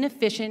was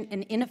inefficient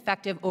and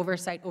ineffective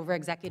oversight over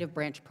executive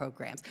branch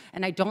programs.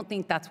 And I don't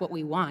think that's what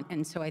we want.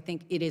 And so I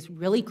think it is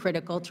really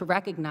critical to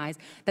recognize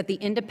that the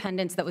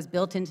independence that was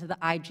built into the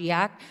IG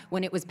Act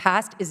when it was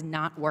passed is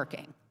not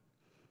working.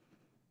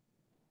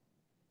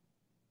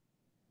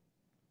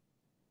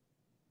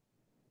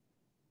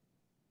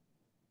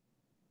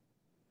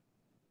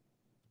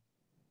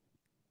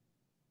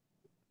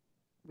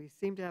 We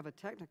seem to have a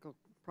technical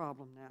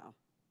problem now.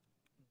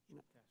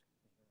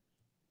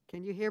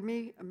 Can you hear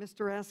me,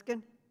 Mr.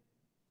 Askin?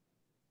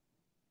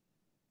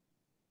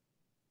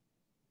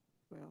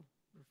 Well,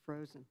 we're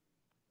frozen.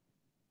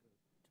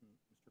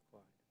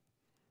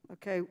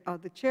 Okay,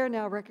 the chair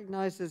now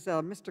recognizes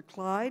Mr.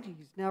 Clyde.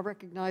 He's now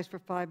recognized for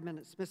 5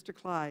 minutes. Mr.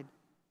 Clyde.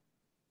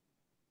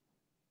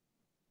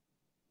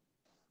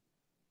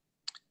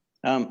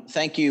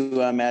 Thank you,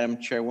 Madam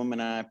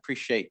Chairwoman. I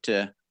appreciate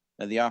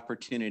the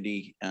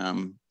opportunity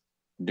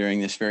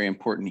during this very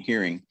important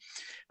hearing.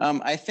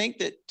 I think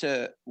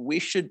that we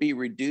should be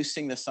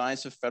reducing the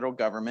size of federal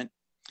government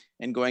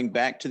and going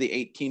back to the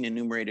 18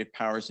 enumerated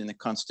powers in the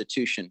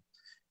Constitution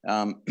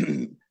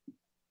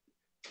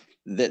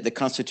that the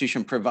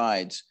Constitution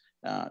provides.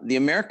 The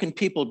American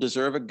people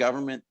deserve a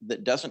government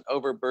that doesn't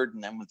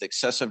overburden them with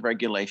excessive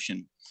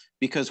regulation,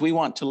 because we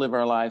want to live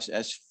our lives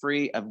as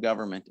free of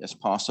government as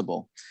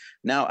possible.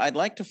 Now, I'd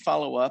like to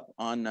follow up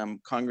on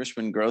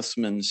Congressman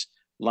Grossman's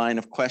line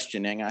of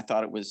questioning. I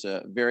thought it was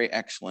very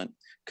excellent,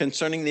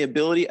 concerning the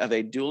ability of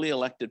a duly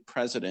elected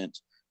president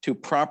to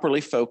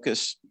properly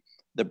focus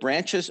the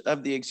branches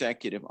of the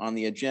executive on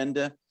the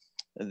agenda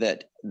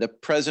that the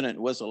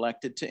president was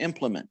elected to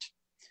implement.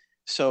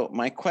 So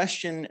my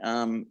question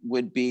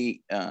would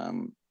be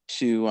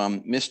to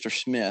Mr.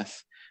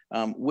 Smith,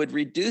 would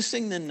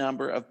reducing the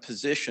number of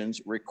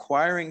positions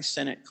requiring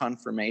Senate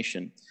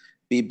confirmation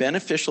be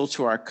beneficial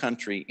to our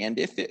country? And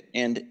if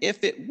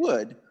it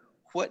would,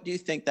 what do you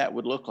think that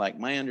would look like?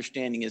 My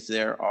understanding is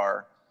there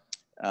are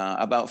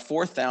about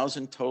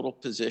 4,000 total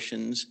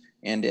positions,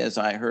 and as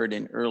I heard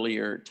in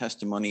earlier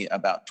testimony,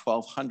 about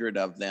 1,200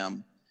 of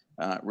them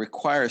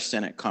require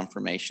Senate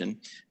confirmation.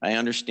 I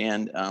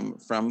understand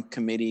from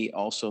committee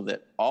also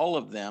that all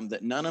of them,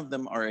 that none of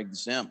them are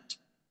exempt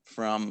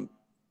from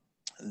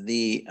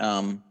the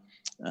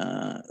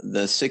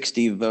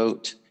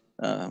 60-vote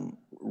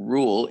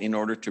rule in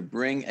order to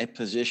bring a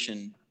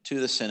position to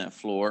the Senate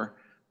floor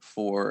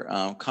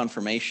for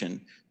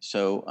confirmation.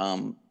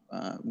 So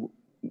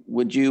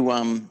would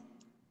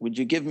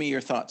you give me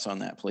your thoughts on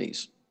that,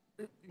 please?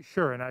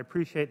 Sure, and I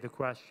appreciate the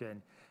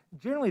question.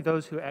 Generally,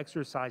 those who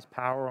exercise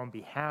power on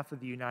behalf of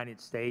the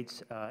United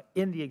States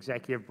in the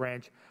executive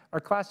branch are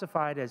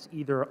classified as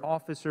either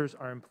officers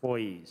or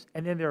employees.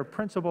 And then there are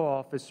principal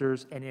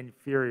officers and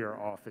inferior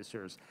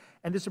officers.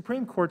 And the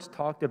Supreme Court's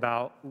talked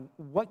about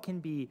what can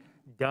be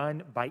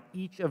done by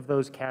each of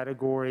those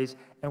categories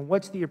and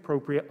what's the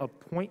appropriate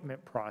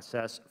appointment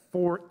process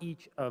for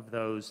each of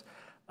those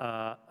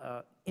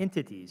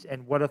entities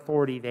and what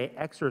authority they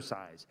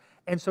exercise.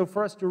 And so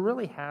for us to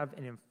really have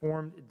an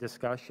informed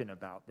discussion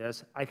about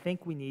this, I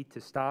think we need to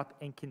stop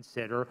and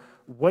consider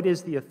what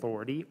is the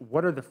authority,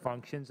 what are the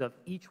functions of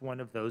each one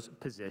of those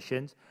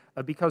positions,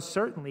 because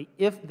certainly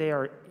if they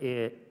are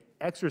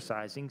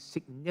exercising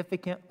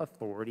significant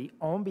authority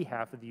on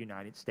behalf of the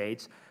United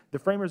States, the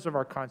framers of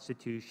our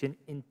Constitution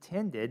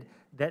intended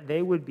that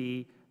they would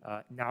be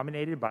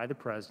nominated by the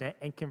president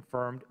and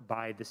confirmed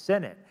by the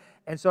Senate.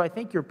 And so I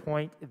think your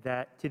point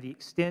that to the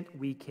extent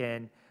we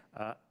can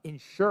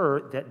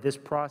ensure that this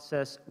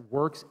process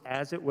works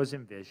as it was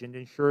envisioned,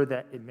 ensure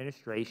that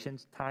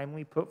administrations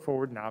timely put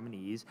forward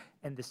nominees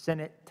and the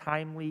Senate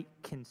timely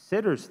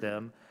considers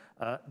them,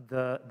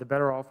 the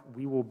better off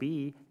we will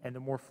be and the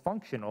more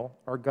functional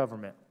our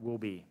government will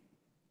be.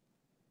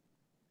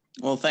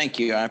 Well, thank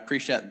you. I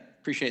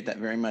appreciate that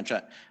very much.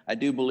 I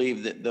do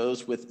believe that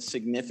those with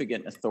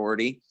significant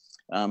authority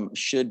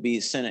should be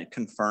Senate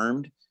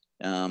confirmed.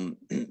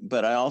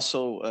 But I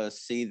also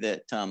see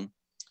that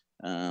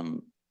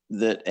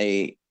that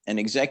an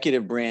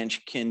executive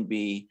branch can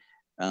be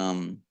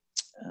that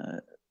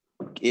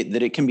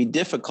it can be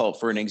difficult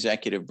for an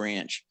executive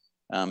branch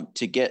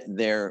to get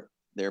their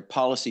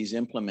policies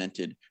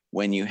implemented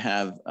when you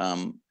have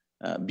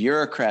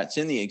bureaucrats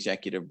in the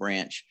executive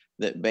branch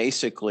that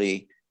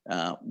basically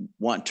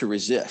want to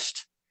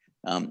resist.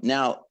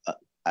 Now,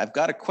 I've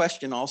got a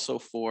question also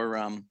for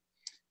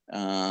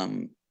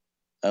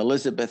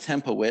Elizabeth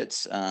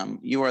Hempowitz.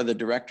 You are the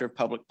Director of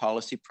Public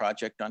Policy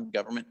Project on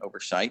Government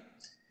Oversight.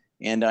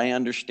 And I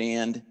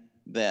understand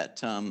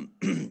that,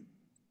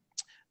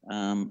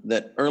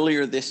 that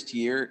earlier this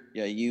year,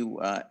 you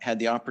had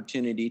the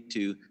opportunity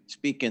to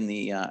speak in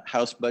the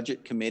House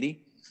Budget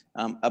Committee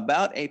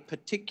about a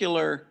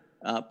particular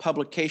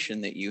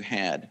publication that you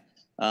had.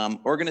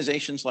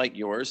 Organizations like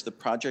yours, the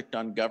Project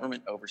on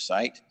Government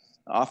Oversight,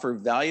 offer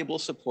valuable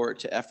support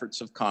to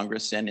efforts of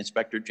Congress and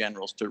Inspector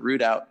Generals to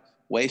root out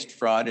waste,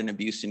 fraud, and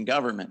abuse in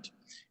government.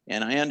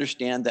 And I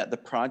understand that the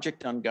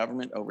Project on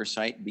Government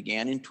Oversight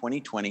began in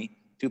 2020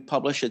 to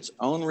publish its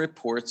own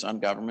reports on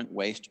government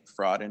waste,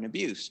 fraud, and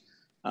abuse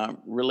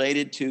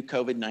related to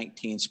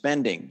COVID-19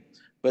 spending,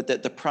 but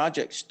that the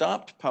project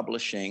stopped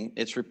publishing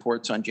its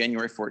reports on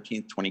January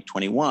 14th,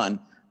 2021,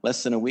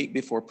 less than a week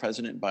before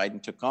President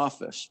Biden took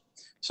office.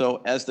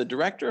 So as the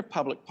Director of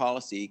Public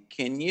Policy,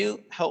 can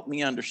you help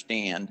me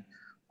understand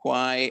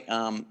why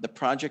the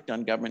Project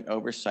on Government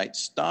Oversight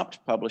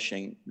stopped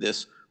publishing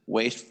this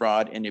waste,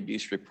 fraud, and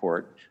abuse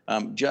report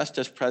just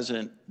as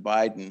President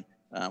Biden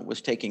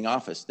was taking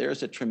office?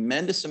 There's a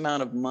tremendous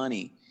amount of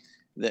money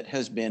that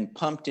has been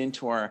pumped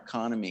into our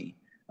economy,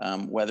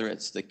 whether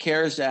it's the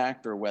CARES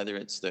Act or whether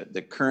it's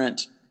the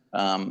current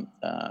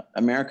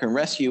American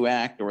Rescue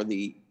Act or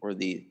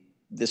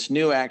this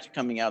new act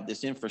coming out,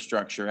 this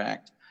Infrastructure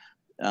Act.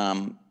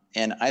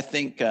 And I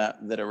think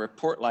that a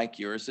report like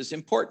yours is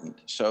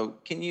important. So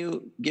can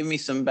you give me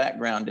some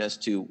background as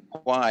to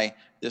why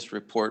this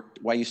report,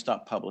 why you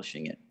stopped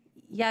publishing it?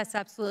 Yes,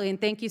 absolutely. And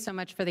thank you so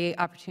much for the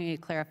opportunity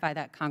to clarify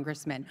that,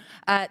 Congressman.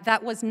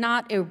 That was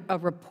not a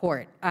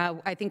report.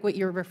 I think what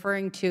you're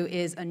referring to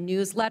is a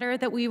newsletter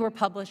that we were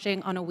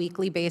publishing on a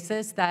weekly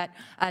basis that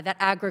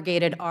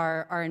aggregated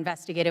our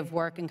investigative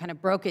work and kind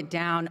of broke it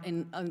down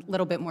in a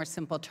little bit more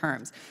simple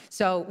terms.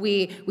 So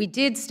we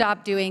did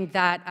stop doing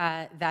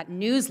that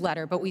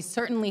newsletter, but we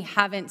certainly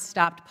haven't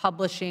stopped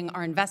publishing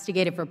our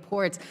investigative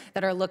reports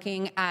that are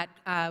looking at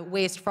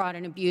waste, fraud,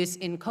 and abuse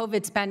in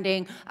COVID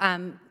spending,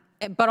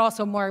 but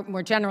also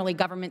more generally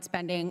government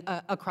spending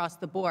across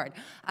the board.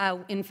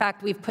 In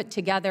fact, we've put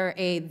together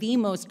the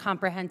most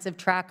comprehensive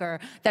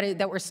tracker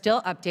that we're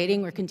still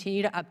updating. We're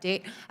continue to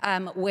update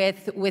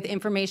with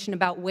information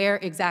about where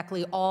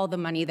exactly all the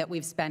money that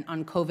we've spent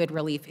on COVID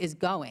relief is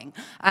going.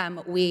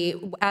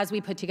 As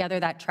we put together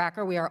that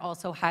tracker, we are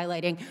also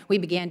highlighting, we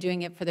began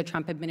doing it for the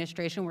Trump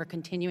administration. We're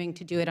continuing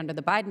to do it under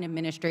the Biden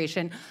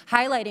administration,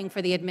 highlighting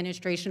for the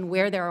administration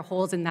where there are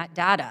holes in that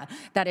data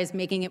that is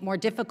making it more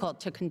difficult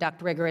to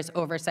conduct rigorous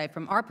oversight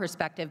from our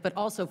perspective, but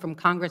also from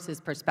Congress's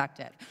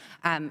perspective.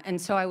 And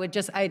so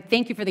I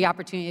thank you for the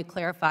opportunity to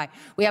clarify.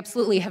 We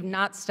absolutely have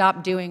not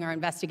stopped doing our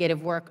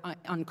investigative work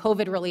on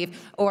COVID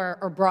relief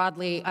or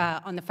broadly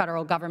on the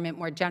federal government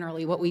more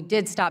generally. What we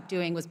did stop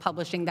doing was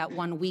publishing that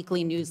one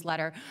weekly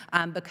newsletter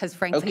because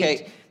frankly—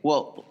 Okay,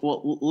 well,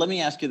 let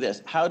me ask you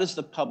this. How does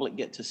the public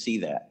get to see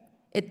that?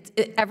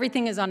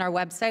 Everything is on our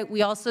website.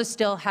 We also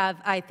still have,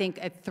 I think,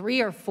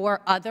 3 or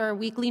 4 other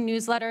weekly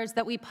newsletters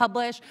that we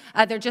publish.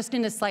 They're just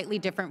in a slightly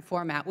different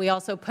format. We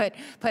also put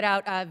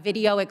out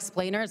video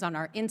explainers on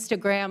our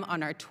Instagram,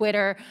 on our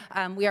Twitter.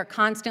 We are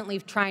constantly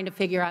trying to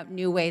figure out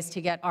new ways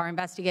to get our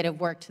investigative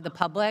work to the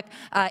public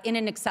in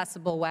an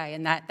accessible way,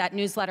 and that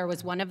newsletter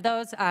was one of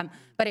those.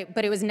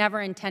 But it was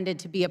never intended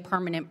to be a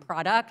permanent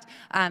product.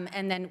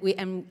 And then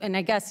and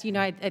I guess, you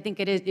know, I think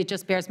it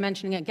just bears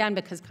mentioning again,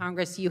 because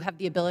Congress, you have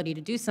the ability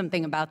to do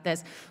something about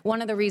this.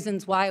 One of the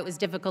reasons why it was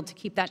difficult to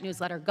keep that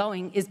newsletter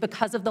going is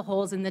because of the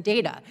holes in the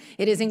data.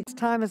 It is—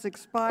 Time has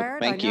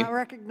expired. Thank you. I now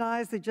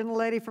recognize the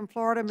gentlelady from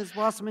Florida, Ms.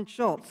 Wasserman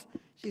Schultz.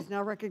 She's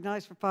now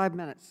recognized for 5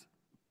 minutes.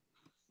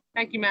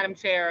 Thank you, Madam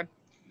Chair.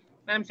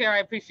 Madam Chair, I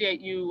appreciate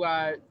you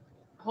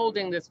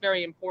holding this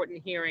very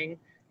important hearing.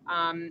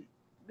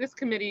 This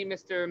committee,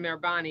 Mr.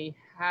 Merbani,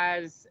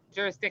 has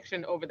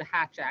jurisdiction over the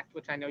Hatch Act,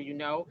 which I know you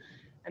know,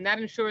 and that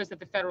ensures that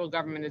the federal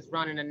government is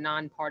run in a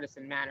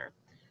nonpartisan manner.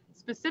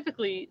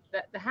 Specifically,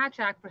 the Hatch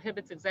Act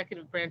prohibits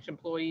executive branch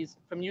employees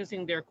from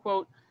using their,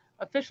 quote,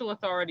 official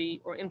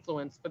authority or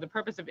influence for the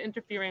purpose of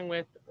interfering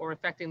with or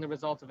affecting the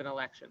results of an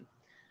election.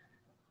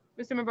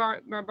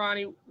 Mr.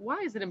 Merbani, why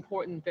is it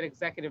important that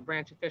executive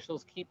branch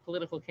officials keep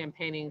political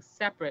campaigning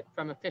separate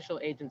from official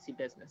agency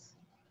business?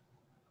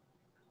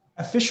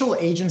 Official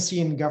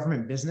agency and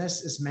government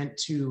business is meant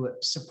to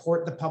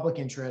support the public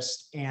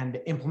interest and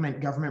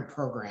implement government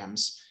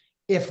programs.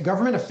 If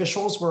government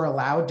officials were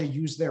allowed to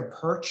use their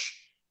perch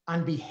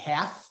on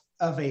behalf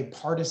of a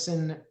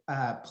partisan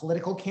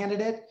political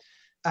candidate,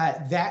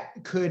 that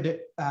could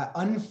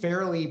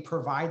unfairly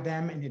provide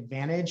them an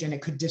advantage, and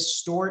it could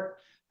distort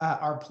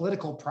our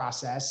political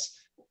process.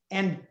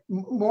 And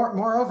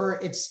moreover,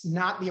 it's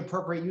not the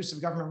appropriate use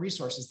of government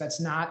resources. That's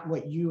not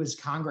what you as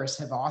Congress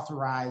have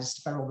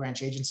authorized federal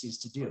branch agencies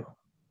to do.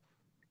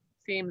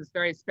 Seems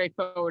very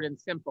straightforward and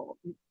simple.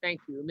 Thank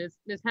you.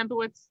 Ms.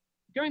 Hempowitz,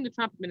 during the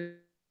Trump administration,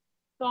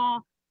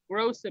 saw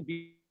gross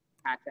abuse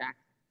of the Hatch Act.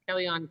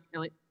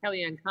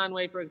 Kellyanne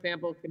Conway, for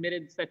example,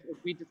 committed such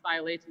egregious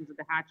violations of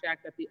the Hatch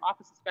Act that the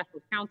Office of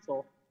Special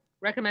Counsel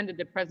recommended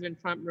that President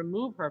Trump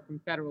remove her from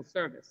federal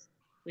service.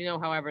 We know,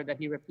 however, that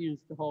he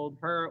refused to hold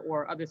her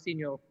or other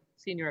senior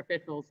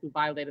officials who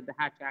violated the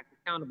Hatch Act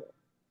accountable.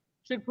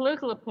 Should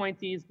political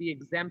appointees be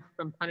exempt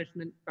from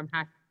punishment from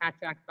Hatch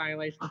Act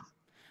violations?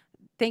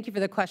 Thank you for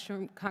the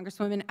question,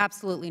 Congresswoman.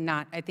 Absolutely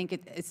not. I think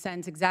it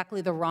sends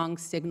exactly the wrong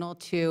signal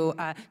to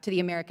the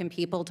American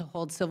people to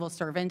hold civil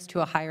servants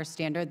to a higher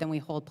standard than we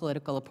hold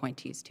political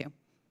appointees to.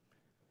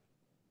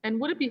 And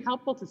would it be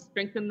helpful to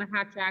strengthen the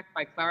Hatch Act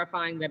by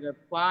clarifying that it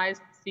applies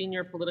to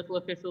senior political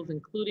officials,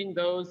 including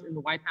those in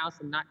the White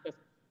House, and not just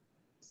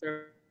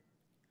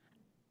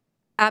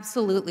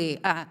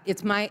Absolutely.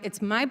 It's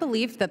my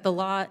belief that the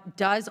law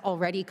does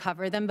already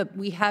cover them, but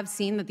we have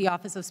seen that the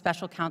Office of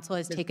Special Counsel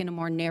has taken a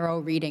more narrow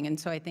reading. And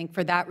so I think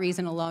for that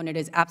reason alone, it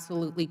is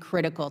absolutely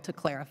critical to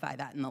clarify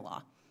that in the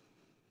law.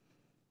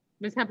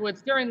 Ms.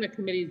 Hempowitz, during the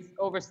committee's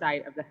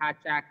oversight of the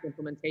Hatch Act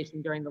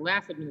implementation during the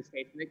last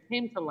administration, it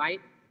came to light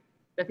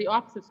that the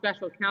Office of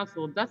Special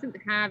Counsel doesn't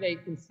have a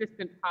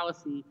consistent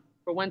policy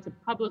for when to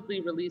publicly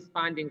release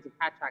findings of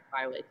Hatch Act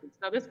violations.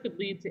 Now, this could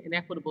lead to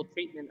inequitable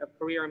treatment of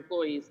career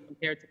employees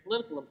compared to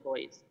political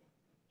employees.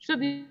 Should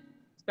the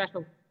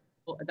Special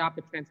Counsel adopt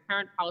a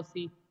transparent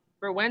policy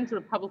for when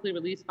to publicly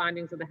release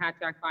findings of the Hatch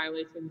Act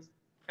violations?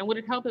 And would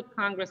it help if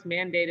Congress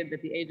mandated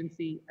that the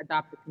agency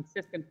adopt a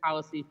consistent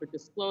policy for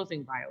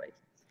disclosing violations?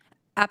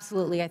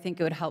 Absolutely. I think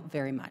it would help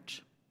very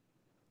much.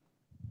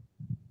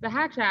 The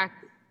Hatch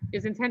Act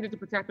is intended to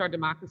protect our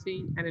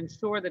democracy and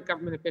ensure that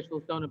government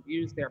officials don't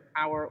abuse their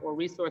power or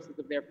resources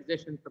of their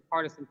position for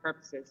partisan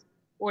purposes,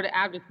 or to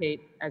advocate,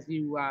 as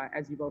you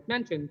both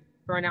mentioned,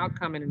 for an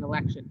outcome in an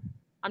election.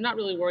 I'm not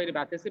really worried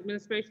about this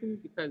administration,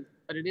 but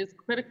it is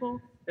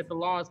critical that the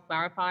law is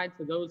clarified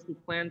so those who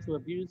plan to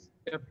abuse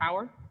their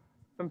power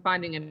from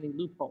finding any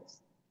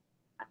loopholes.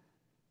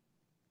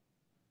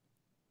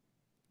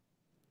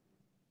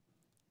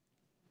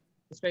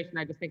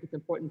 I just think it's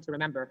important to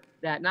remember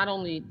that not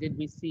only did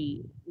we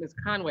see Ms.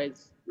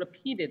 Conway's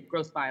repeated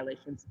gross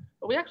violations,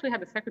 but we actually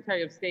had the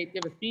Secretary of State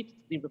give a speech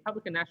to the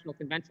Republican National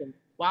Convention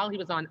while he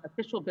was on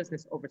official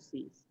business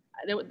overseas.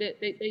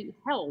 They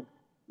held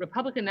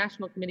Republican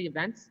National Committee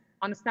events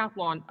on the South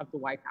Lawn of the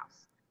White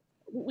House.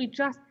 We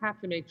just have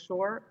to make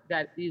sure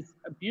that these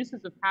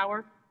abuses of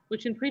power,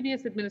 which in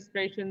previous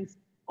administrations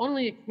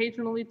only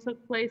occasionally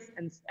took place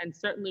and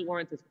certainly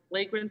weren't as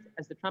flagrant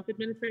as the Trump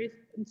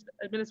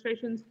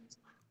administrations,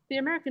 the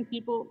American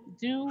people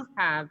do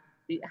have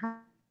the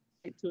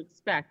right to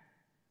expect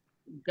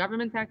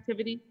government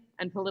activity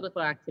and political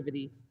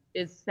activity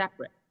is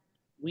separate.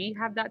 We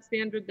have that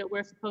standard that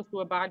we're supposed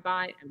to abide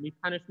by, and we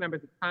punish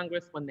members of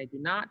Congress when they do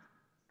not.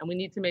 And we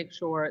need to make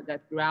sure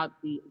that throughout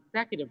the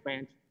executive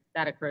branch,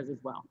 that occurs as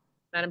well.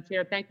 Madam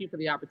Chair, thank you for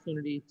the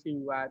opportunity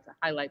to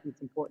highlight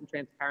these important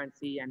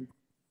transparency and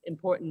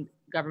important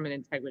government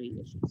integrity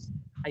issues.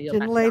 I yield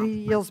back to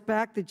Gentlelady yields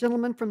back. The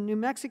gentleman from New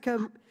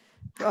Mexico,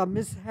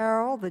 Ms.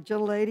 Harrell, the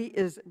gentlelady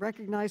is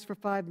recognized for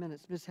 5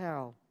 minutes. Ms.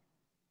 Harrell.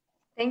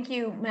 Thank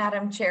you,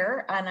 Madam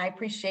Chair, and I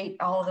appreciate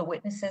all of the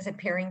witnesses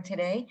appearing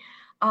today.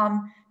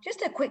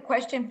 Just a quick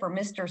question for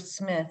Mr.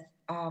 Smith.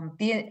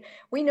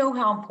 We know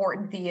how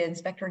important the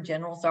inspector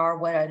generals are,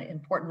 what an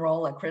important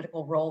role, a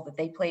critical role that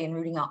they play in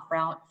rooting out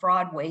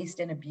fraud, waste,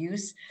 and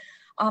abuse.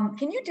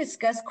 Can you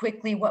discuss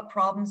quickly what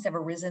problems have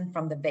arisen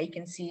from the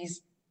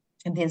vacancies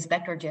in the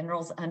inspector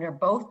generals under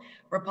both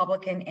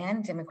Republican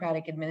and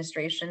Democratic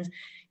administrations?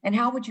 And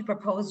how would you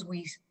propose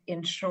we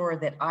ensure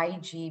that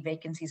IG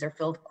vacancies are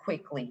filled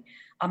quickly?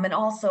 And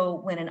also,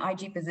 when an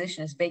IG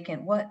position is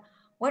vacant, what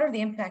are the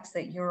impacts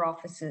that your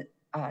office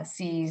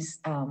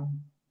sees? How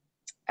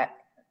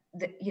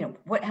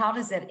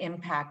does that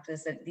impact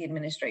the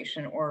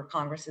administration or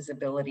Congress's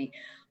ability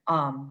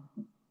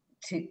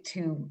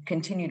to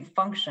continue to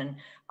function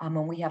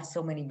when we have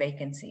so many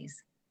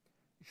vacancies?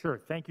 Sure.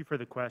 Thank you for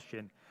the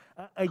question.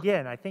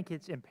 Again, I think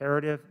it's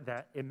imperative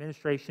that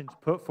administrations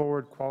put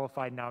forward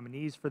qualified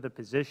nominees for the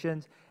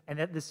positions and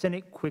that the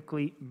Senate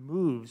quickly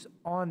moves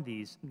on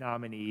these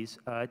nominees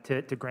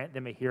to grant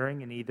them a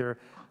hearing and either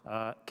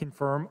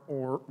confirm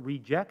or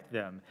reject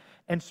them.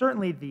 And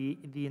certainly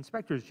the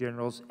inspectors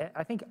generals,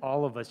 I think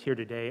all of us here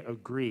today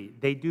agree,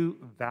 they do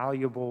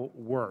valuable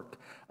work.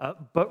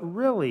 But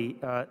really,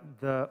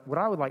 what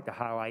I would like to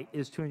highlight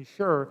is to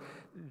ensure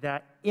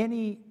that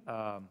any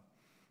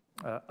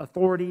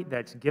authority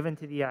that's given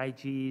to the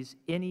IGs,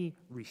 any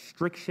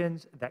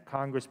restrictions that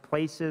Congress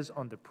places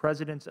on the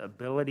president's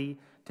ability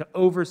to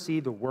oversee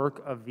the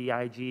work of the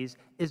IGs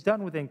is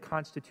done within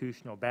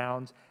constitutional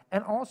bounds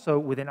and also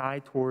with an eye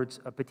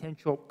towards a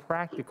potential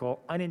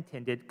practical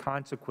unintended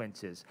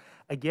consequences.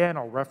 Again,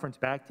 I'll reference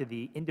back to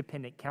the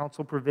independent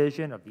counsel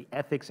provision of the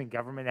Ethics in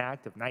Government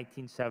Act of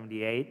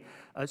 1978.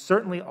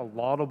 Certainly a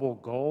laudable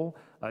goal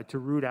to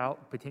root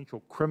out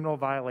potential criminal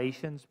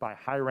violations by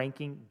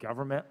high-ranking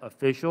government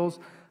officials.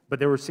 but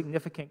there were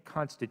significant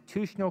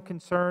constitutional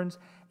concerns,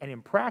 and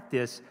in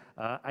practice,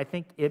 I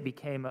think it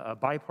became a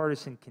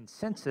bipartisan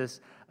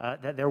consensus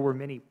that there were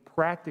many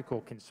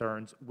practical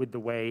concerns with the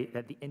way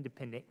that the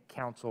independent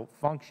counsel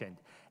functioned.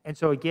 And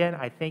so again,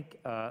 I think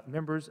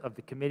members of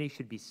the committee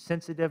should be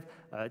sensitive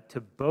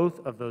to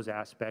both of those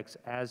aspects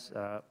as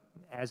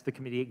the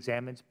committee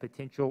examines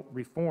potential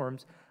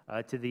reforms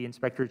to the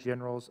Inspector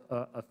General's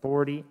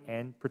authority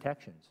and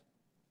protections.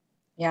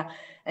 Yeah,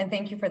 and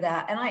thank you for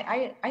that. And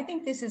I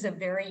think this is a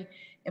very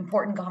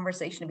important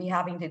conversation to be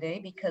having today,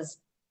 because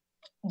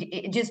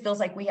it just feels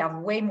like we have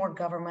way more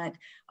government.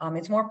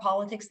 It's more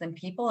politics than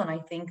people. And I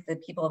think the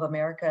people of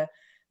America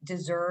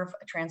deserve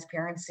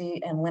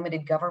transparency and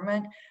limited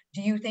government.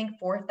 Do you think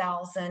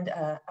 4,000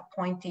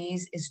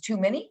 appointees is too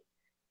many?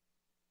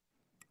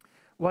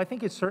 Well, I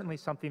think it's certainly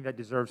something that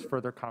deserves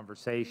further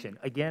conversation.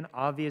 Again,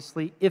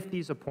 obviously, if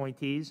these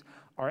appointees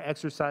are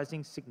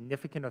exercising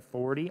significant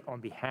authority on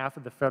behalf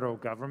of the federal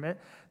government,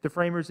 the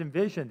framers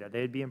envisioned that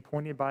they'd be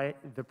appointed by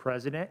the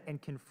president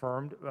and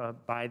confirmed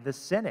by the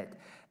Senate.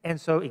 And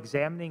so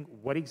examining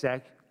what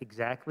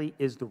exactly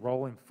is the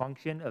role and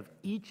function of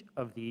each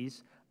of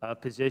these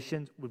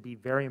positions would be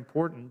very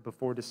important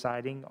before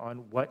deciding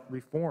on what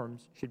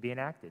reforms should be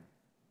enacted.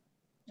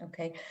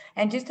 Okay,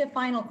 and just a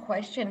final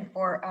question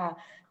for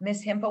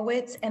Ms.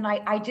 Hempowitz, and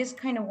I just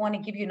kind of want to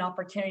give you an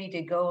opportunity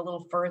to go a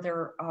little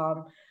further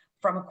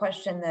from a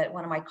question that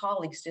one of my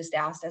colleagues just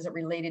asked as it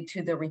related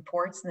to the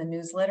reports and the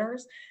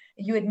newsletters.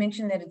 You had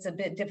mentioned that it's a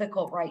bit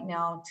difficult right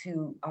now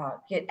to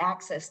get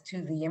access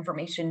to the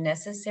information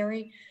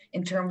necessary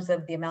in terms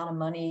of the amount of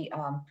money,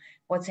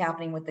 what's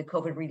happening with the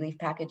COVID relief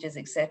packages,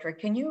 et cetera.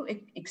 Can you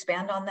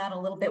expand on that a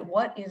little bit?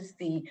 What is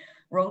the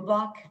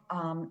roadblock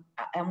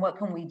and what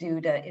can we do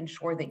to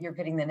ensure that you're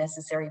getting the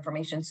necessary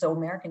information so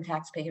American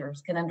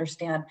taxpayers can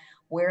understand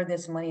where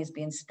this money is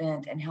being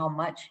spent and how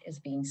much is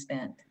being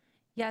spent?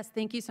 Yes,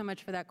 thank you so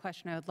much for that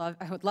question.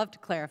 I would love to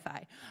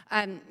clarify.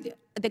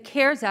 The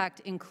CARES Act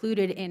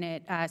included in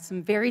it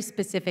some very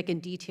specific and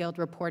detailed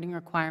reporting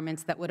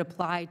requirements that would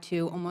apply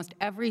to almost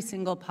every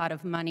single pot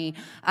of money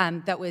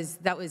that was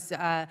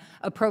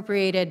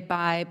appropriated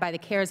by the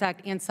CARES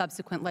Act and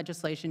subsequent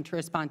legislation to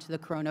respond to the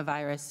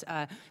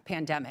coronavirus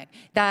pandemic.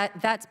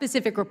 That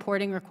specific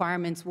reporting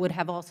requirements would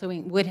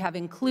have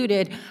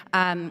included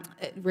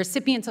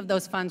recipients of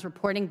those funds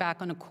reporting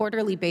back on a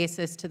quarterly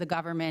basis to the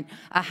government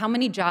how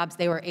many jobs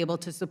they were able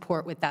to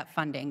support with that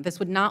funding. This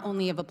would not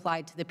only have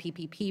applied to the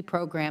PPP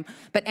program,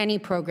 but any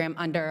program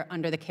under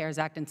the CARES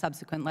Act and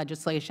subsequent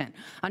legislation.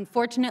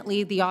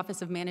 Unfortunately, the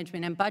Office of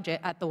Management and Budget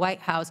at the White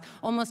House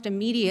almost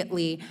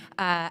immediately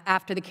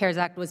after the CARES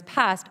Act was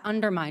passed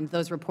undermined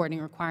those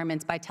reporting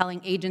requirements by telling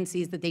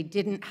agencies that they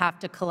didn't have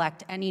to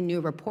collect any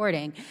new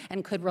reporting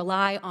and could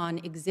rely on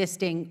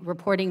existing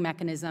reporting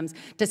mechanisms,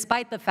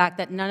 despite the fact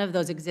that none of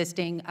those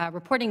existing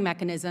reporting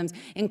mechanisms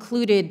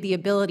included the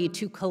ability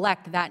to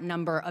collect that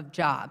number of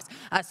jobs.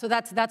 So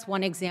that's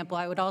one example.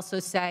 I would also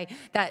say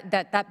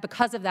that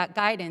because of that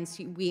guidance,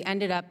 we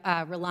ended up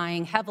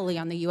relying heavily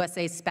on the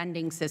USA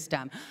spending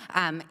system.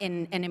 And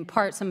in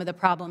part, some of the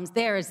problems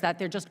there is that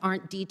there just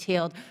aren't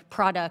detailed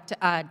product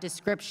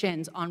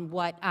descriptions on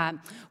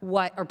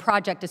or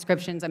project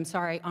descriptions, I'm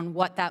sorry, on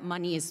what that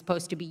money is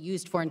supposed to be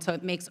used for. And so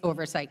it makes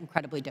oversight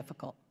incredibly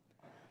difficult.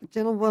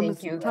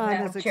 Gentlewoman's time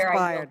has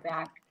expired.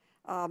 Back.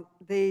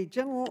 The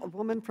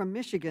gentlewoman from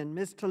Michigan,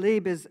 Ms.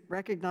 Tlaib, is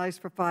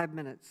recognized for 5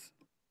 minutes.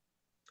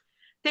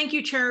 Thank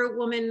you,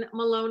 Chairwoman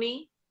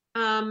Maloney.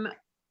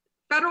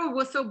 Federal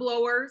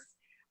whistleblowers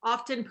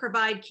often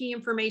provide key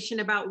information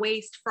about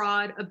waste,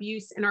 fraud,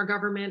 abuse in our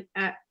government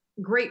at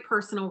great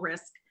personal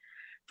risk.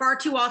 Far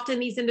too often,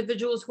 these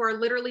individuals who are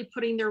literally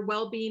putting their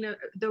well-being,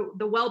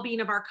 the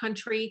well-being of our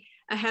country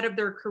ahead of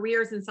their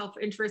careers and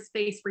self-interest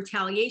face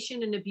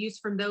retaliation and abuse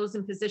from those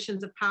in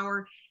positions of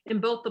power in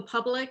both the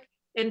public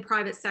and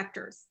private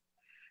sectors.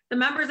 The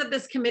members of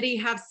this committee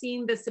have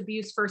seen this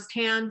abuse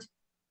firsthand,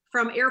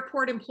 from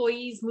airport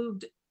employees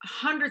moved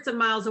hundreds of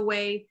miles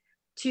away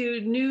to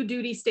new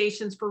duty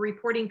stations for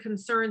reporting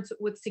concerns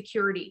with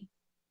security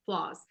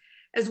flaws,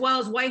 as well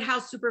as White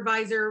House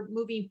supervisor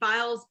moving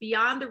files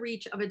beyond the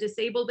reach of a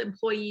disabled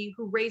employee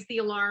who raised the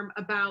alarm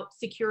about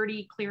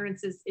security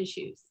clearances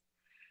issues.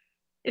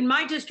 In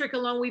my district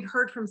alone, we've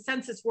heard from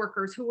census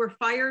workers who were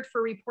fired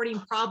for reporting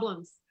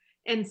problems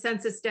in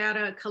census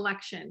data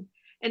collection,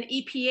 and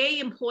EPA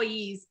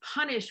employees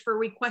punished for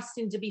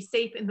requesting to be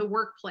safe in the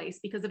workplace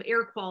because of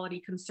air quality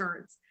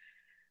concerns.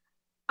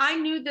 I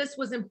knew this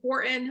was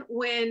important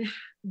when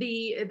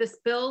this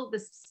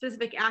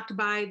specific act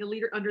by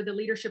under the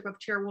leadership of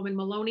Chairwoman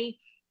Maloney,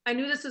 I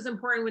knew this was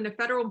important when a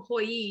federal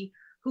employee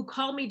who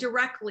called me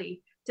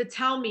directly to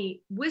tell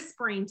me,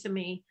 whispering to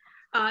me,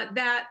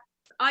 that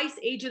ICE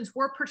agents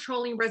were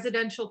patrolling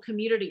residential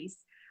communities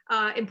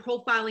and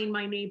profiling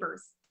my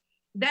neighbors.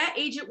 That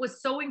agent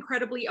was so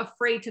incredibly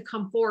afraid to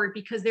come forward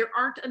because there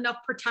aren't enough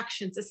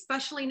protections,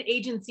 especially in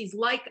agencies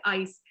like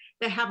ICE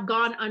that have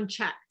gone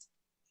unchecked.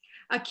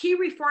 A key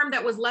reform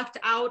that was left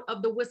out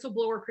of the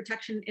Whistleblower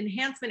Protection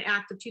Enhancement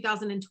Act of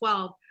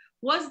 2012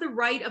 was the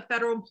right of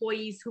federal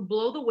employees who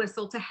blow the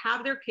whistle to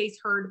have their case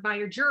heard by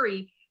a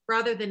jury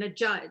rather than a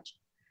judge.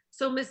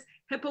 So Ms.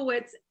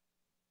 Hipowicz,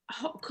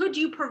 could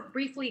you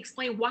briefly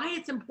explain why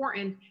it's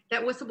important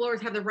that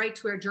whistleblowers have the right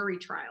to a jury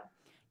trial?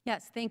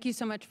 Yes, thank you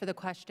so much for the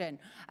question.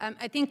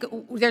 I think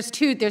there's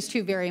two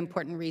very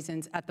important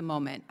reasons at the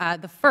moment.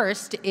 The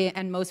first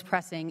and most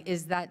pressing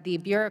is that the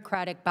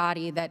bureaucratic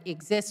body that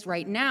exists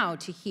right now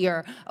to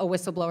hear a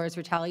whistleblower's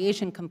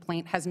retaliation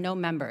complaint has no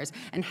members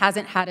and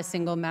hasn't had a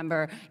single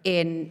member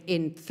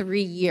in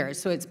 3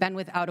 years. So it's been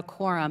without a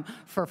quorum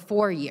for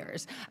 4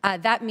 years.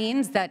 That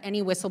means that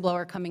any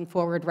whistleblower coming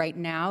forward right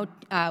now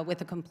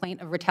with a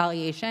complaint of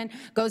retaliation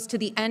goes to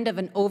the end of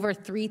an over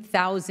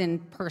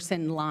 3,000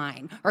 person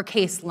line or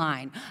case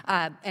line,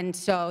 and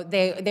so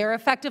they're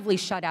effectively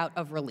shut out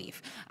of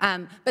relief.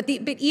 But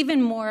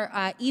even more,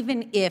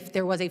 even if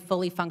there was a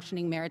fully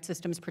functioning Merit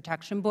Systems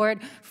Protection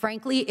Board,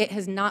 frankly, it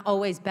has not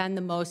always been the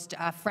most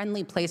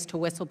friendly place to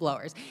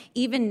whistleblowers.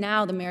 Even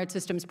now, the Merit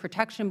Systems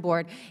Protection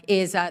Board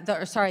is,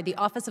 the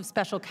Office of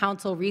Special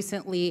Counsel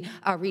recently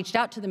reached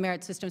out to the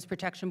Merit Systems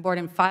Protection Board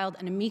and filed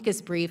an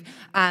amicus brief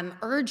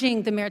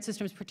urging the Merit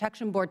Systems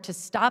Protection Board to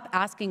stop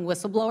asking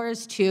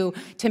whistleblowers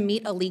to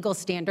meet a legal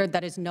standard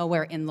that is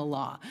nowhere in the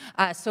law.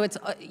 So it's,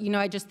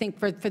 I just think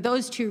for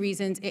those two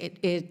reasons,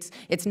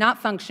 it's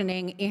not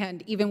functioning,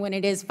 and even when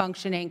it is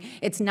functioning,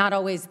 it's not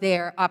always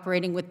there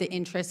operating with the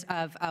interests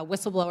of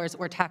whistleblowers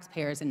or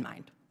taxpayers in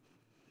mind.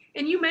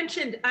 And you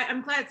mentioned,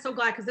 I'm so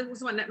glad, because this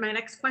was my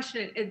next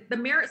question. The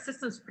Merit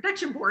Systems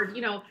Protection Board,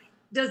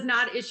 does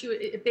not issue,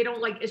 if they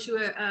don't issue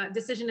a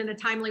decision in a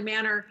timely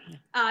manner,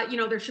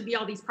 there should be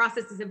all these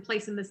processes in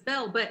place in this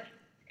bill, but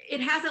it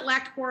hasn't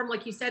lacked quorum,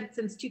 like you said,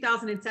 since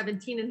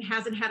 2017 and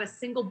hasn't had a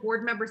single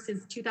board member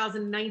since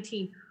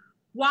 2019.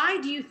 Why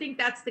do you think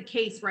that's the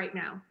case right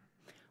now?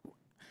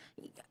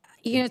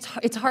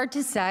 It's hard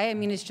to say. I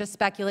mean, it's just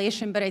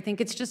speculation, but I think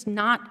it's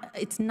not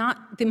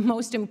the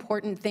most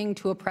important thing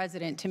to a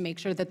president to make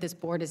sure that this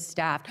board is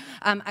staffed.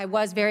 I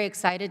was very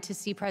excited to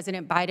see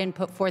President Biden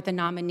put forth a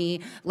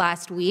nominee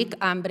last week,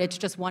 but it's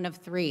just one of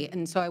 3.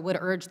 And so I would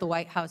urge the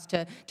White House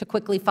to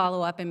quickly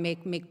follow up and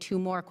make 2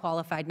 more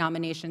qualified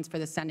nominations for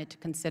the Senate to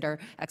consider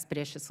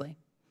expeditiously.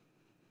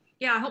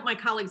 Yeah, I hope my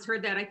colleagues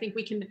heard that. I think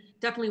we can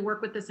definitely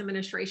work with this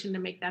administration to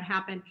make that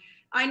happen.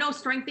 I know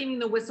strengthening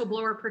the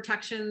whistleblower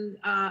protection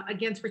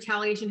against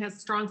retaliation has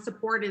strong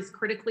support, is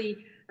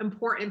critically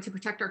important to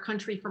protect our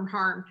country from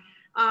harm.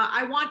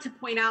 I want to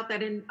point out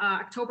that in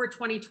October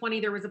 2020,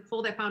 there was a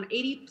poll that found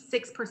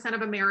 86%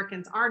 of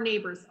Americans, our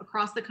neighbors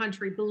across the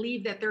country,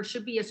 believe that there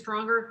should be a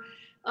stronger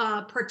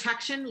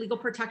legal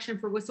protection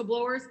for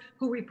whistleblowers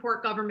who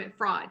report government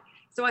fraud.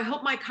 So I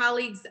hope my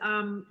colleagues,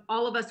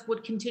 all of us,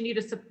 would continue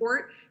to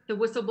support the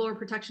Whistleblower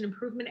Protection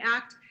Improvement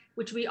Act,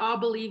 which we all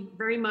believe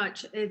very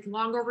much is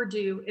long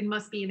overdue and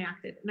must be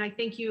enacted. And I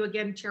thank you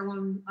again,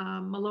 Chairwoman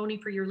Maloney,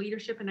 for your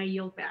leadership, and I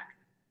yield back.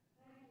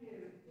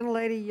 The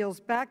lady yields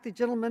back. The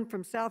gentleman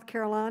from South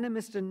Carolina,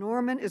 Mr.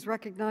 Norman, is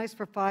recognized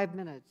for 5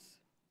 minutes.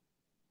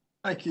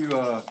 Thank you,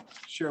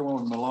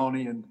 Chairwoman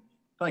Maloney, and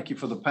thank you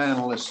for the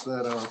panelists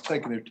that are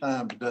taking their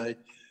time today.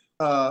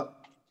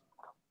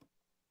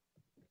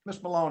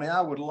 Ms. Maloney, I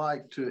would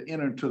like to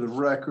enter into the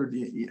record,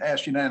 you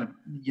asked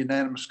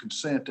unanimous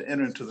consent to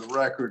enter into the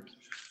record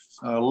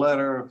a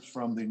letter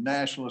from the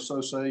National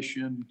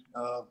Association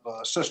of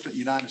Assistant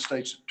United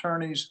States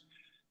Attorneys,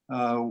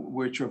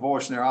 which are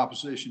voicing their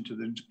opposition to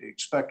the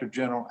Inspector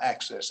General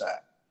Access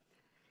Act.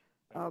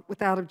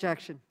 Without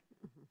objection.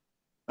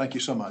 Thank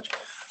you so much.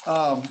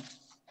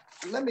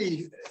 Let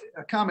me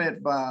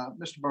comment by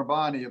Mr.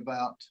 Barbani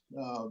about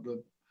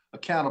the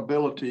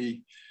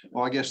accountability,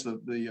 or I guess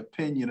the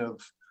opinion of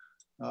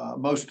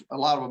a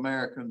lot of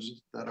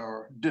Americans that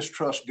are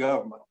distrust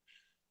government.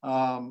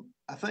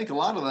 I think a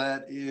lot of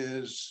that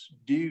is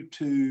due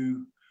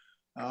to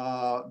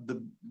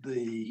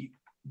the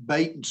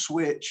bait and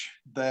switch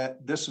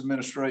that this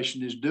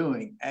administration is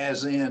doing,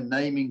 as in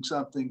naming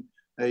something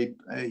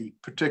a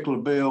particular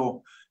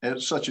bill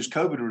such as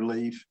COVID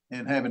relief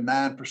and having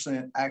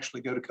 9%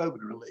 actually go to COVID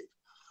relief,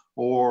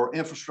 or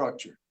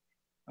infrastructure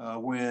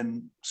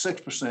when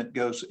 6%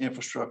 goes to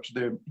infrastructure.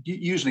 They're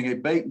using a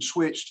bait and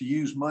switch to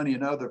use money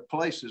in other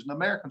places, and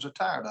Americans are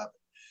tired of it.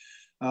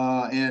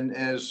 And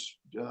as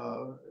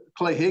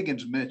Clay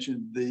Higgins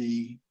mentioned,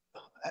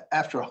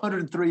 after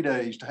 103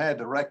 days to have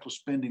the reckless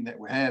spending that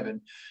we're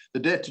having, the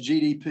debt to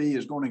GDP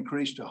is going to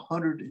increase to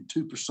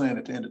 102%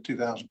 at the end of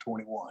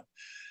 2021.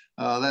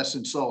 That's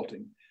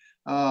insulting.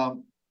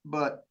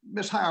 But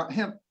Ms.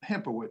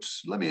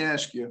 Hempowicz, let me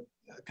ask you,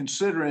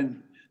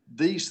 considering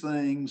these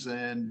things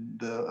and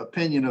the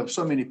opinion of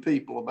so many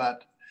people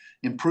about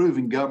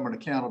improving government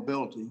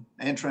accountability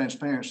and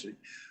transparency,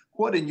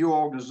 what in your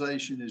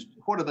organization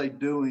what are they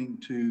doing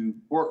to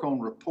work on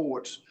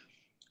reports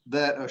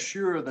that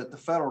assure that the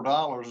federal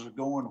dollars are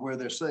going where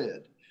they're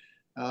said?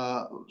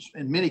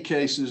 In many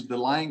cases, the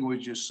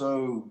language is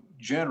so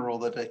general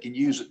that they can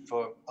use it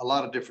for a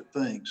lot of different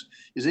things.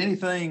 Is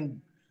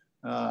anything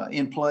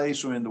in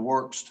place or in the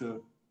works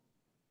to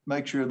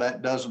make sure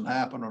that doesn't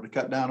happen or to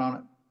cut down on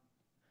it?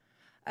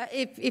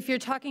 If you're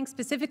talking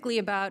specifically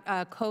about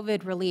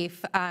COVID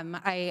relief,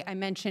 I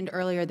mentioned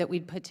earlier that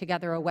we'd put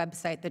together a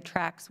website that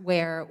tracks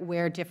where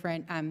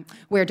different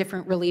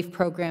relief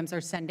programs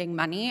are sending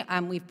money.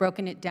 We've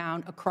broken it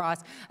down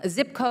across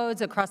zip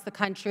codes across the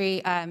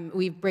country.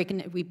 We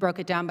broke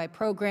it down by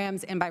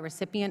programs and by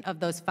recipient of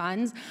those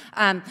funds.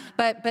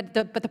 But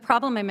the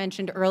problem I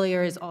mentioned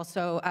earlier is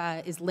also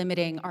is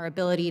limiting our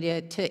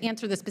ability to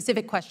answer the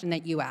specific question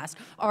that you asked.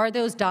 Are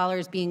those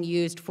dollars being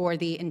used for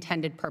the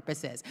intended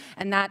purposes?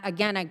 And that,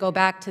 again, I go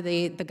back to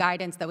the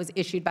guidance that was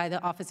issued by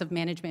the Office of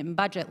Management and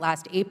Budget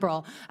last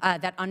April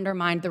that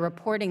undermined the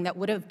reporting that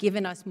would have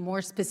given us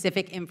more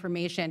specific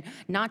information,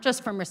 not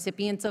just from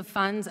recipients of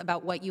funds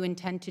about what you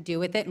intend to do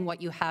with it and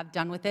what you have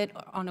done with it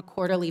on a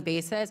quarterly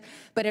basis,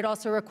 but it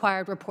also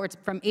required reports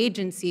from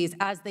agencies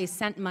as they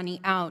sent money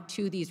out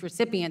to these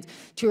recipients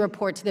to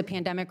report to the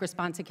Pandemic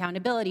Response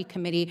Accountability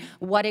Committee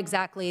what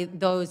exactly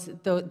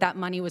that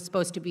money was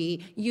supposed to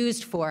be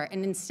used for.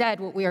 And instead,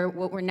 what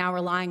we're now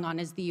relying on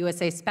is the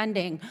USA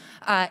spending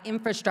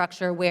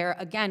infrastructure, where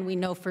again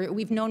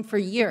we've known for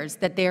years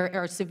that there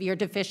are severe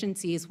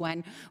deficiencies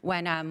when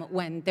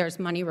there's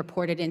money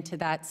reported into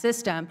that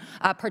system,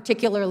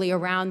 particularly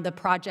around the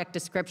project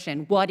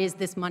description. What is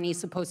this money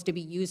supposed to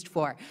be used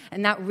for?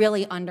 And that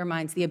really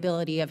undermines the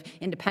ability of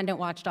independent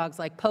watchdogs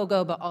like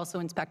POGO, but also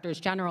inspectors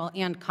general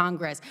and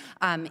Congress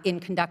in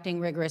conducting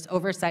rigorous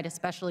oversight,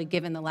 especially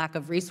given the lack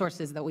of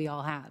resources that we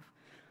all have.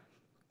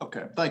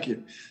 Okay, thank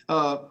you.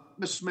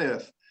 Ms.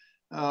 Smith,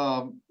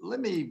 let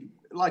me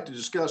like to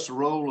discuss the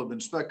role of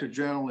Inspector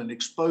General in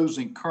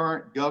exposing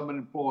current government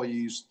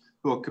employees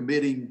who are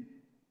committing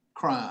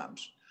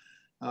crimes.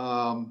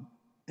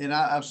 And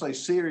I say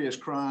serious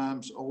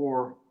crimes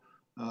or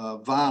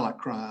violent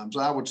crimes.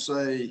 I would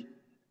say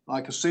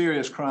like a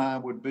serious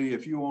crime would be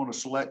if you on a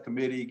select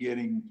committee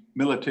getting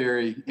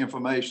military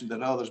information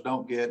that others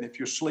don't get, and if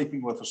you're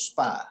sleeping with a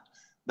spy,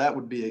 that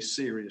would be a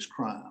serious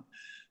crime.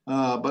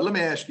 But let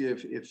me ask you,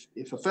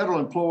 if a federal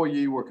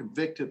employee were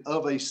convicted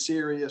of a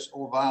serious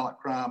or violent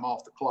crime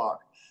off the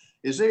clock,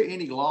 is there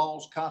any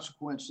laws,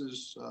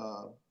 consequences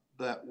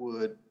that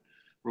would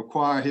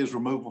require his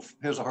or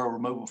her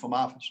removal from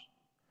office?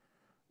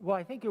 Well,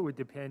 I think it would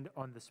depend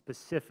on the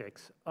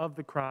specifics of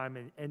the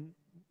crime, and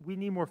we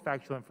need more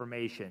factual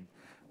information.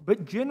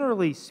 But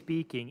generally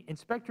speaking,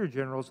 inspector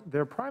generals,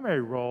 their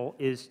primary role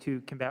is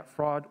to combat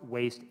fraud,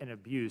 waste, and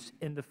abuse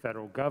in the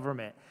federal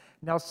government.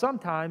 Now,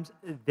 sometimes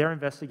their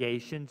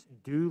investigations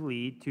do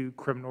lead to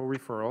criminal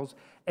referrals,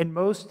 and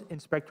most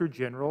inspector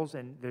generals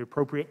and the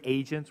appropriate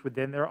agents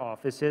within their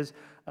offices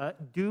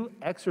do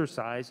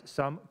exercise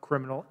some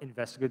criminal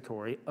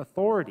investigatory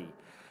authority.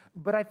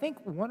 But I think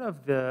one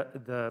of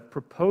the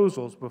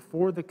proposals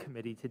before the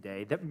committee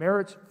today that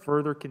merits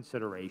further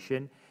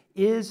consideration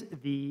is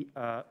the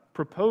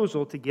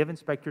proposal to give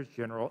inspectors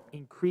general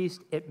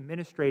increased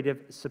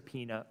administrative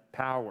subpoena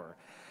power.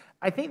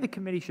 I think the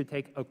committee should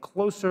take a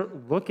closer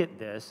look at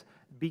this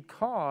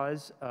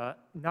because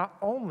not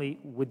only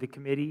would the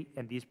committee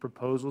and these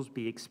proposals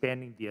be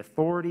expanding the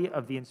authority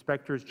of the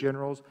inspectors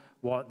generals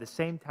while at the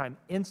same time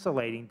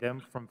insulating them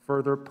from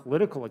further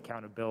political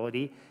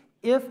accountability.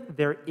 If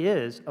there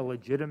is a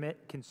legitimate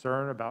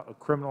concern about a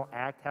criminal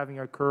act having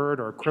occurred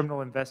or a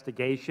criminal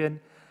investigation,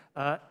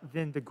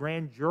 then the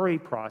grand jury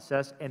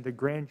process and the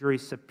grand jury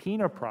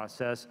subpoena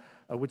process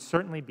would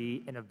certainly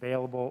be an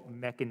available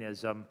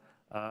mechanism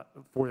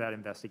for that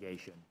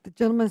investigation. The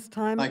gentleman's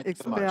time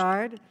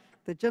expired.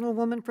 The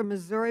gentlewoman from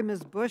Missouri,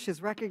 Ms. Bush,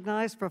 is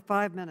recognized for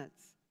 5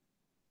 minutes.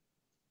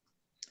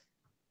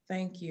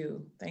 Thank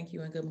you,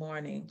 and good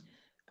morning.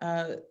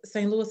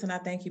 St. Louis, and I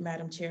thank you,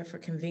 Madam Chair, for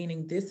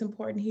convening this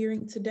important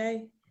hearing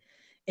today.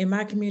 In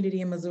my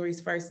community in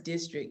Missouri's 1st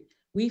District,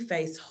 we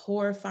face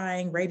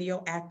horrifying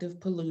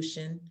radioactive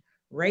pollution,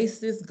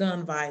 racist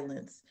gun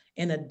violence,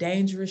 and a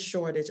dangerous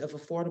shortage of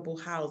affordable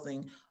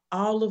housing,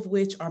 all of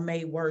which are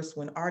made worse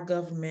when our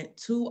government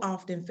too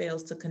often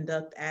fails to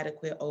conduct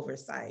adequate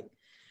oversight.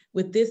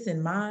 With this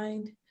in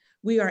mind,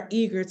 we are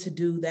eager to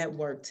do that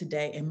work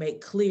today and make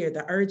clear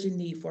the urgent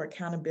need for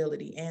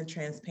accountability and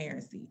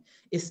transparency,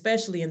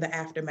 especially in the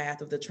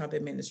aftermath of the Trump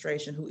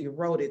administration, who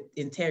eroded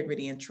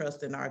integrity and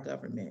trust in our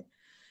government.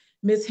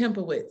 Ms.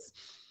 Hempowitz,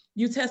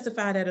 you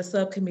testified at a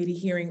subcommittee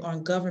hearing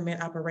on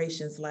government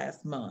operations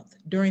last month.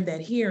 During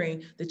that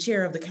hearing, the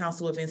chair of the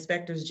Council of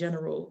Inspectors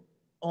General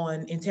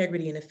on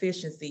Integrity and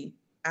Efficiency,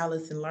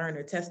 Allison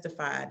Lerner,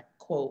 testified,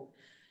 quote,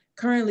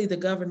 "Currently, the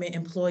government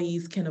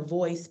employees can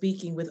avoid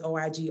speaking with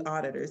OIG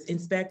auditors,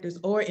 inspectors,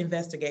 or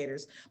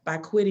investigators by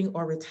quitting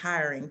or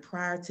retiring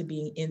prior to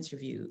being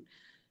interviewed."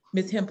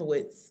 Ms.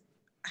 Hempowitz,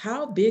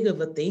 how big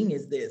of a thing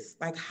is this?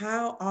 Like,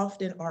 how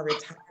often are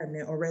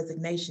retirement or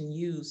resignation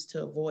used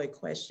to avoid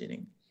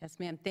questioning? Yes,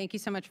 ma'am. Thank you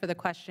so much for the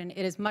question.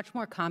 It is much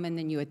more common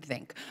than you would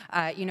think.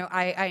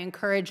 I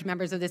encourage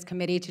members of this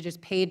committee to just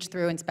page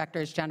through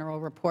inspectors general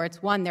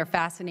reports. One, they're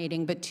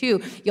fascinating, but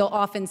two, you'll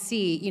often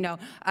see,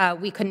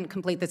 we couldn't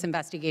complete this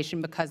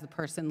investigation because the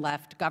person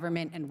left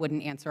government and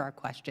wouldn't answer our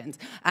questions.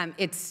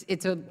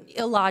 It's an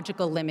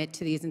illogical limit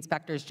to these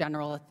inspectors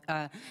general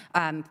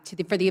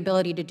for the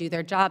ability to do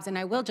their jobs. And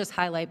I will just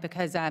highlight,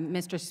 because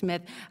Mr.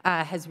 Smith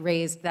has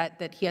raised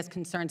that he has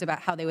concerns about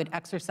how they would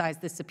exercise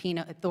the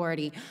subpoena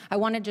authority. I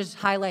want to just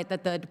highlight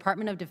that the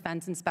Department of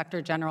Defense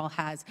Inspector General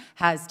has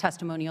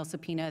testimonial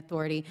subpoena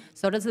authority.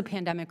 So does the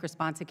Pandemic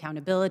Response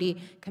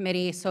Accountability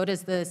Committee. So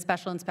does the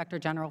Special Inspector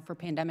General for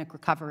Pandemic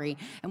Recovery.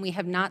 And we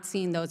have not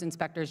seen those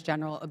inspectors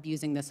general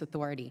abusing this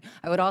authority.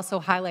 I would also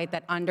highlight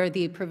that under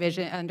the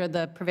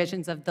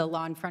provisions of the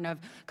law in front of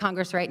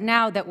Congress right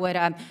now that would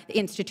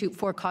institute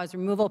for-cause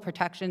removal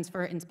protections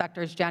for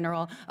inspectors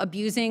general,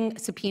 abusing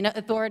subpoena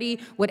authority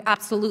would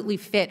absolutely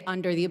fit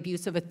under the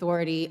abuse of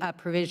authority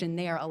provision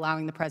there,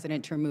 allowing the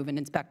president to remove an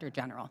inspector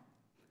general.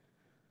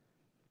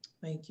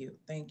 Thank you.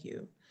 Thank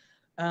you.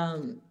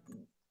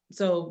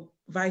 So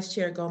Vice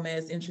Chair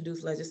Gomez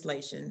introduced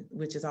legislation,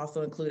 which is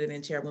also included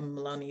in Chairwoman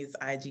Maloney's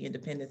IG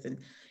Independence and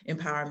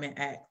Empowerment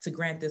Act, to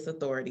grant this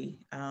authority.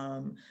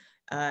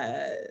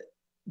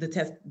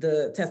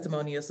 The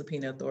testimonial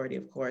subpoena authority,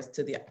 of course,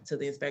 to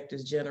the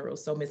inspectors general.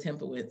 So Ms.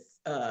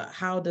 Hempowitz,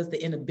 how does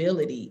the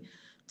inability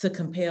to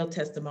compel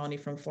testimony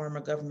from former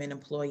government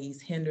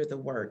employees hinder the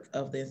work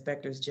of the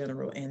inspectors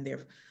general and their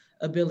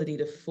ability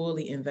to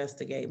fully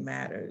investigate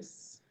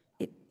matters?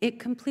 It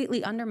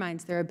completely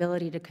undermines their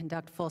ability to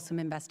conduct fulsome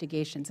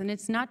investigations. And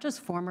it's not just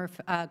former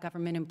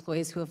government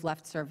employees who have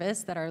left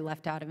service that are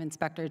left out of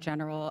inspector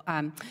general,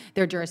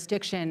 their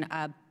jurisdiction,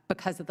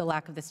 because of the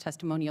lack of this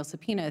testimonial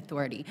subpoena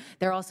authority.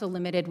 They're also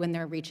limited when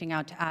they're reaching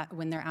out to,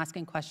 when they're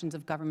asking questions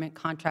of government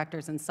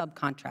contractors and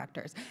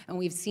subcontractors. And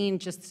we've seen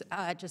just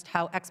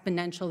how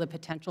exponential the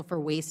potential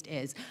for waste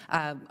is,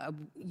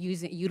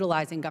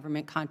 utilizing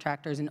government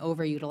contractors and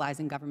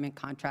overutilizing government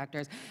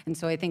contractors. And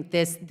so I think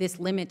this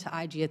limit to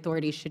IG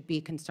authority should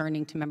be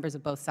concerning to members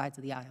of both sides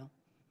of the aisle.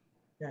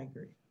 I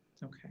agree.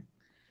 Okay.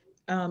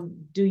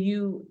 Do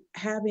you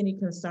have any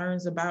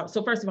concerns about,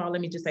 so first of all, let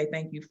me just say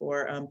thank you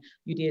for,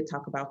 you did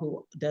talk about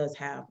who does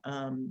have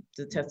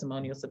the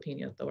testimonial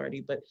subpoena authority,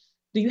 but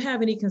do you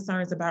have any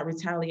concerns about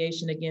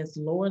retaliation against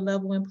lower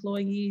level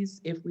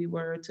employees if we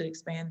were to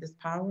expand this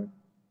power?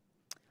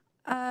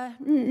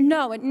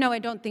 No, I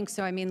don't think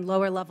so. I mean,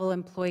 lower level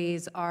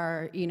employees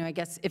are, I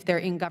guess if they're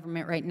in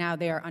government right now,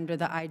 they are under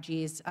the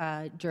IG's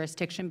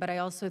jurisdiction. But I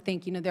also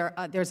think,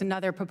 there's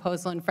another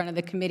proposal in front of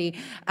the committee,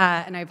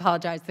 and I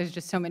apologize, there's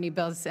just so many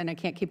bills and I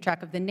can't keep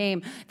track of the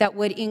name, that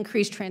would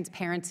increase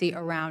transparency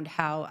around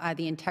how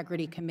the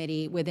Integrity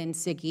Committee within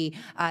SIGI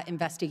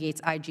investigates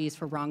IGs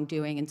for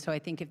wrongdoing. And so I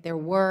think if there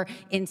were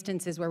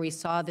instances where we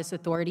saw this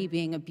authority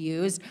being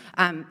abused,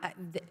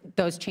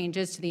 those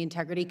changes to the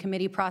Integrity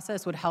Committee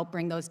process would help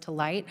bring those to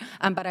light.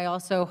 But I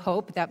also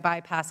hope that by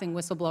passing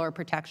whistleblower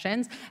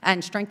protections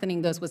and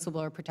strengthening those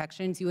whistleblower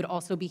protections, you would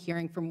also be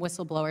hearing from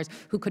whistleblowers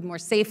who could more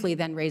safely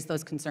then raise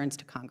those concerns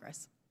to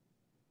Congress.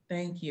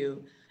 Thank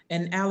you.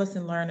 And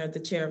Allison Lerner,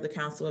 the chair of the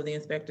Council of the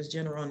Inspectors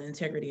General on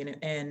Integrity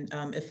and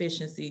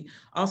Efficiency,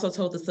 also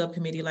told the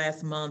subcommittee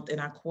last month,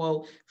 and I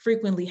quote,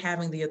 frequently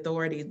having the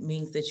authority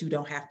means that you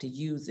don't have to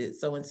use it.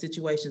 So in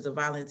situations of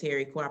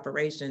voluntary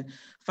cooperation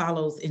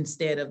follows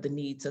instead of the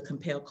need to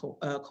compel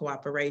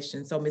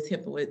cooperation. So Ms.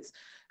 Hempowitz,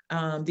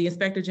 the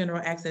Inspector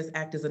General Access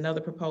Act is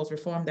another proposed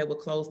reform that would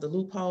close the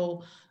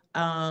loophole.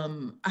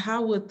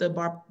 How would the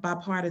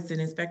bipartisan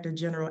Inspector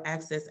General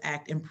Access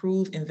Act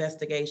improve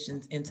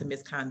investigations into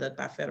misconduct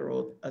by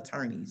federal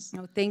attorneys?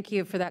 Oh, thank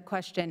you for that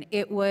question.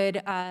 It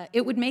would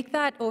make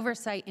that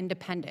oversight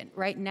independent.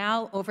 Right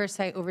now,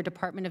 oversight over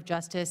Department of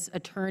Justice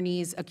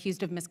attorneys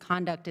accused of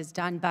misconduct is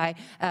done by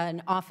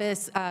an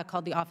office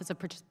called the Office of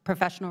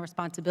Professional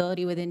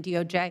Responsibility within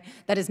DOJ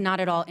that is not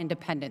at all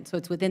independent. So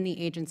it's within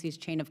the agency's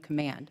chain of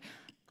command.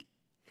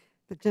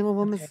 The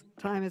gentlewoman's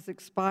time has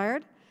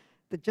expired.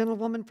 The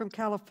gentlewoman from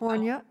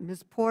California,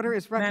 Ms. Porter,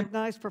 is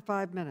recognized for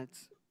 5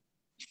 minutes.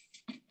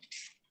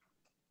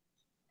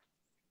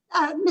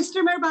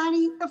 Mr.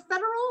 Merbani, the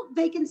Federal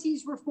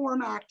Vacancies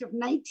Reform Act of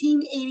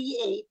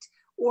 1988,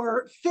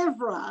 or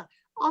FVRA,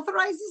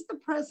 authorizes the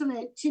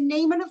president to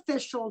name an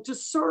official to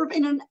serve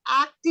in an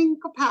acting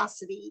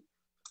capacity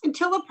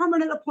until a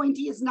permanent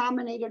appointee is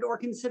nominated or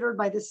considered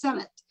by the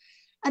Senate.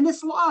 And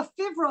this law,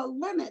 FVRA,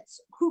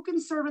 limits who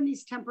can serve in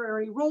these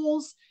temporary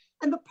roles.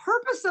 And the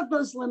purpose of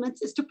those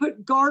limits is to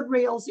put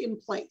guardrails in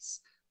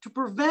place to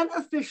prevent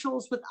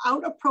officials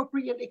without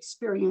appropriate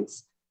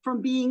experience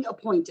from being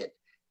appointed.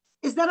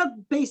 Is that a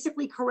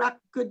basically correct,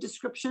 good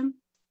description?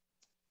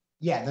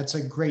 Yeah, that's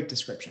a great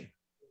description.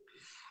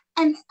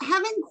 And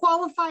having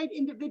qualified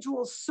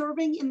individuals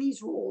serving in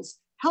these roles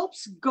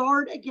helps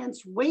guard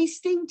against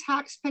wasting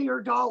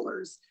taxpayer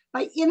dollars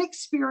by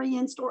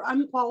inexperienced or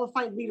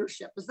unqualified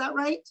leadership. Is that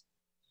right?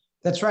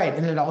 That's right.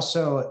 And it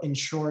also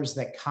ensures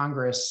that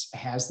Congress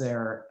has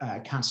their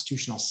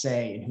constitutional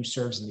say in who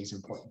serves in these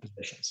important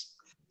positions.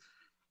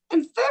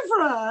 And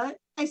FIVRA,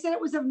 I said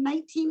it was of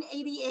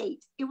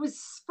 1988. It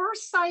was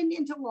first signed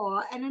into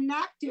law and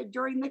enacted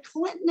during the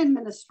Clinton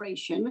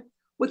administration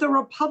with a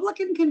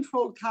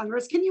Republican-controlled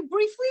Congress. Can you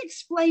briefly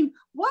explain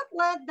what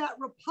led that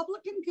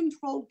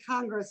Republican-controlled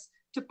Congress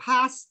to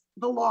pass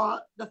the law,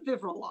 the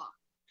FIVRA law?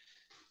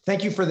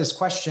 Thank you for this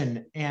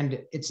question.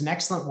 And it's an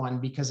excellent one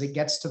because it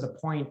gets to the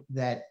point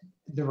that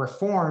the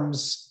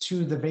reforms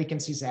to the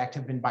Vacancies Act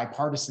have been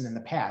bipartisan in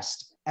the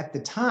past. At the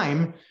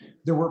time,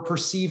 there were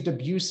perceived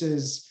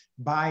abuses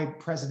by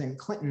President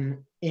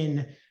Clinton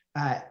in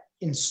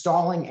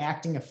installing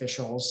acting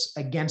officials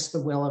against the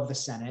will of the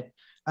Senate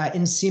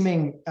in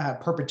seeming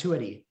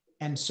perpetuity.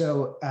 And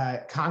so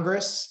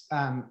Congress,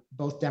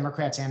 both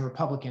Democrats and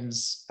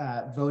Republicans,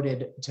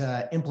 voted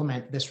to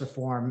implement this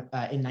reform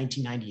in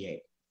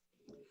 1998.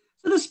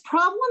 So this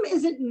problem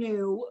isn't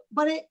new,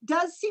 but it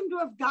does seem to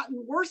have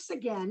gotten worse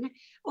again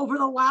over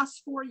the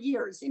last 4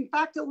 years. In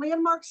fact, a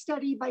landmark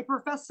study by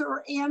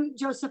Professor Ann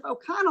Joseph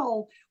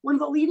O'Connell, one of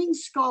the leading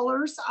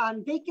scholars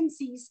on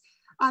vacancies,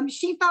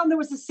 she found there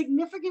was a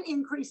significant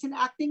increase in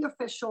acting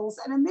officials,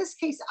 and in this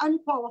case,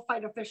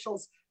 unqualified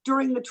officials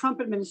during the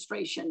Trump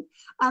administration.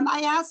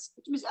 I asked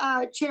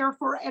Chair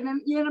for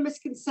an unanimous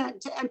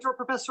consent to enter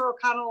Professor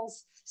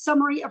O'Connell's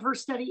summary of her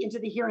study into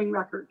the hearing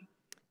record.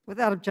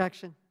 Without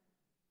objection.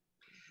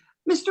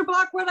 Mr.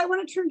 Blackwood, I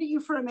want to turn to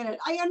you for a minute.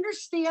 I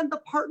understand the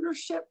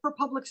Partnership for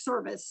Public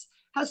Service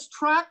has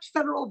tracked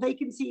federal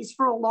vacancies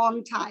for a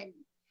long time.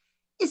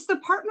 Is the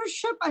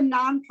partnership a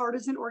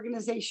nonpartisan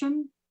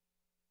organization?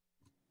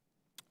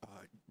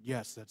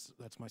 Yes,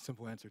 that's my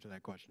simple answer to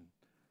that question.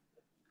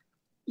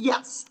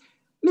 Yes.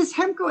 Ms.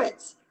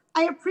 Hemkowitz,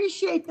 I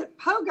appreciate that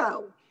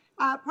POGO,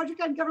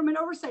 Project on Government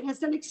Oversight, has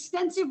done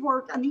extensive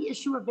work on the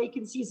issue of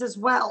vacancies as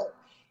well.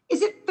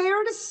 Is it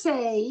fair to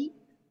say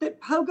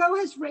that POGO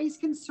has raised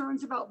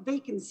concerns about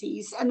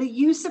vacancies and the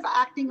use of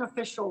acting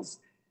officials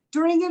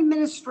during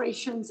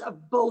administrations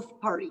of both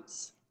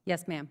parties?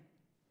 Yes, ma'am.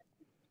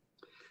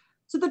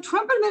 So the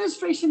Trump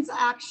administration's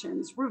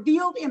actions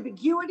revealed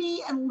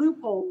ambiguity and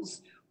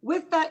loopholes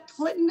with that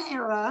Clinton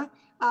era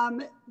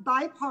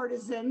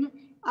bipartisan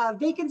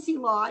vacancy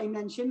law I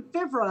mentioned,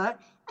 FIVRA.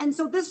 And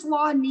so this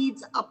law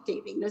needs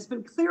updating. It's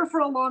been clear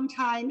for a long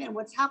time, and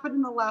what's happened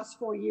in the last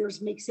 4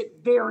 years makes it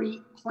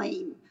very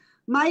plain.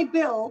 My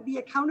bill, the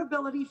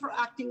Accountability for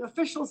Acting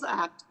Officials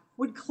Act,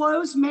 would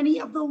close many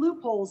of the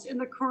loopholes in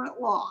the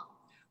current law.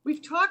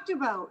 We've talked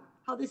about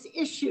how this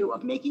issue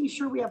of making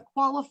sure we have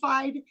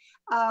qualified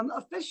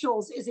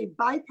officials is a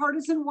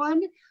bipartisan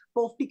one,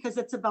 both because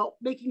it's about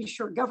making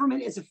sure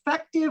government is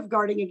effective,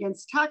 guarding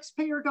against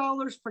taxpayer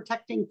dollars,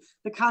 protecting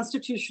the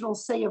constitutional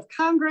say of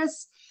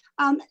Congress,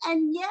 and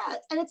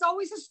it's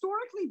always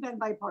historically been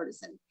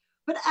bipartisan.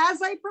 But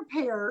as I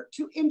prepare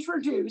to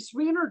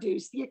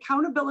reintroduce the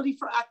Accountability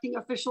for Acting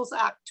Officials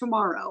Act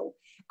tomorrow,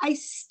 I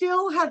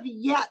still have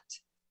yet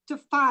to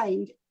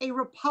find a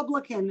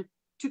Republican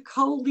to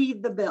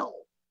co-lead the bill.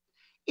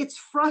 It's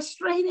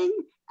frustrating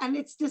and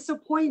it's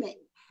disappointing.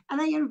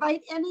 And I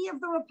invite any of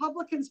the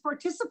Republicans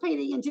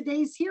participating in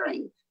today's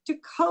hearing to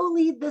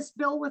co-lead this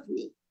bill with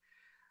me.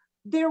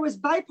 There was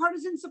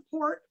bipartisan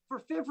support for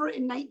FIVRA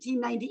in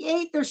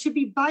 1998. There should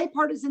be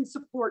bipartisan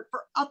support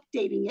for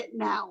updating it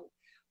now.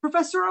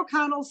 Professor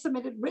O'Connell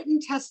submitted written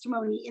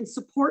testimony in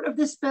support of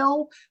this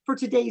bill for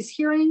today's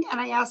hearing,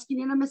 and I ask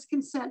unanimous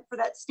consent for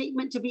that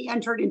statement to be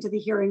entered into the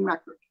hearing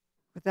record.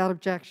 Without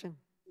objection.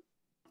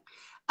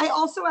 I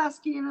also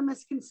ask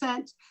unanimous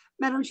consent,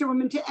 Madam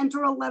Chairwoman, to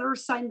enter a letter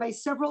signed by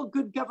several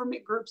good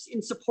government groups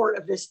in support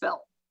of this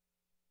bill.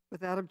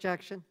 Without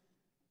objection.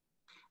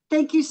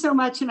 Thank you so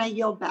much, and I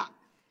yield back.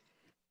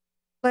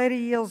 Lady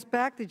yields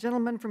back. The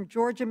gentleman from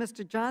Georgia,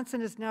 Mr.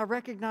 Johnson, is now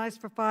recognized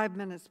for 5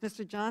 minutes.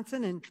 Mr.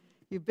 Johnson, and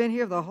you've been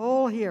here the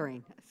whole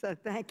hearing, so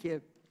thank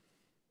you.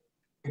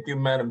 Thank you,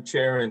 Madam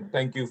Chair, and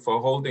thank you for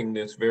holding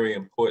this very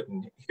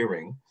important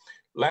hearing.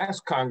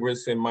 Last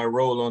Congress, in my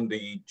role on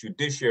the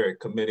Judiciary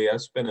Committee, I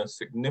spent a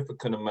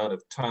significant amount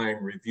of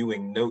time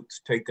reviewing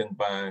notes taken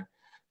by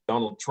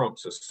Donald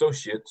Trump's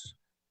associates,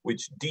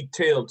 which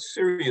detailed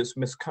serious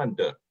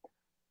misconduct.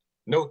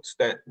 Notes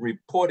that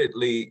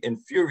reportedly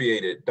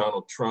infuriated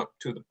Donald Trump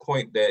to the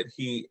point that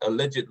he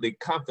allegedly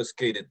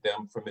confiscated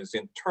them from his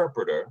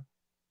interpreter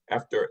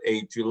after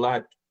a July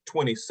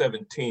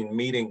 2017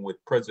 meeting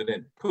with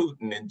President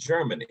Putin in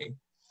Germany,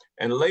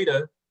 and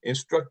later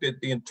instructed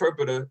the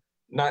interpreter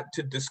not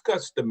to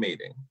discuss the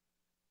meeting.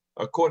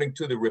 According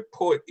to the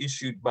report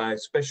issued by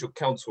Special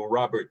Counsel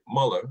Robert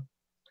Mueller,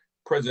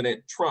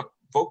 President Trump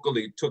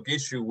vocally took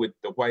issue with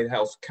the White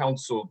House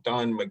counsel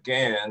Don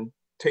McGahn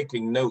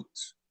taking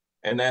notes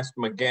and asked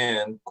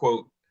McGahn,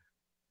 quote,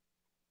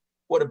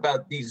 "What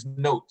about these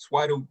notes?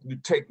 Why do you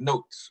take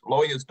notes?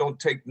 Lawyers don't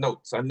take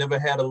notes. I never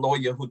had a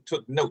lawyer who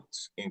took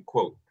notes," end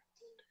quote.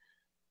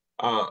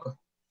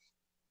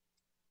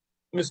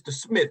 Mr.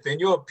 Smith, in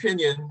your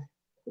opinion,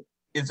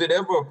 is it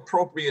ever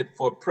appropriate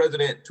for a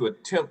president to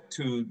attempt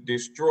to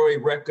destroy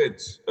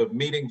records of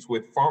meetings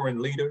with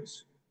foreign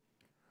leaders,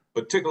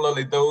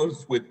 particularly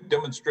those with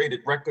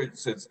demonstrated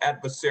records as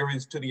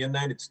adversaries to the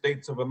United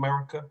States of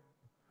America?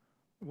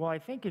 Well, I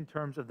think in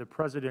terms of the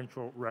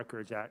Presidential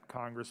Records Act,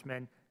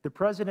 Congressman, the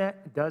president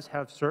does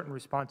have certain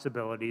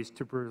responsibilities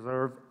to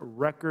preserve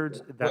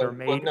records that are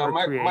made or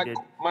created.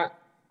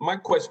 My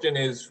question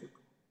is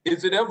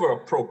it ever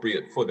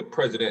appropriate for the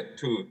president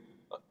to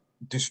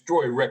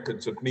destroy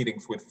records of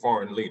meetings with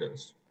foreign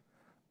leaders?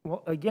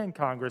 Well, again,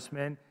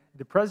 Congressman,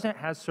 the president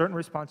has certain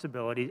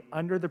responsibilities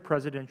under the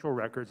Presidential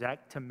Records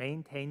Act to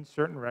maintain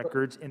certain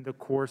records in the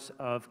course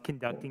of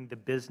conducting the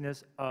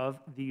business of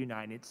the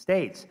United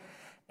States.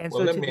 And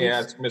well, so let me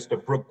ask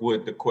Mr.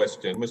 Brookwood the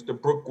question. Mr.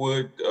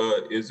 Brookwood,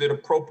 is it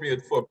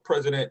appropriate for a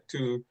president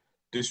to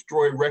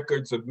destroy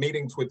records of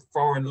meetings with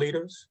foreign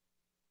leaders?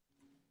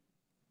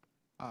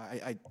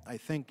 I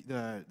think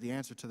the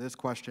answer to this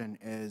question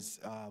is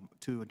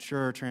to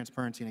ensure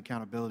transparency and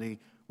accountability,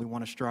 we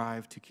want to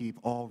strive to keep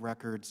all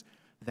records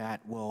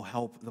that will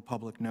help the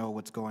public know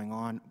what's going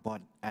on,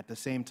 but at the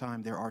same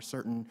time, there are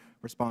certain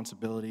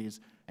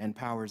responsibilities and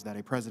powers that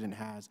a president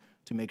has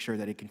to make sure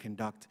that he can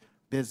conduct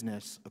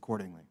business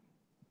accordingly.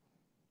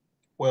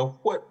 Well,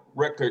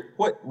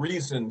 what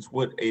reasons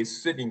would a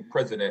sitting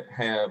president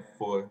have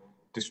for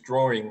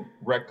destroying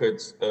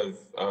records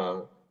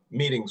of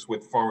meetings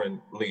with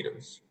foreign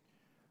leaders?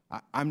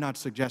 I'm not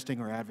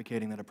suggesting or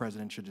advocating that a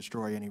president should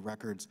destroy any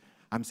records.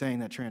 I'm saying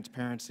that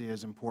transparency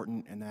is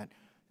important and that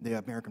the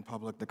American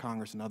public, the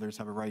Congress, and others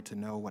have a right to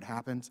know what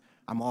happens.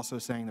 I'm also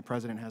saying the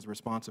president has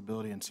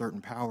responsibility and certain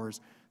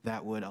powers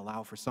that would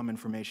allow for some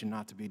information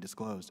not to be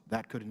disclosed.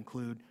 That could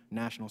include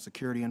national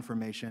security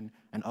information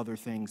and other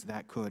things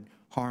that could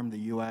harm the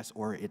U.S.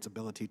 or its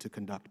ability to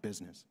conduct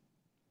business.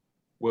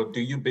 Well,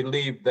 do you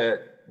believe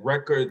that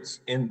records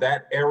in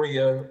that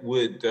area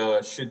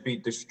should be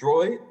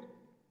destroyed?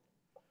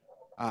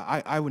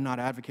 I would not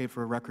advocate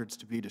for records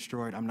to be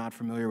destroyed. I'm not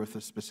familiar with the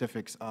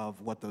specifics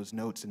of what those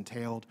notes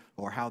entailed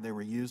or how they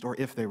were used or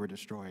if they were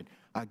destroyed.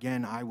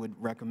 Again, I would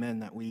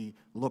recommend that we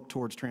look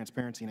towards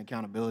transparency and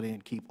accountability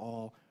and keep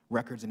all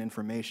records and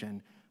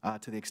information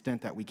to the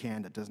extent that we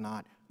can that does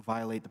not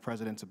violate the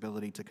president's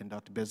ability to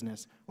conduct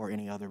business or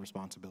any other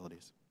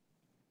responsibilities.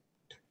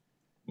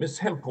 Ms.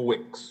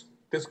 Hempowicz,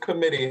 this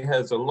committee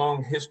has a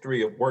long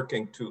history of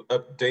working to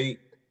update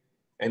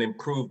and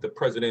improve the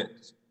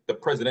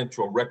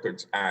Presidential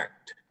Records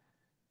Act.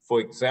 For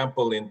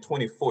example, in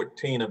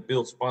 2014, a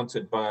bill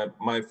sponsored by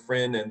my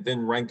friend and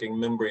then ranking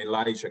member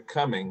Elijah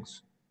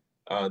Cummings,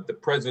 the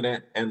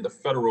President and the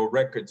Federal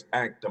Records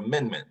Act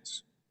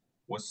amendments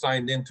was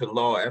signed into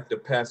law after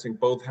passing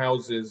both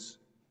houses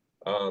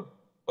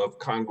of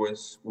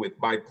Congress with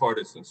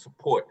bipartisan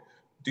support.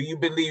 Do you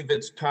believe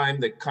it's time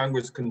that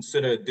Congress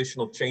consider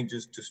additional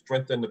changes to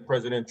strengthen the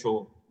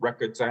Presidential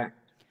Records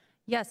Act?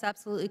 Yes,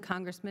 absolutely,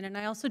 Congressman. And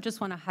I also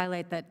just want to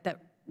highlight that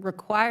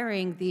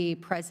requiring the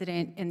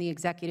president and the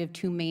executive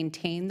to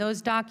maintain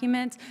those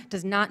documents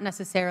does not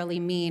necessarily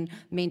mean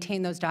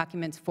maintain those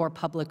documents for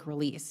public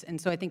release.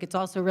 And so I think it's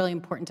also really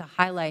important to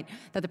highlight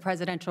that the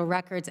Presidential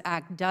Records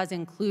Act does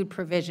include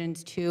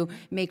provisions to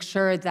make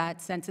sure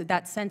that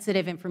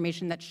sensitive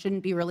information that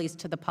shouldn't be released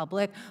to the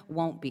public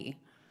won't be.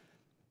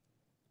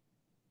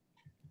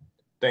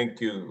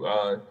 Thank you.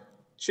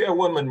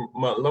 Chairwoman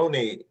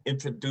Maloney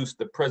introduced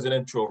the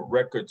Presidential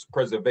Records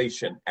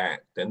Preservation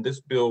Act, and this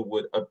bill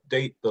would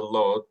update the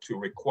law to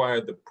require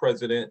the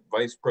president,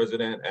 vice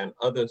president, and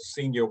other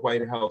senior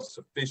White House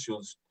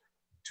officials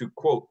to,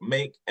 quote,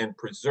 make and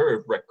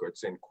preserve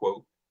records, end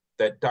quote,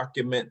 that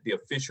document the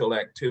official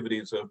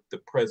activities of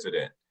the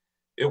president.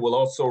 It will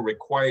also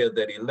require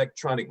that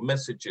electronic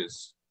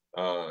messages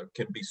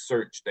can be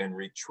searched and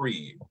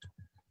retrieved.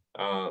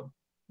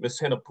 Ms.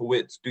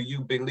 Hempowicz, do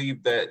you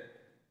believe that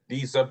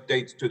these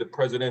updates to the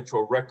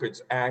Presidential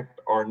Records Act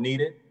are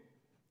needed?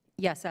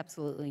 Yes,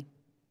 absolutely.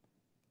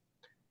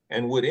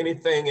 And would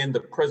anything in the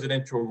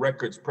Presidential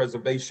Records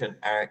Preservation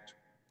Act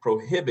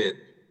prohibit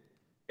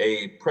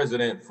a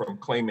president from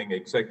claiming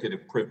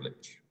executive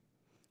privilege?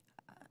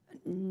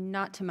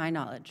 Not to my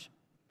knowledge.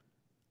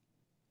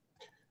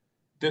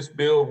 This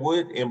bill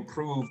would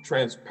improve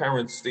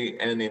transparency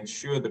and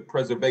ensure the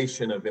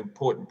preservation of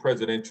important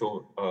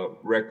presidential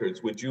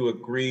records. Would you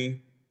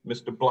agree,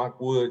 Mr.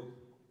 Blockwood?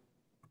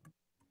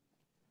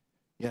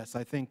 Yes,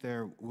 I think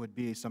there would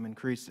be some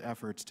increased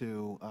efforts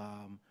to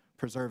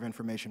preserve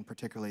information,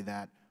 particularly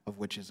that of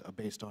which is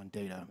based on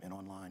data and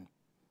online.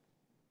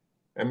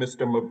 And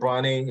Mr.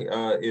 Mabrani,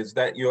 is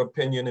that your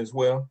opinion as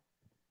well?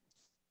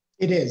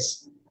 It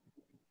is.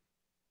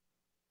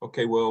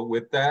 Okay, well,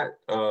 with that,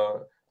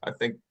 I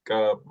think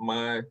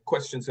my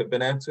questions have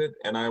been answered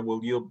and I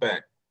will yield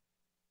back.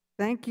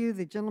 Thank you.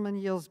 The gentleman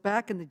yields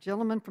back, and the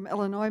gentleman from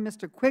Illinois,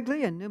 Mr.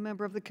 Quigley, a new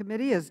member of the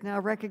committee, is now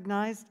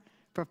recognized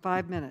for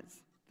 5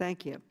 minutes.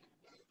 Thank you.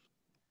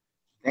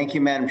 Thank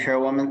you, Madam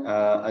Chairwoman.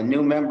 A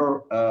new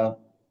member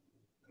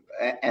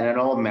and an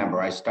old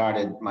member. I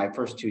started my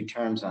first 2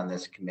 terms on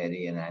this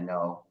committee, and I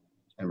know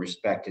and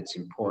respect its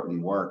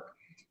important work.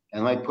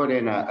 And I put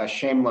in a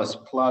shameless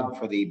plug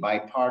for the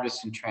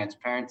Bipartisan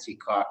Transparency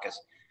Caucus.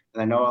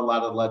 And I know a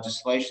lot of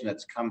legislation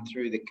that's come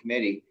through the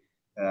committee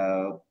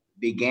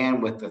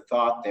began with the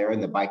thought there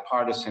and the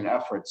bipartisan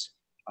efforts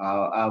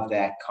of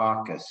that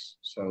caucus.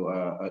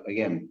 So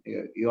again,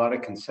 you ought to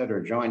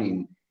consider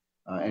joining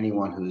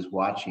anyone who's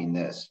watching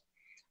this.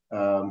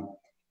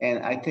 And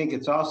I think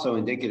it's also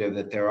indicative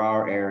that there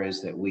are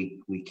areas that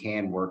we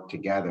can work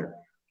together.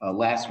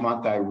 Last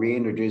month, I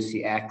reintroduced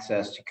the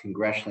Access to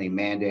Congressionally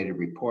Mandated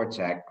Reports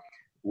Act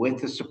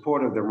with the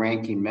support of the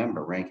Ranking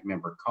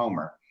Member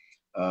Comer.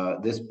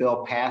 This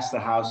bill passed the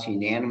House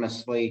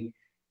unanimously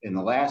in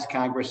the last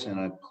Congress, and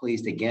I'm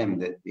pleased again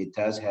that it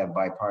does have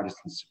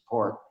bipartisan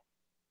support.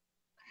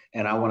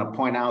 And I want to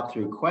point out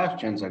through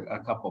questions a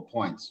couple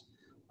points.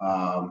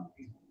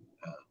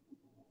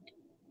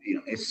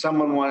 If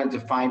someone wanted to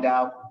find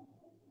out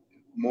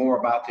more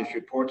about these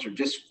reports or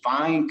just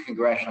find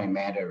congressionally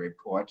mandated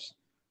reports,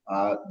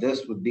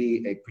 this would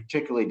be a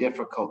particularly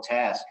difficult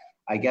task.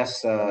 I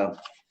guess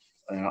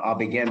I'll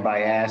begin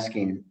by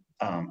asking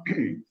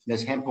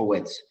Ms.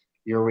 Hempowitz,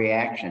 your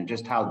reaction.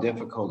 Just how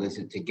difficult is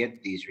it to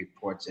get these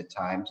reports at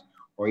times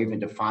or even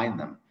to find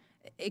them?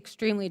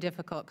 Extremely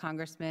difficult,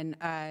 Congressman.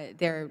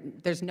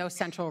 There's no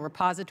central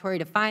repository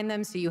to find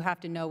them, so you have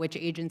to know which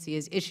agency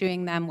is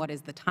issuing them, what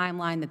is the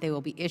timeline that they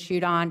will be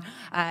issued on,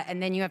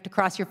 and then you have to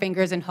cross your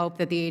fingers and hope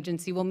that the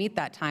agency will meet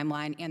that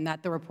timeline and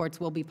that the reports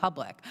will be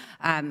public,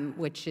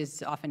 which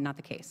is often not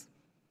the case.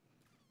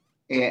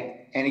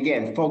 And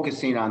again,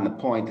 focusing on the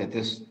point that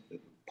this,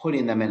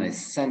 putting them in a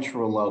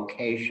central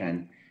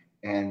location,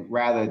 and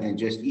rather than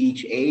just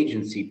each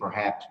agency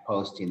perhaps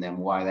posting them,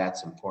 why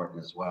that's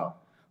important as well.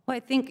 Well, I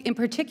think in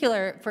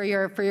particular for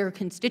your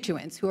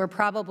constituents who are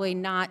probably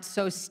not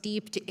so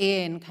steeped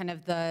in kind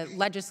of the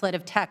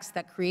legislative text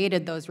that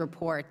created those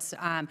reports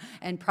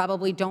and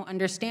probably don't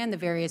understand the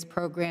various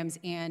programs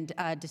and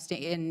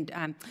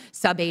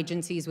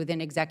sub-agencies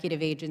within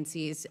executive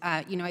agencies.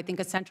 I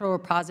think a central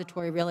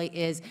repository really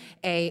is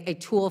a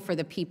tool for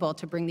the people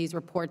to bring these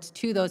reports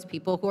to those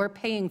people who are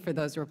paying for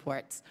those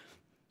reports.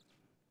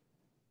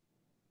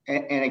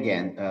 And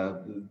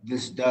again,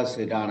 this does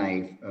it on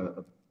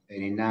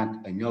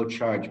a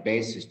no-charge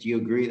basis. Do you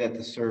agree that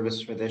the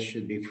service for this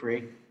should be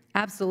free?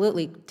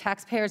 Absolutely.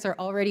 Taxpayers are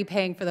already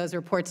paying for those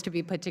reports to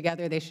be put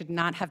together. They should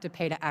not have to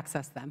pay to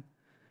access them.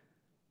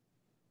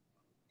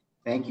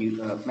 Thank you.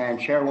 Madam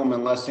Chairwoman,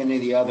 unless any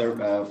of the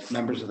other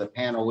members of the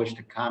panel wish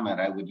to comment,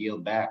 I would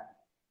yield back.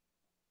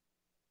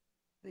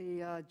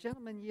 The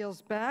gentleman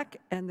yields back,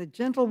 and the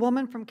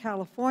gentlewoman from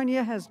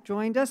California has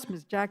joined us,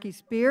 Ms. Jackie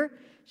Spear.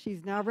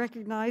 She's now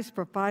recognized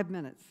for 5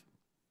 minutes.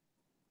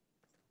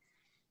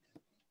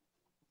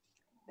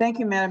 Thank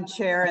you, Madam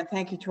Chair, and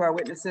thank you to our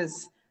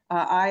witnesses.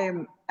 I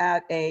am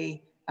at a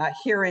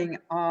hearing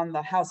on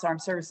the House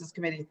Armed Services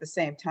Committee at the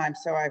same time,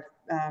 so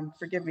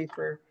forgive me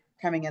for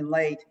coming in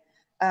late.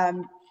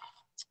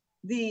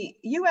 The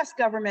U.S.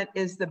 government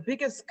is the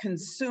biggest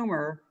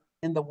consumer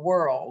in the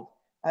world,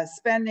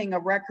 spending a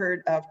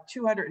record of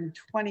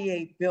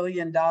 $228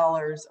 billion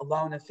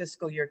alone in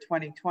fiscal year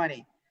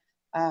 2020.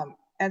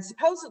 And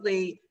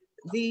supposedly,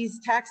 these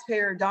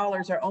taxpayer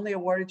dollars are only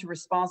awarded to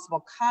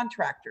responsible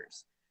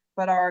contractors.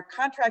 But our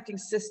contracting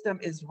system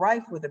is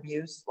rife with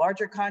abuse.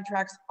 Larger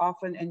contracts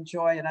often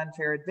enjoy an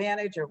unfair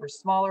advantage over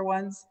smaller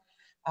ones.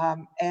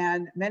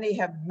 And many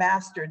have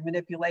mastered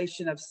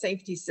manipulation of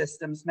safety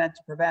systems meant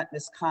to prevent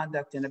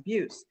misconduct and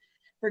abuse.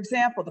 For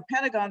example, the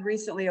Pentagon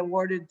recently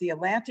awarded the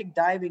Atlantic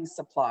Diving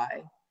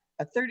Supply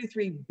a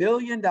 $33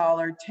 billion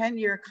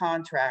 10-year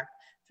contract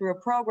through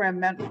a program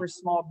meant for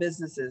small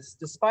businesses,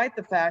 despite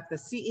the fact the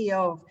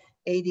CEO of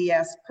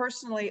ADS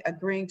personally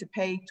agreeing to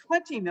pay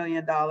 $20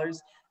 million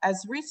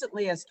as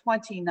recently as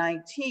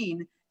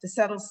 2019 to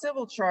settle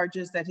civil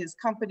charges that his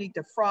company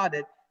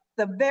defrauded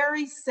the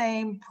very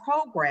same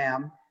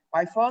program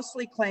by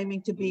falsely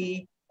claiming to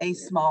be a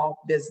small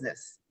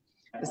business.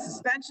 The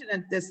suspension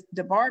of this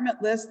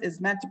debarment list is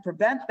meant to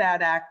prevent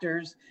bad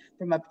actors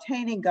from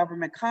obtaining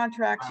government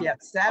contracts,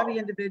 yet savvy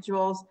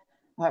individuals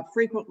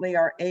frequently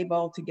are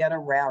able to get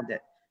around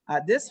it.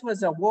 This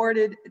was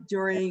awarded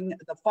during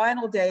the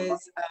final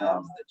days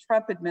of the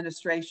Trump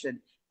administration,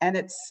 and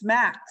it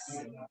smacks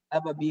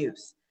of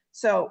abuse.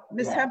 So,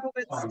 Ms.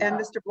 Hempowitz and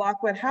Mr.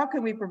 Blockwood, how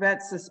can we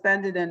prevent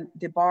suspended and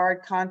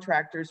debarred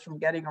contractors from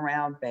getting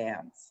around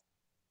bans?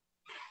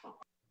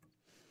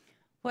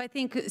 Well, I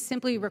think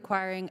simply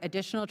requiring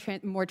additional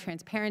more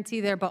transparency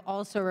there, but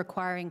also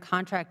requiring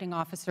contracting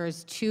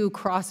officers to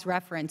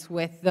cross-reference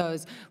with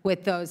those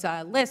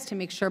lists to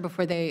make sure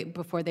before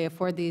they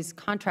afford these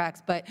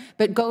contracts, but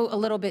go a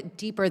little bit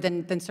deeper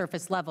than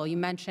surface level. You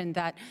mentioned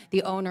that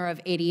the owner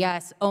of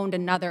ADS owned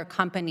another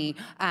company,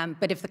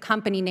 but if the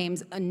company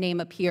name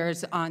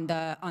appears on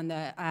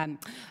the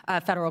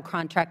federal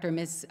contractor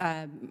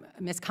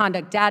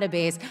misconduct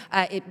database,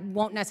 it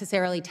won't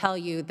necessarily tell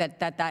you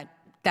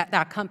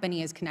that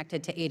company is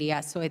connected to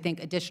ADS. So I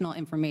think additional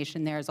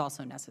information there is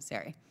also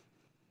necessary.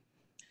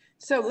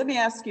 So let me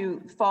ask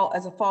you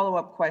as a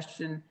follow-up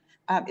question.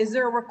 Is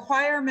there a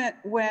requirement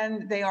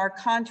when they are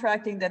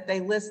contracting that they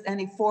list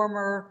any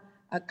former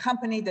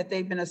company that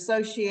they've been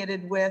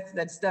associated with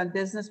that's done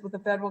business with the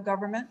federal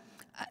government?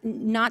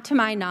 Not to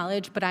my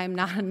knowledge, but I'm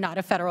not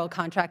a federal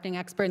contracting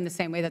expert in the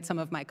same way that some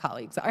of my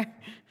colleagues are.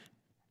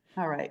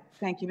 All right,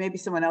 thank you. Maybe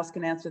someone else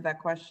can answer that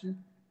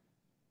question.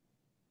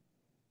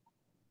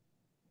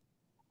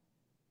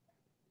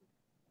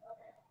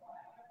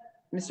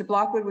 Mr.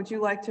 Blockwood, would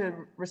you like to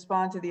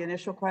respond to the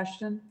initial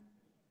question?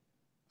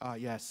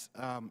 Yes.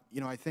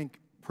 I think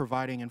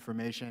providing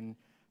information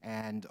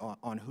and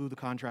on who the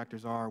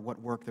contractors are, what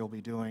work they'll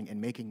be doing,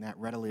 and making that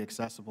readily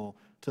accessible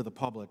to the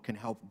public can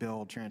help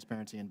build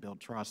transparency and build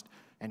trust,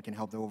 and can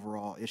help the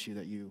overall issue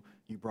that you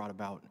brought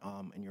about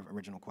in your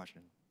original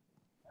question.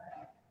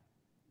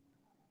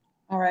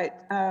 All right.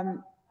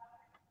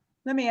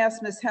 Let me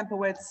ask Ms.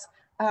 Hempowitz,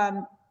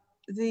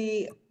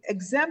 the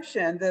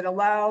exemption that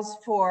allows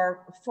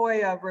for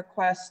FOIA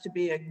requests to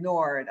be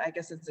ignored, I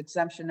guess it's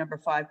exemption number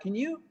 5. Can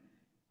you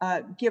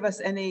give us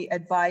any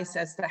advice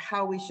as to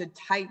how we should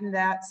tighten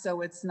that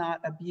so it's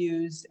not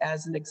abused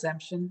as an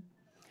exemption?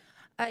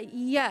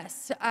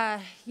 Yes.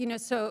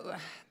 So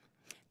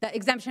the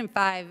exemption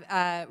 5,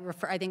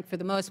 I think for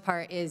the most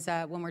part, is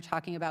when we're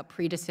talking about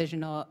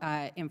pre-decisional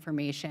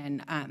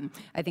information.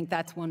 I think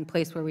that's one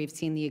place where we've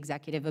seen the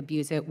executive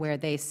abuse it, where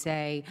they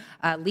say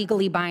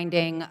legally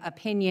binding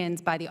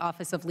opinions by the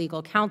Office of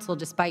Legal Counsel,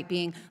 despite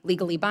being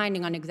legally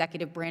binding on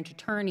executive branch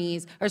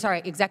attorneys,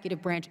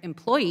 executive branch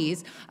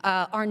employees,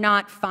 are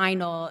not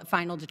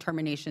final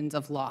determinations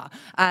of law.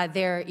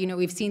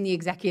 We've seen the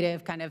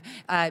executive kind of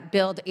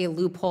build a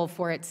loophole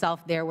for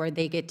itself there, where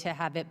they get to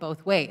have it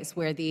both ways,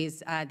 where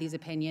these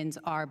opinions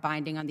are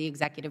binding on the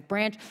executive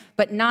branch,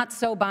 but not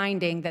so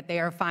binding that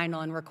they are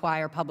final and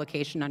require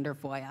publication under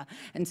FOIA.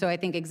 And so I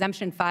think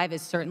exemption 5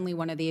 is certainly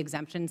one of the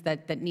exemptions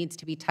that needs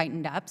to be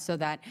tightened up so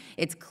that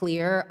it's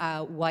clear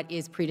what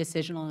is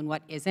pre-decisional and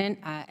what isn't,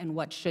 and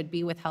what should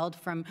be withheld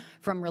from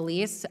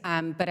release.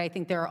 But I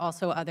think there are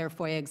also other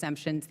FOIA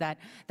exemptions that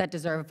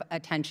deserve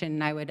attention,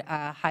 and I would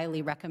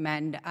highly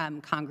recommend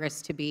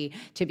Congress to be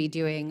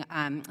doing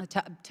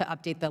to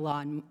update the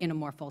law in a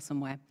more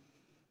fulsome way.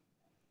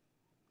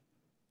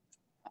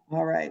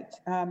 All right.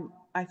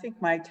 I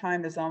think my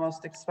time is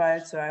almost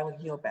expired, so I will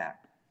yield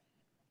back.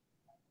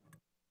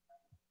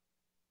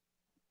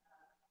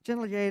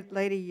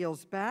 Gentlelady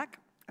yields back,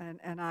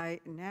 and I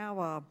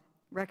now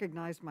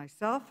recognize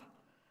myself.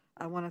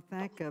 I want to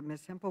thank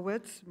Ms.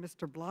 Hempowitz,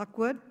 Mr.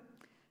 Blockwood,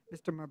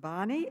 Mr.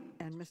 Merbani,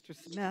 and Mr.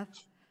 Smith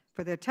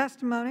for their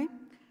testimony.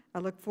 I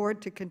look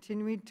forward to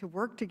continuing to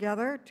work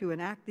together to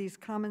enact these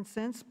common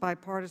sense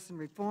bipartisan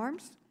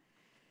reforms.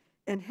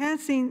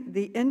 Enhancing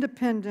the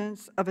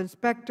independence of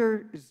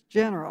inspectors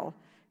general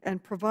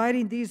and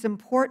providing these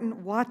important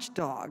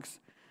watchdogs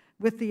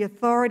with the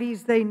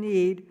authorities they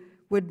need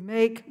would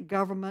make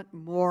government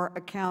more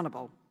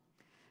accountable.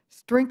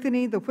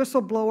 Strengthening the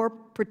whistleblower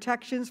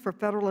protections for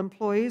federal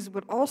employees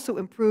would also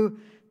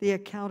improve the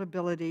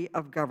accountability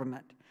of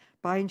government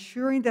by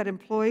ensuring that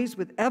employees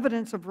with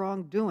evidence of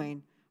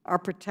wrongdoing are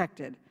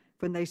protected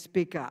when they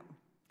speak up.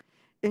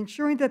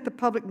 Ensuring that the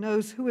public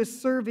knows who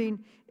is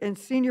serving in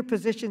senior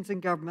positions in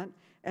government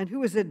and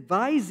who is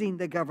advising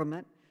the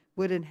government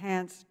would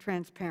enhance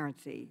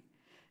transparency.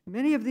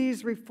 Many of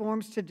these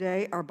reforms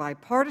today are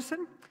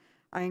bipartisan.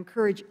 I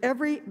encourage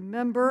every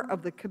member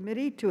of the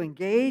committee to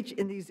engage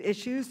in these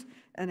issues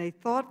in a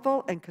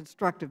thoughtful and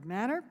constructive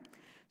manner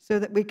so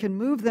that we can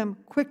move them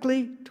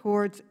quickly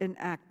towards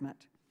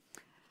enactment.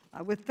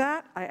 With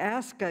that, I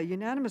ask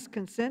unanimous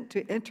consent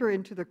to enter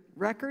into the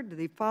record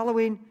the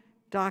following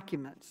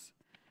documents.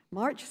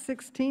 March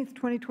 16,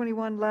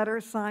 2021 letter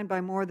signed by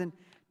more than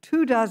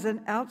 24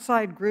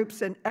 outside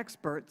groups and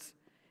experts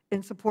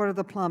in support of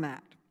the Plum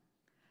Act.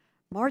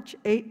 March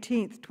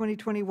 18,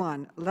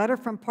 2021, letter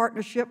from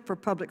Partnership for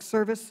Public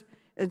Service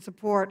in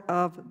support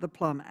of the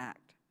Plum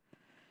Act.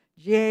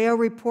 GAO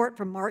report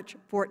from March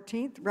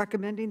 14th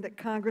recommending that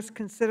Congress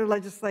consider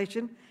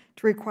legislation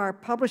to require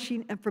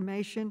publishing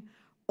information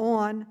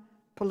on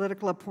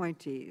political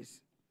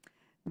appointees.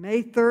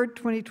 May 3rd,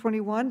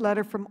 2021,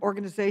 letter from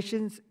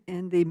organizations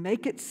in the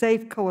Make It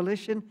Safe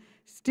Coalition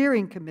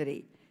Steering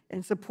Committee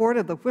in support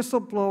of the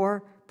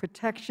Whistleblower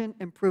Protection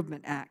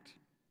Improvement Act.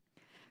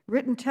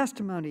 Written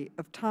testimony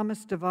of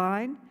Thomas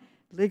Devine,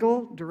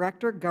 Legal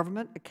Director,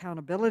 Government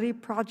Accountability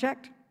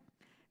Project.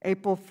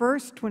 April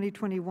 1st,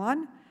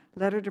 2021,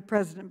 letter to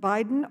President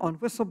Biden on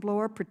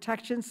whistleblower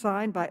protection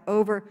signed by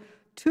over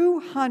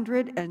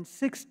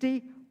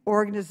 260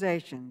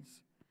 organizations.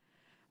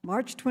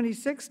 March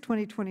 26,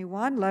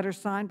 2021, letter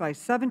signed by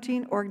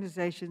 17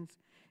 organizations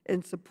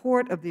in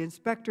support of the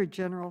Inspector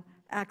General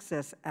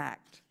Access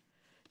Act.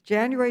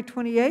 January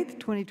 28,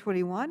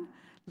 2021,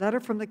 letter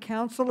from the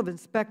Council of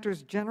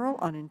Inspectors General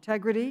on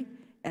integrity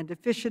and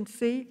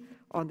efficiency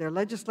on their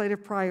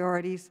legislative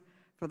priorities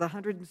for the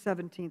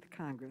 117th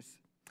Congress.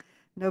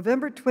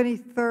 November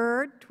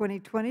 23,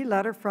 2020,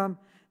 letter from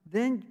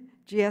then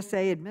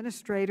GSA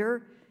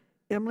Administrator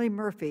Emily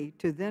Murphy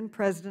to then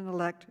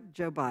President-elect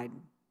Joe Biden.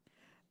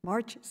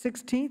 March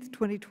 16th,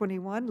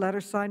 2021, letter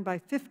signed by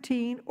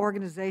 15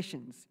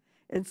 organizations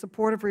in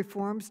support of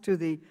reforms to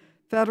the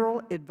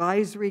Federal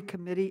Advisory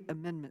Committee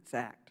Amendments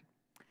Act.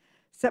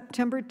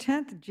 September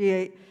 10th,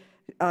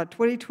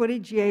 2020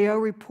 GAO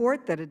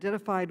report that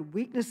identified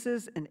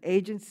weaknesses in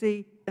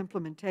agency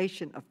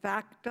implementation of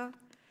FACTA,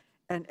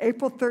 and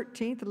April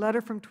 13th, a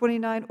letter from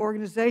 29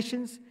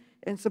 organizations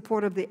in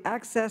support of the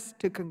Access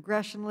to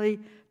Congressionally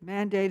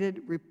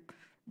Mandated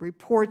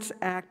Reports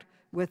Act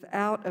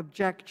without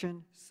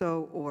objection,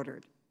 so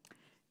ordered.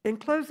 In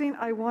closing,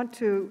 I want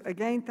to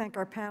again thank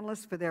our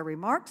panelists for their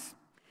remarks,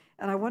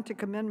 and I want to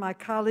commend my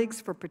colleagues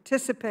for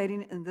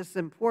participating in this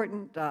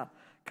important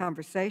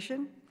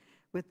conversation.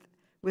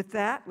 With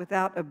that,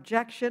 without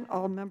objection,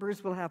 all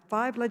members will have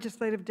 5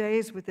 legislative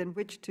days within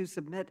which to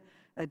submit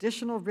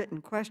additional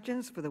written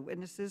questions for the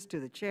witnesses to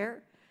the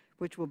chair,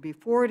 which will be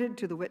forwarded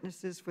to the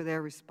witnesses for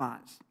their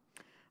response.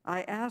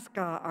 I ask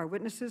our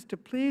witnesses to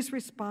please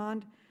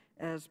respond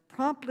as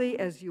promptly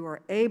as you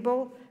are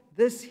able.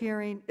 This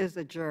hearing is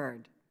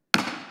adjourned.